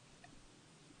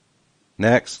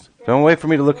 Next. Don't wait for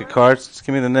me to look at cards. Just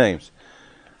give me the names.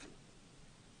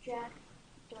 Jack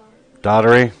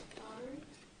Daughtery.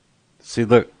 See,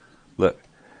 look.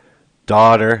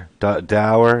 Daughter.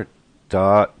 Dower.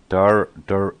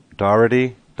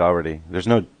 Dougherty. There's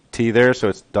no T there, so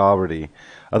it's Dougherty.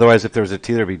 Otherwise, if there was a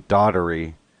T, there'd be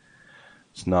Daughtery.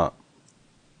 It's not.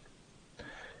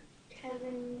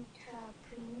 Kevin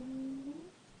Caprini.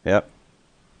 Yep.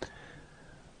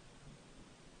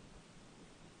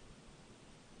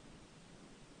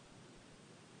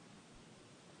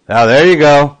 Now there you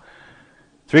go.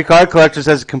 3 card collectors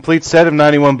has a complete set of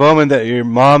 91 Bowman that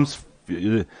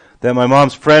my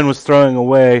mom's friend was throwing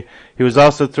away. He was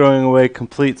also throwing away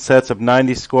complete sets of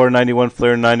 90 score, 91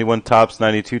 flair, 91 tops,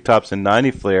 92 tops, and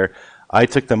 90 flair. I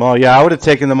took them all. Yeah, I would have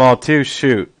taken them all too.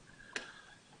 Shoot.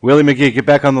 Willie McGee, get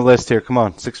back on the list here. Come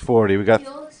on, 640. We got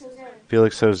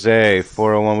Felix Jose,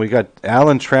 401. We got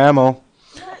Alan Trammell.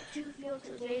 We got 2 Felix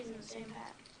Jose's in the same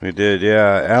pack. We did,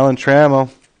 yeah. Alan Trammell,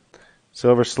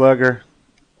 Silver Slugger.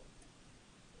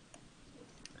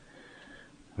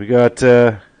 We got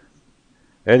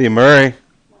Eddie Murray,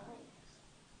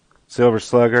 Silver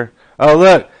Slugger. Oh,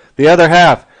 look, the other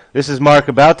half. This is Mark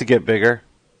about to get bigger.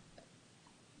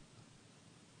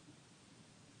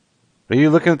 Are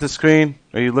you looking at the screen?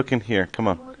 Or are you looking here? Come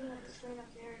on.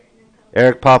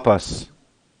 Eric Papas.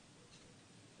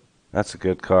 That's a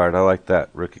good card. I like that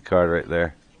rookie card right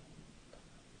there.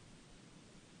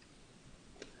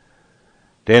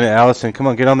 Dana Allison. Come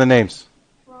on, get on the names.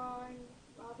 Ron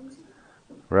Robinson.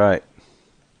 Right.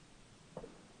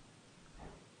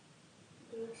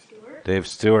 Dave Stewart. Dave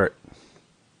Stewart.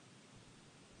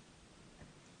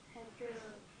 Hector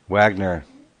Wagner.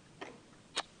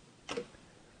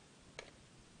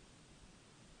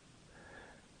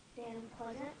 Dan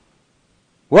Pleasant.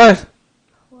 What?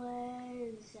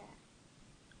 Pleasant.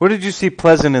 Where did you see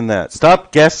pleasant in that?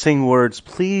 Stop guessing words.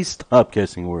 Please stop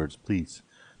guessing words. Please.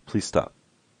 Please stop.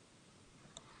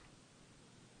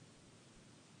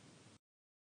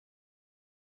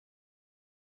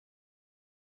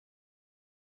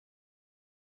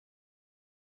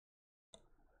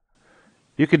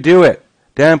 You could do it.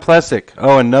 Dan Plessick.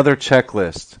 Oh, another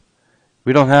checklist.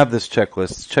 We don't have this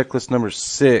checklist. It's checklist number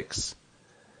 6,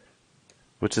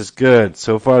 which is good.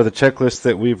 So far, the checklists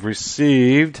that we've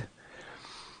received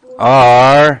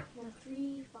are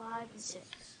 3, 5, and 6.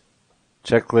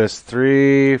 checklist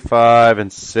 3, 5,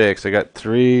 and 6. I got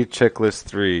 3 checklist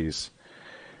 3s.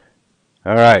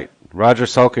 All right. Roger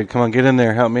Sulkin, come on, get in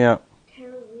there. Help me out.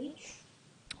 Carol Leach.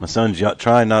 My son's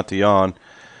trying not to yawn.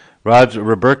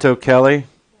 Roberto Kelly.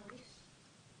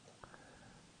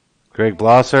 Greg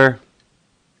Blosser.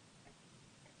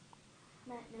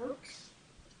 Matt Noakes.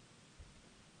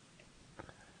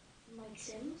 Mike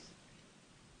Sims.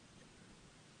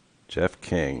 Jeff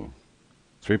King.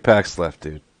 3 packs left,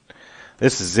 dude.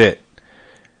 This is it.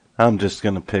 I'm just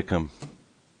going to pick them.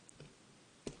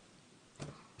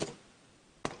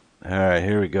 All right,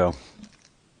 here we go.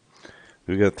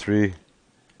 We got 3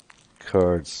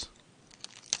 cards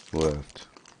left.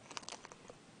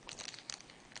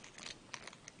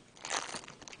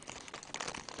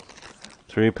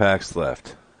 Three packs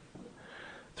left.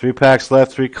 3 packs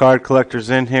left. 3 card collectors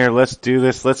in here. Let's do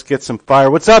this. Let's get some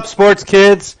fire. What's up, sports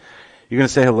kids? You going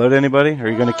to say hello to anybody? Or are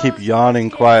you going to keep yawning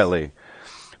quietly?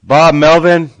 Bob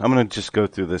Melvin. I'm going to just go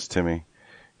through this, Timmy.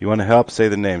 You want to help? Say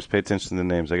the names. Pay attention to the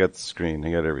names. I got the screen.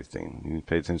 I got everything. You need to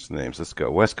pay attention to the names. Let's go.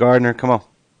 Wes Gardner, come on.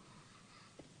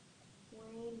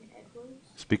 Wayne Edwards.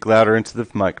 Speak louder into the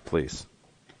mic, please.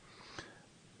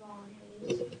 Vaughn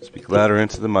Hayes. Speak louder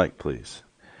into the mic, please.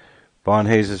 Vaughn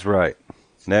Hayes is right.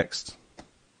 Next.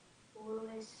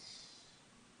 Lewis.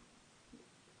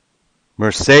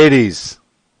 Mercedes.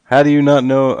 How do you not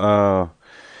know?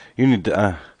 You need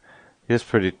to. It's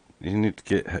pretty. You need to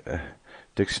get a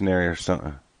dictionary or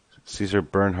something. Caesar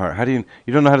Bernhardt. How do you?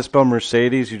 You don't know how to spell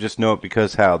Mercedes. You just know it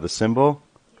because how? The symbol.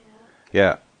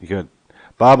 Yeah. Yeah. Good.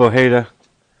 Bob Ojeda.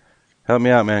 Help me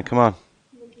out, man. Come on.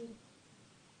 Mickey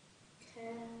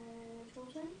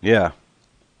Templeton. Yeah.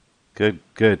 Good.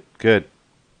 Ryan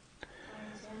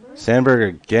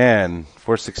Sandberg again.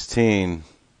 416.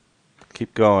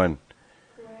 Keep going.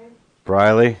 Greg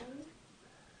Briley.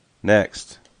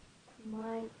 Next.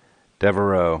 Mike.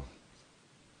 Devereaux.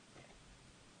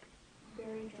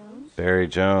 Barry Jones. Barry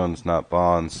Jones, not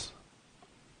Bonds.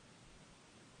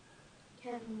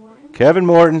 Kevin Morton. Kevin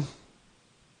Morton.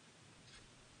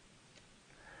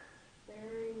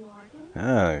 Barry Larkin.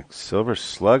 Ah, Silver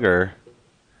Slugger.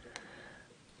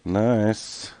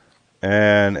 Nice.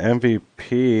 And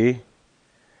MVP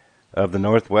of the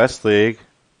Northwest League,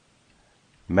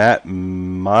 Matt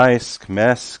Mesk.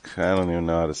 I don't even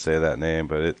know how to say that name,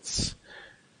 but it's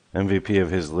MVP of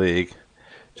his league.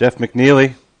 Jeff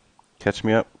McNeely. Catch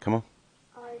me up. Come on.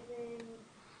 Ivan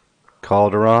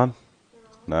Calderon.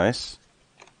 Nice.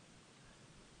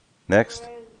 Next.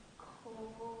 Greg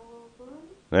Colburn.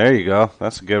 There you go.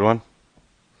 That's a good one.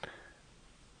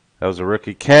 That was a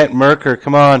rookie. Kent Merker.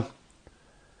 Come on.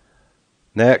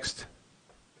 Next.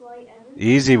 Dwight Evans.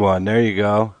 Easy one. There you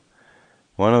go.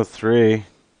 103.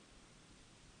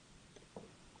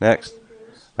 Next.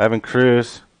 Ivan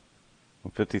Cruz.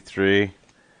 153.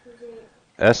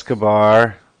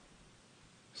 Escobar.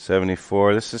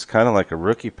 74. This is kind of like a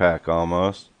rookie pack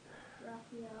almost.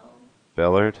 Raphael.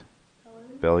 Belliard.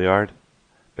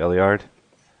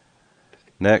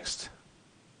 Next.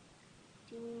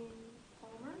 Dean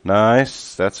Palmer.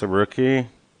 Nice. That's a rookie.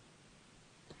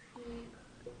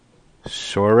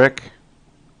 Shorick.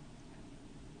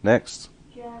 Next.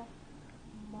 Jeff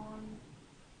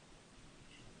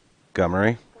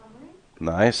Montgomery.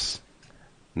 Nice.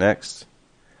 Next.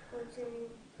 Jose.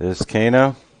 Is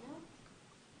Kano.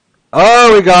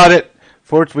 Oh, we got it.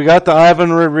 We got the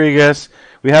Ivan Rodriguez.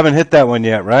 We haven't hit that one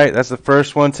yet, right? That's the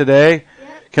first one today. Yep.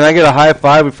 Can I get a high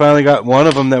five? We finally got one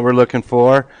of them that we're looking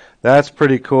for. That's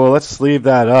pretty cool. Let's sleeve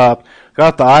that up.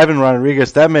 Got the Ivan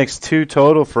Rodriguez. That makes 2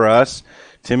 total for us.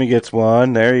 Timmy gets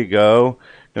 1. There you go.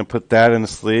 Gonna put that in the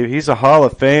sleeve. He's a Hall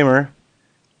of Famer.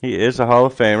 He is a Hall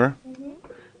of Famer.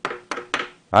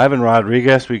 Ivan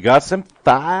Rodriguez. We got some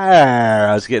fire.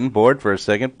 I was getting bored for a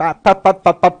second. Fire.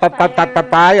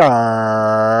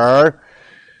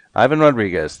 Ivan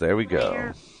Rodriguez. There we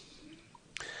go.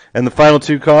 And the final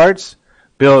 2 cards,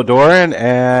 Bill Doran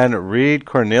and Reed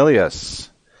Cornelius.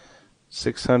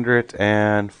 600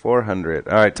 and 400.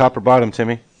 All right, top or bottom,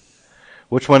 Timmy?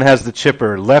 Which one has the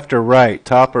chipper? Left or right?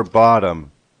 Top or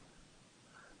bottom?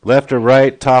 Left or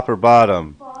right? Top or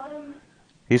bottom? Bottom.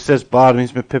 He says bottom.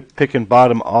 He's been picking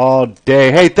bottom all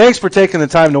day. Hey, thanks for taking the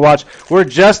time to watch. We're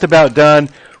just about done.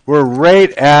 We're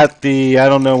right at the, I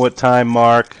don't know what time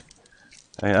mark.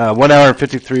 1 hour and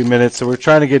 53 minutes, so we're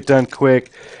trying to get done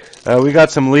quick. We got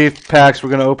some Leaf packs we're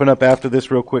going to open up after this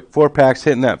real quick. 4 packs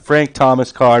hitting that Frank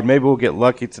Thomas card. Maybe we'll get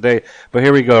lucky today, but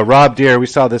here we go. Rob Deere, we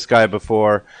saw this guy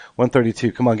before.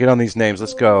 132. Come on, get on these names.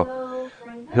 Let's go.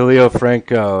 Julio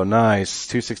Franco. Nice.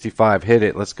 265. Hit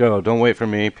it. Let's go. Don't wait for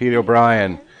me. Pete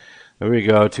O'Brien. There we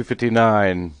go.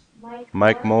 259.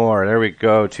 Mike Moore. There we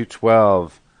go.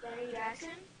 212.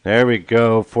 There we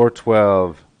go.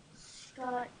 412.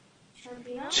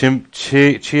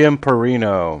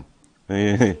 Chiamparino.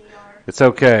 It's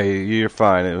okay. You're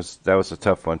fine. That was a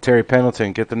tough one. Terry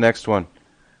Pendleton, get the next one.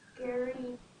 Gary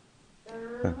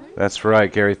Thurman. That's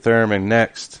right, Gary Thurman.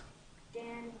 Next.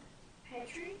 Dan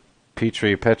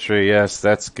Petrie. Yes,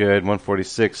 that's good.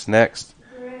 146. Next.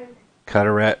 Greg.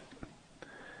 Cutteret.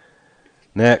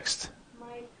 Next.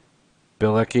 Mike.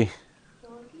 Bilecki.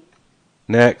 Bilecki.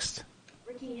 Next.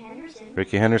 Ricky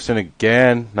Ricky Henderson. Henderson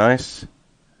again. Nice.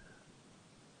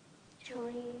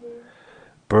 Tony.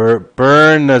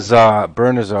 Bernazard.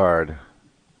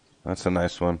 That's a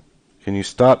nice one. Can you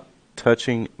stop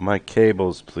touching my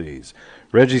cables, please?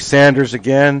 Reggie Sanders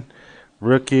again.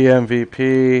 Rookie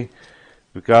MVP.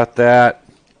 We got that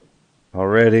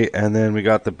already. And then we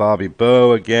got the Bobby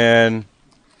Bow again.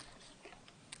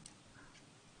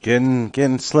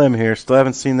 Getting slim here. Still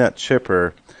haven't seen that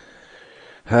chipper.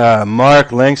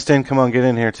 Mark Langston. Come on, get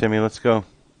in here, Timmy. Let's go.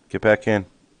 Get back in.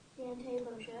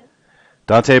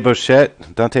 Dante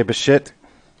Bichette.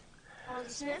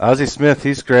 Ozzie Smith,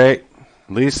 he's great.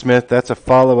 Lee Smith, that's a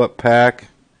follow-up pack.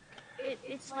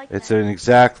 It's an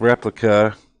exact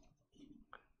replica.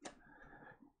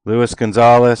 Luis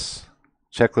Gonzalez.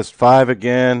 Checklist 5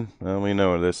 again. Well, we know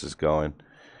where this is going.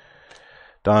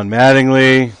 Don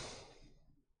Mattingly.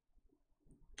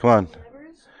 Come on.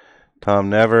 Tom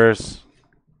Nevers.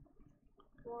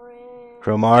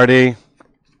 Cromartie.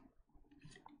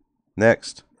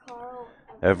 Next.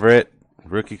 Everett,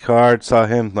 rookie card. Saw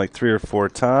him like 3 or 4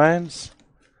 times.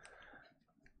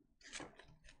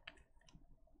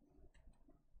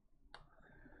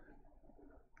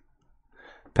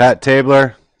 Pat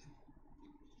Tabler.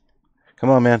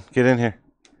 Come on, man. Get in here.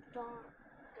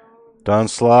 Don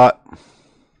Slott.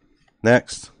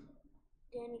 Next.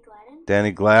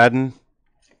 Danny Gladden.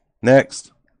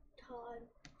 Next. Todd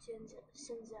Senzel.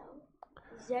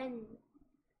 Zen.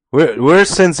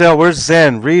 Where's Senzel? Where's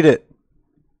Zen? Read it.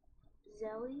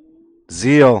 Zelly.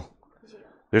 Zeal.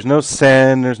 There's no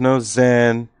Sen. There's no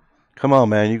Zen. Come on,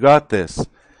 man. You got this.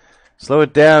 Slow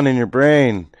it down in your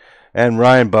brain. And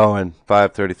Ryan Bowen,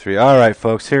 533. All right,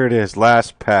 folks. Here it is.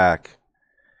 Last pack.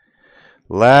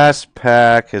 Last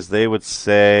pack, as they would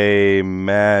say,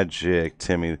 magic,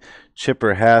 Timmy.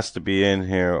 Chipper has to be in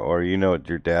here, or you know what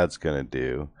your dad's going to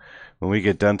do. When we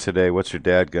get done today, what's your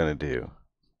dad going to do?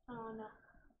 I don't know.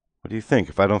 What do you think?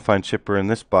 If I don't find Chipper in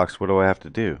this box, what do I have to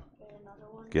do?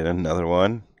 Get another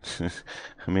one?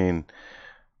 I mean,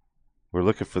 we're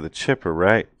looking for the Chipper,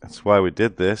 right? That's why we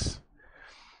did this.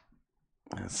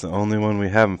 That's the only one we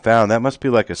haven't found. That must be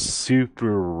like a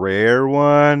super rare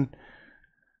one.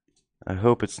 I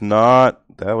hope it's not.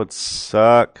 That would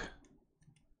suck.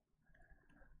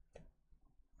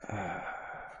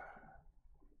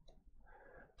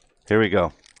 Here we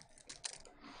go.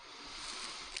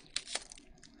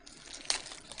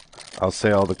 I'll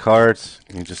say all the cards.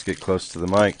 You just get close to the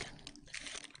mic.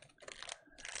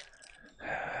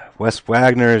 Wes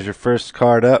Wagner is your first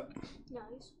card up.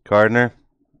 Nice. Gardner.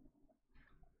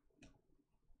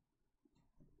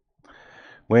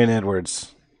 Wayne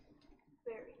Edwards.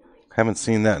 Very nice. Haven't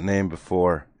seen that name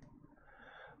before.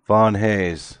 Vaughn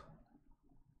Hayes.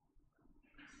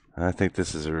 I think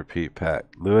this is a repeat pack.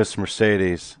 Lewis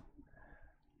Mercedes.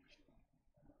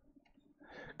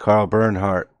 Carl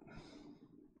Bernhardt.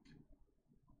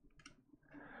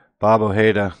 Bob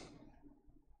Ojeda.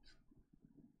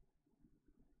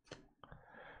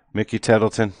 Mickey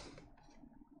Tettleton.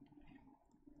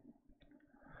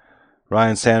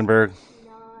 Ryan Sandberg.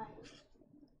 Nice.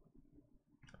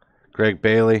 Greg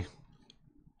Bailey.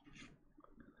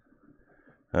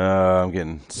 I'm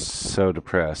getting so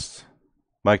depressed.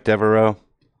 Mike Devereaux.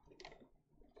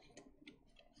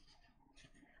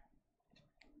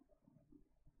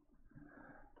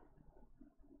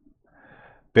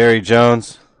 Barry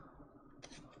Jones.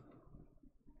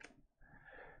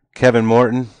 Kevin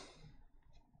Morton.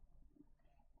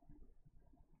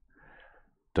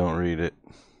 Don't read it.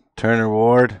 Turner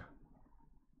Ward.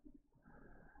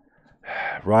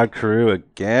 Rod Carew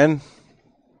again.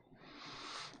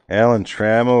 Alan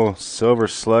Trammell, Silver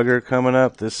Slugger coming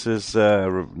up. This is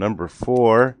number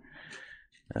 4.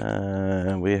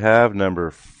 We have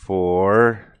number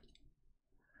 4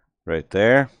 right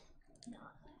there.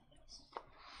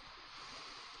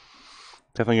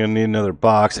 Definitely going to need another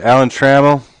box. Alan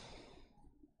Trammell.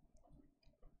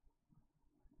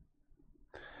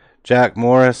 Jack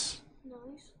Morris.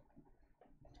 Nice.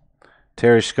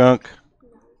 Terry Skunk.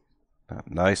 Nice.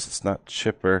 Not nice. It's not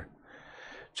Chipper.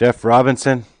 Jeff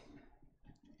Robinson.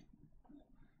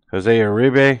 Jose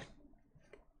Uribe.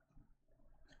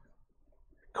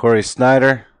 Corey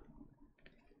Snyder.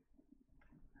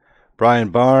 Brian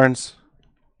Barnes.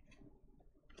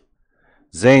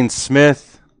 Zane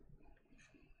Smith.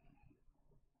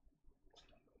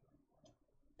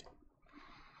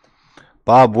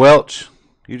 Bob Welch.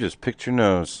 You just picked your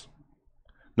nose.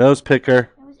 Nose picker.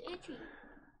 That was itchy.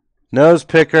 Nose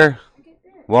picker.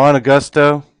 Juan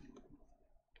Augusto.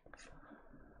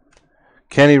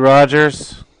 Kenny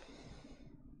Rogers.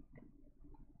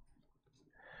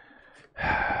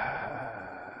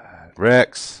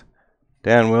 Rex.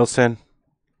 Dan Wilson.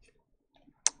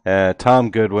 Tom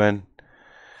Goodwin.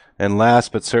 And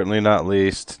last but certainly not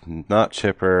least, not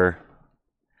Chipper,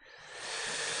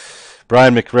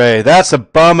 Brian McRae. That's a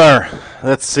bummer.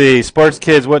 Let's see. Sports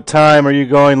Kids, what time are you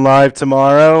going live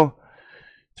tomorrow?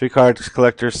 3 Cards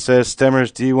Collector says,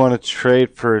 Stemmers, do you want to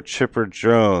trade for Chipper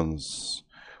Jones?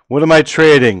 What am I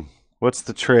trading? What's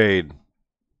the trade?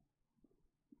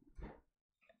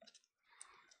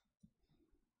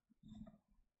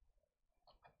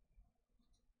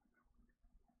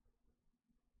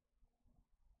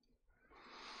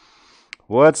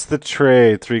 What's the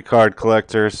trade, 3 Card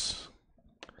Collectors?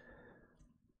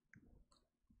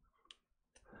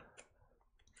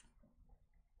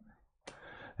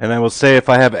 And I will say if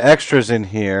I have extras in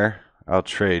here, I'll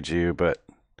trade you, but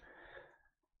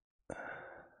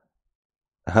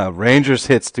Rangers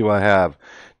hits do I have?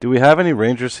 Do we have any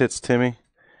Rangers hits, Timmy?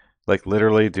 Like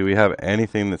literally, do we have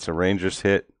anything that's a Rangers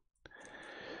hit?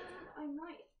 I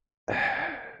might.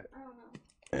 I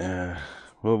don't know.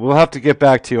 We'll have to get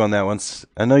back to you on that one.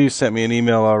 I know you sent me an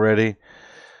email already.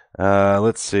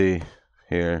 Let's see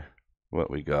here what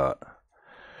we got.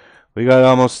 We got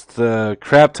almost a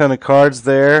crap ton of cards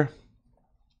there.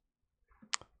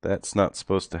 That's not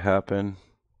supposed to happen.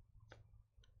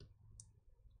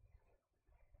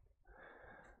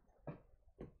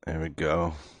 There we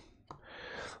go.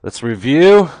 Let's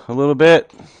review a little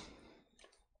bit.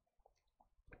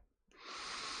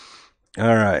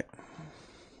 All right.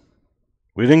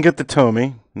 We didn't get the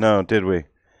Tommy. No, did we?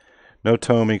 No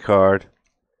Tommy card.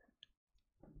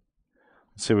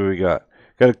 Let's see what we got.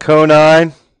 Got a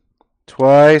Conine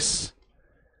twice.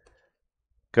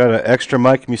 Got an extra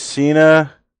Mike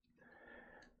Mussina.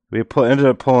 We ended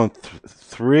up pulling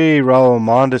 3 Raul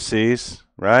Mondesies,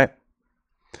 right?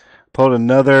 Pulled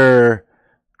another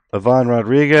Ivan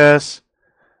Rodriguez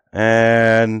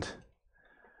and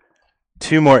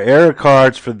 2 more error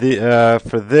cards for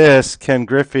this Ken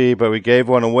Griffey, but we gave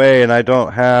one away, and I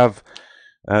don't have.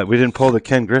 We didn't pull the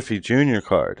Ken Griffey Jr.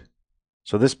 card,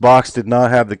 so this box did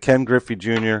not have the Ken Griffey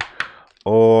Jr.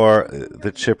 or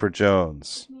the Chipper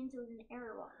Jones.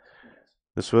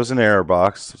 This was an error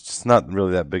box. It's not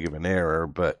really that big of an error,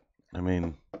 but I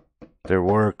mean, there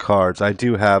were cards. I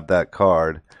do have that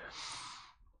card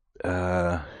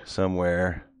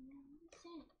somewhere.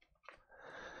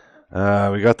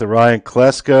 We got the Ryan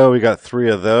Klesko. We got 3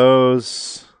 of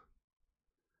those,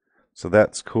 so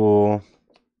that's cool.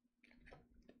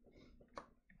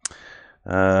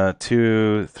 2,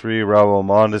 3 Raul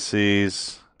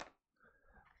Mondesies.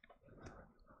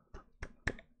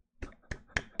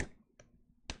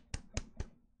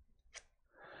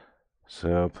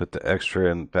 So put the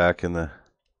extra back in the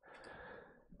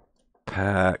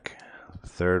pack.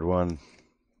 Third one.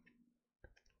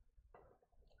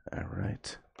 All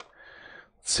right.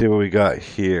 Let's see what we got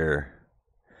here.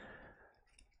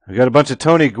 We got a bunch of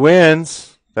Tony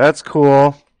Gwynns. That's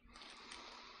cool.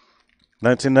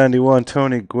 1991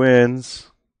 Tony Gwynns.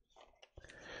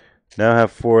 Now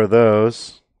have 4 of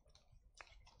those.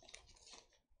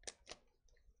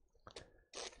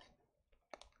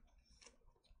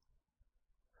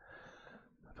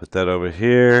 Put that over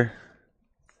here.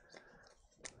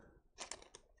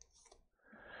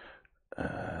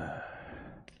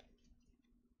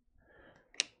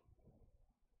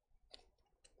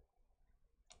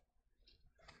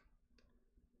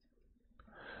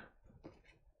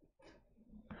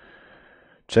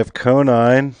 Jeff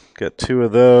Conine, got 2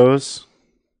 of those.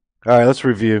 All right, let's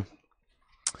review.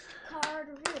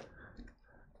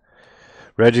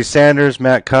 Reggie Sanders,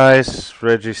 Matt Kais,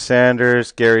 Reggie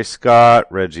Sanders, Gary Scott,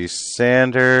 Reggie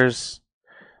Sanders,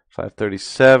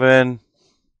 537.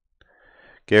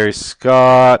 Gary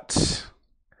Scott,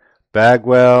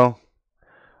 Bagwell,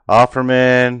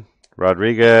 Offerman,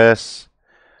 Rodriguez,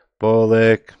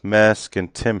 Bullock, Mesk,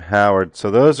 and Tim Howard.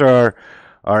 So those are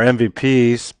our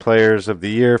MVPs, players of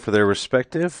the year for their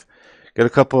respective. Got a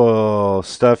couple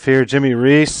stuff here. Jimmy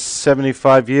Reese,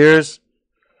 75 years.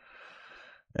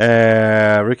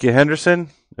 Ricky Henderson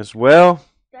as well.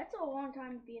 That's a long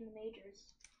time to be in the majors.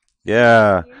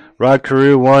 Yeah. Rod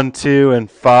Carew, 1, 2, and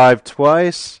 5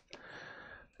 twice.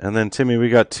 And then, Timmy, we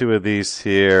got 2 of these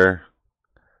here.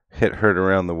 Hit Hurt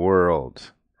Around the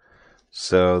World.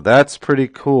 So that's pretty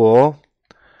cool.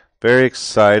 Very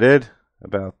excited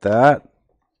about that.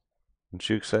 Aren't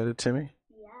you excited, Timmy?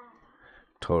 Yeah.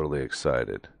 Totally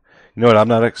excited. You know what I'm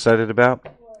not excited about?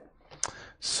 What?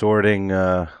 Sorting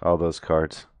all those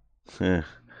cards.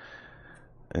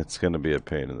 It's going to be a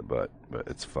pain in the butt, but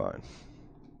it's fine.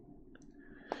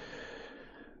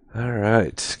 All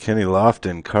right. Kenny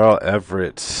Lofton, Carl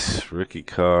Everett, rookie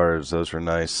cards. Those are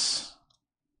nice.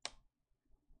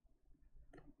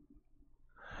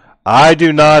 I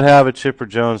do not have a Chipper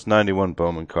Jones 91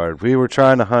 Bowman card. We were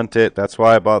trying to hunt it. That's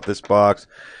why I bought this box.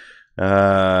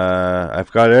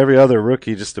 I've got every other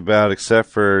rookie just about except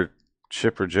for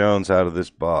Chipper Jones out of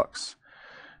this box.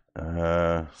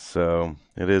 So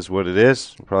it is what it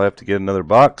is. We'll probably have to get another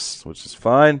box, which is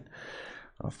fine.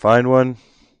 I'll find one.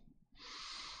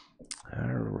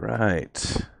 All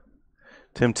right.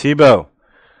 Tim Thibault.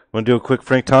 Want to do a quick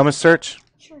Frank Thomas search?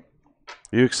 Sure.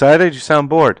 You excited? You sound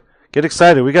bored. Get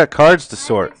excited. We got cards to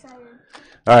sort.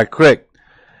 All right, quick.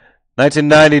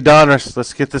 1990 Donruss.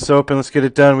 Let's get this open. Let's get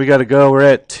it done. We got to go. We're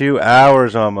at 2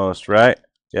 hours almost, right?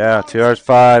 Yeah, 2 hours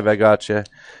 5. I got you.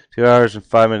 2 hours and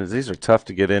 5 minutes. These are tough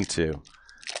to get into.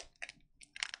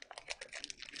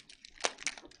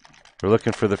 We're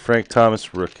looking for the Frank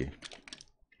Thomas rookie.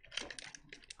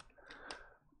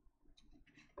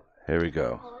 Here we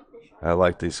go. I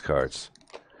like these cards.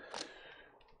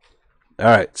 All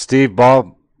right, Steve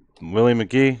Ball, Willie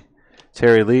McGee,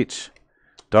 Terry Leach,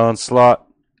 Don Slott,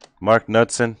 Mark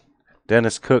Knudsen,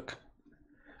 Dennis Cook,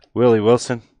 Willie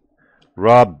Wilson,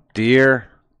 Rob Deere,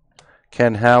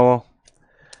 Ken Howell,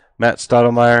 Matt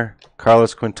Stottlemyre,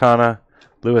 Carlos Quintana,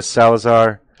 Luis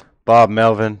Salazar, Bob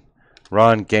Melvin,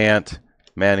 Ron Gant,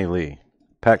 Manny Lee.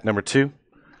 Pack number 2.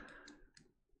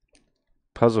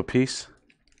 Puzzle piece.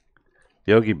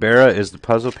 Yogi Berra is the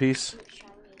puzzle piece. It's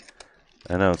shiny.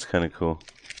 I know, it's kind of cool.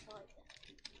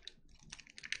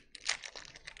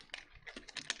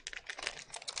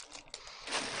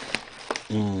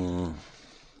 I like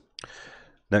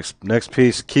it. Next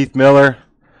piece, Keith Miller,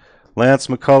 Lance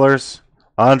McCullers,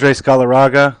 Andre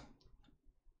Scalaraga.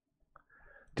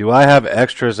 Do I have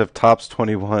extras of Topps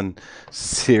 21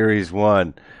 Series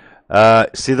 1?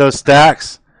 See those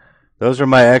stacks? Those are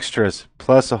my extras,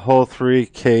 plus a whole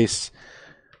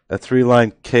a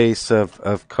three-line case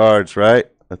of cards, right?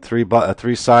 A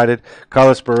three-sided.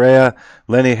 Carlos Correa,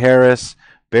 Lenny Harris,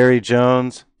 Barry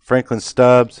Jones, Franklin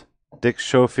Stubbs, Dick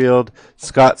Schofield,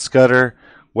 Scott Scudder,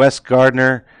 Wes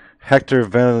Gardner, Hector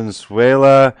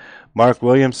Valenzuela, Mark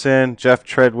Williamson, Jeff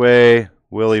Treadway,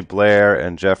 Willie Blair,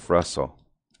 and Jeff Russell.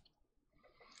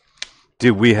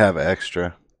 Dude, we have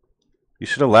extra. You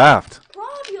should have laughed.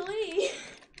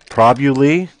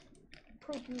 Probably.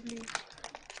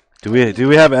 Do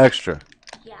we have extra?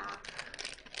 Yeah.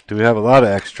 Do we have a lot of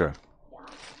extra? Yeah.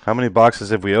 How many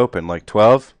boxes have we opened? Like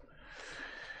 12?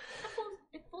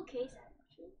 A full case,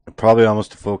 actually. Probably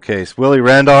almost a full case. Willie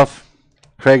Randolph,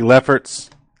 Craig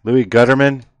Lefferts, Louis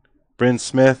Gutterman, Bryn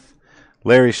Smith,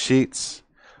 Larry Sheets,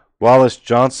 Wallace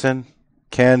Johnson,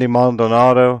 Candy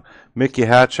Maldonado, Mickey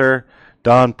Hatcher,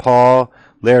 Don Paul,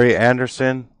 Larry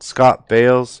Anderson, Scott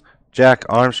Bales, Jack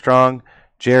Armstrong,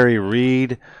 Jerry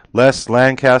Reed, Les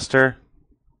Lancaster.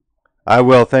 I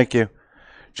will, thank you.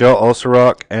 Joe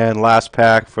Olserock, and last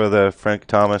pack for the Frank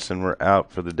Thomas, and we're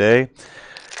out for the day.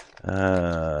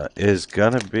 Is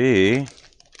going to be,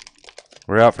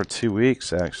 we're out for 2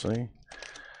 weeks, actually.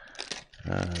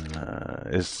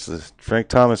 Is the Frank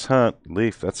Thomas Hunt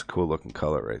Leaf. That's a cool looking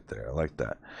color right there. I like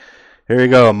that. Here you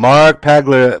go. Mark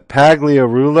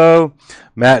Pagliarulo,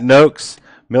 Matt Noakes,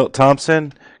 Milt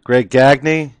Thompson, Greg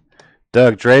Gagne,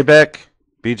 Doug Drabeck,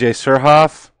 BJ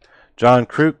Surhoff, John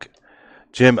Kruk,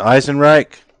 Jim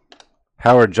Eisenreich,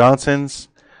 Howard Johnsons,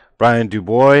 Brian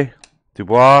Dubois,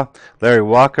 Larry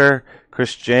Walker,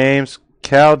 Chris James,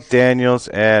 Cal Daniels,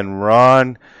 and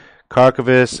Ron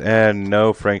Karkovis, and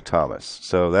no Frank Thomas.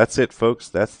 So that's it, folks.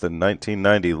 That's the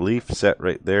 1990 Leaf set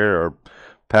right there, or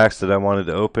packs that I wanted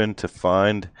to open to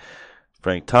find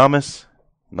Frank Thomas.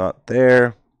 Not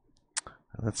there.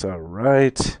 That's all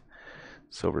right.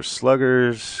 Silver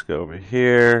Sluggers, go over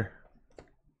here.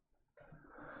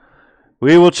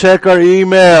 We will check our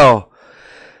email.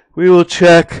 We will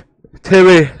check.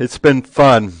 Timmy, it's been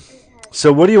fun.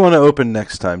 So what do you want to open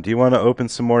next time? Do you want to open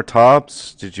some more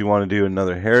Topps? Did you want to do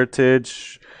another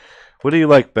Heritage? What do you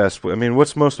like best? I mean,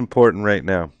 what's most important right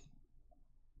now?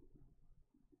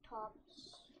 Topps.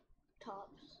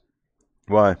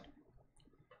 Why?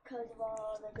 Because of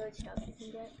all the good stuff you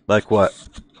can get. Like what?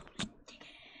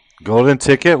 Golden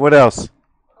ticket? What else?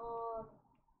 A lot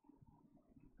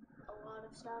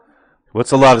of stuff.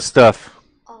 What's a lot of stuff?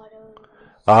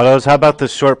 Autos? How about the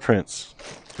short prints?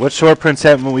 What short prints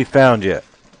haven't we found yet?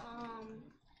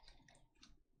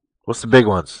 What's the big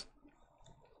ones?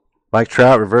 Mike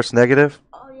Trout, reverse negative?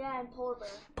 Oh yeah, and Polar Bear.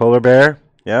 Polar Bear?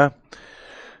 Yeah.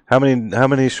 How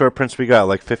many short prints we got?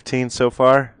 Like 15 so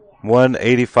far? Yeah.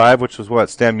 185, which was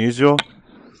what? Stan Musial?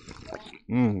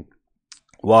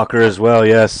 Walker as well.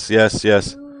 Yes.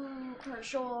 Super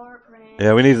short print.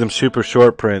 Yeah, we need them super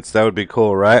short prints. That would be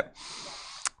cool, right?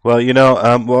 Well, you know,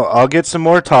 I'll get some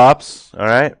more Topps, all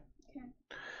right?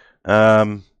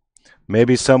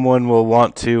 Maybe someone will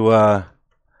want to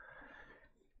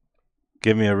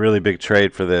give me a really big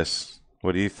trade for this.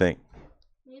 What do you think?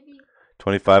 Maybe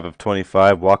 25 of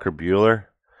 25, Walker Buehler.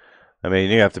 I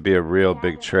mean, you have to be a real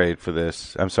big trade for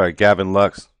this. I'm sorry, Gavin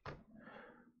Lux.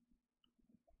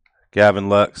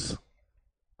 It's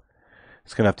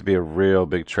going to have to be a real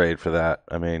big trade for that.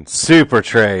 I mean, super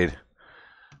trade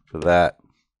for that.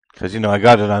 Because, you know, I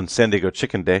got it on San Diego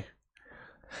Chicken Day.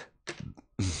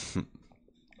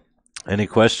 Any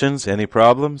questions? Any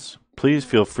problems? Please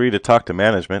feel free to talk to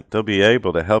management. They'll be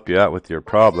able to help you out with your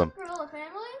problem. What's up, Gorilla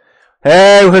family?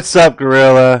 Hey, what's up,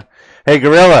 Gorilla? Hey,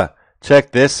 Gorilla,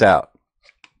 check this out.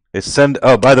 It's Sunday.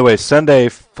 Oh, by the way, Sunday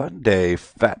Funday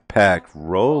Fat Pack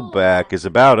Rollback is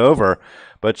about over.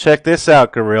 But check this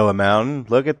out, Gorilla Mountain.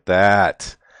 Look at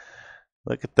that.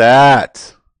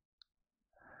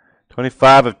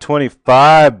 25 of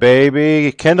 25,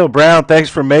 baby. Kendall Brown, thanks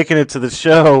for making it to the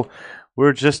show.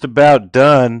 We're just about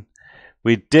done.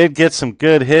 We did get some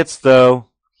good hits, though.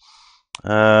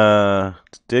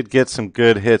 Did get some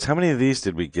good hits. How many of these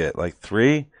did we get? Like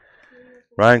 3?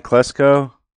 Ryan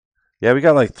Klesko? Yeah, we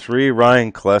got like 3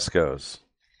 Ryan Kleskos.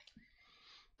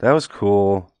 That was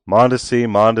cool. Mondesi,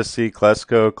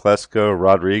 Klesko,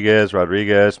 Rodriguez,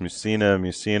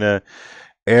 Musina,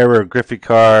 Error, Griffey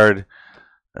card.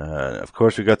 Of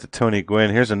course, we got the Tony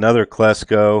Gwynn. Here's another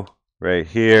Klesko right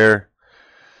here.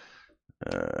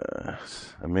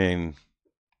 I mean,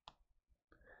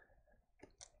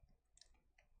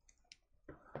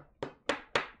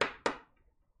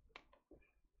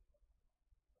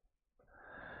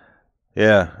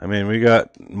 yeah, I mean, we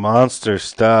got monster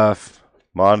stuff.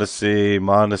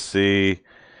 Mondesi.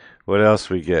 What else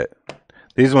we get?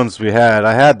 These ones we had.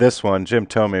 I had this one, Jim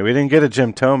Tomey. We didn't get a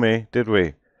Jim Tomey, did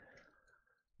we?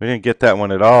 We didn't get that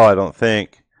one at all, I don't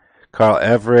think. Carl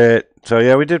Everett. So,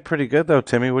 yeah, we did pretty good, though,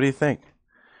 Timmy. What do you think?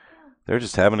 They're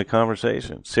just having a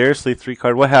conversation. Seriously,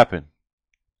 3-card. What happened?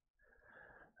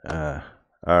 All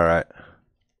right.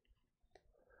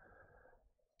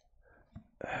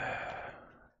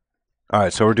 All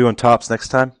right, so we're doing tops next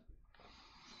time?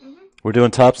 Mm-hmm. We're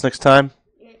doing tops next time?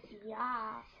 Yeah.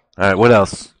 All right, what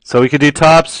else? So we could do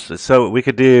tops. So we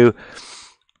could do...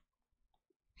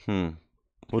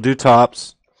 We'll do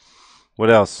tops. What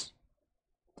else?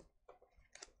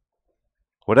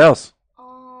 What else?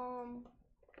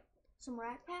 Some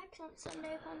rack packs on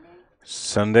Sunday, Funday.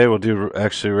 Sunday we'll do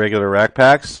actually regular rack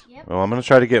packs? Yep. Well, I'm going to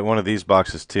try to get one of these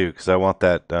boxes too because I want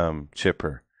that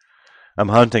chipper. I'm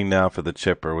hunting now for the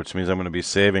chipper, which means I'm going to be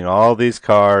saving all these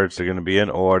cards. They're going to be in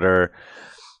order,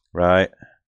 right?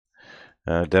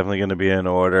 Definitely going to be in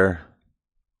order.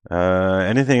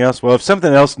 Anything else? Well, if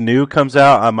something else new comes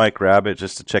out, I might grab it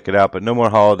just to check it out, but no more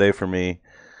holiday for me.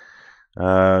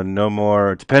 No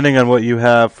more. Depending on what you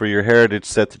have for your heritage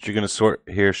set that you're going to sort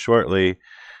here shortly,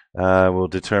 we'll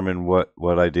determine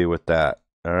what I do with that.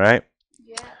 All right?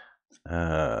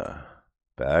 Yeah.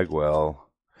 Bagwell.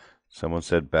 Someone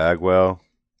said Bagwell.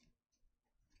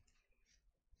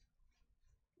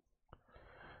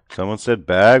 Someone said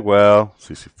Bagwell.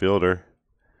 CC Fielder.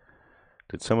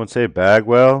 Did someone say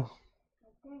Bagwell?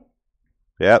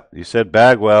 Yep, you said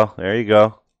Bagwell. There you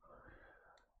go.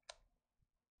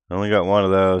 I only got one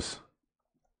of those.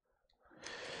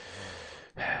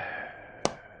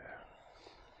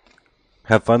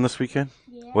 Have fun this weekend?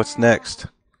 Yeah. What's next?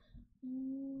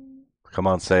 Come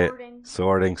on, say Sorting. it.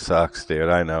 Sorting sucks, dude.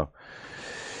 I know.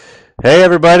 Hey,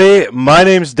 everybody. My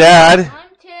name's Dad. I'm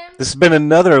Tim. This has been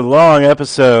another long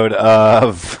episode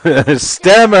of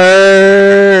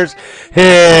Stemmers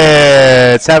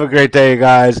Hits. Have a great day,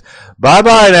 guys.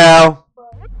 Bye-bye now.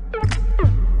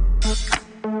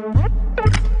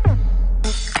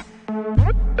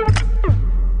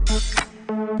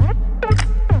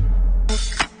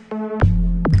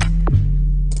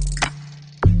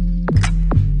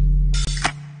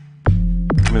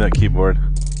 Give me that keyboard.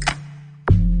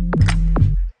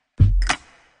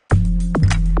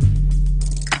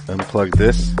 Unplug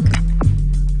this.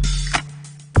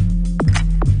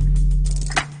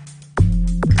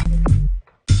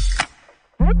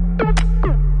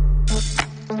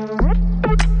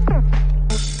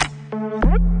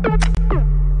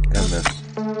 And this.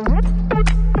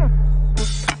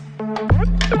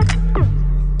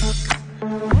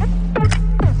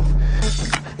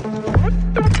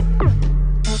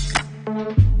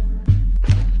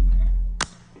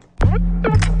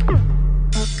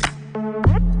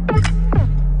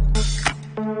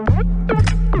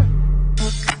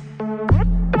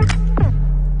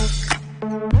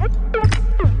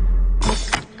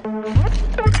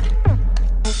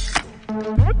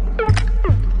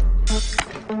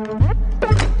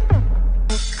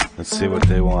 Let's see what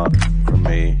they want from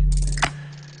me.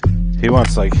 He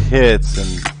wants like hits and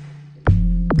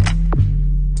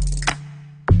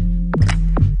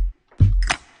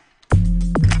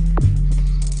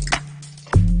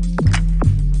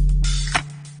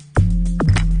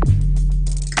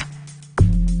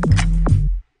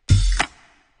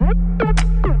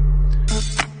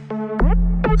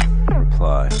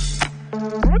reply.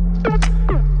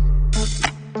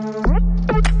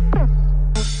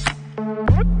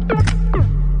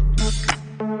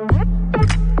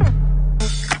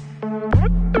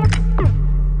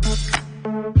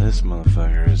 This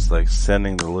motherfucker is like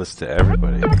sending the list to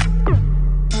everybody.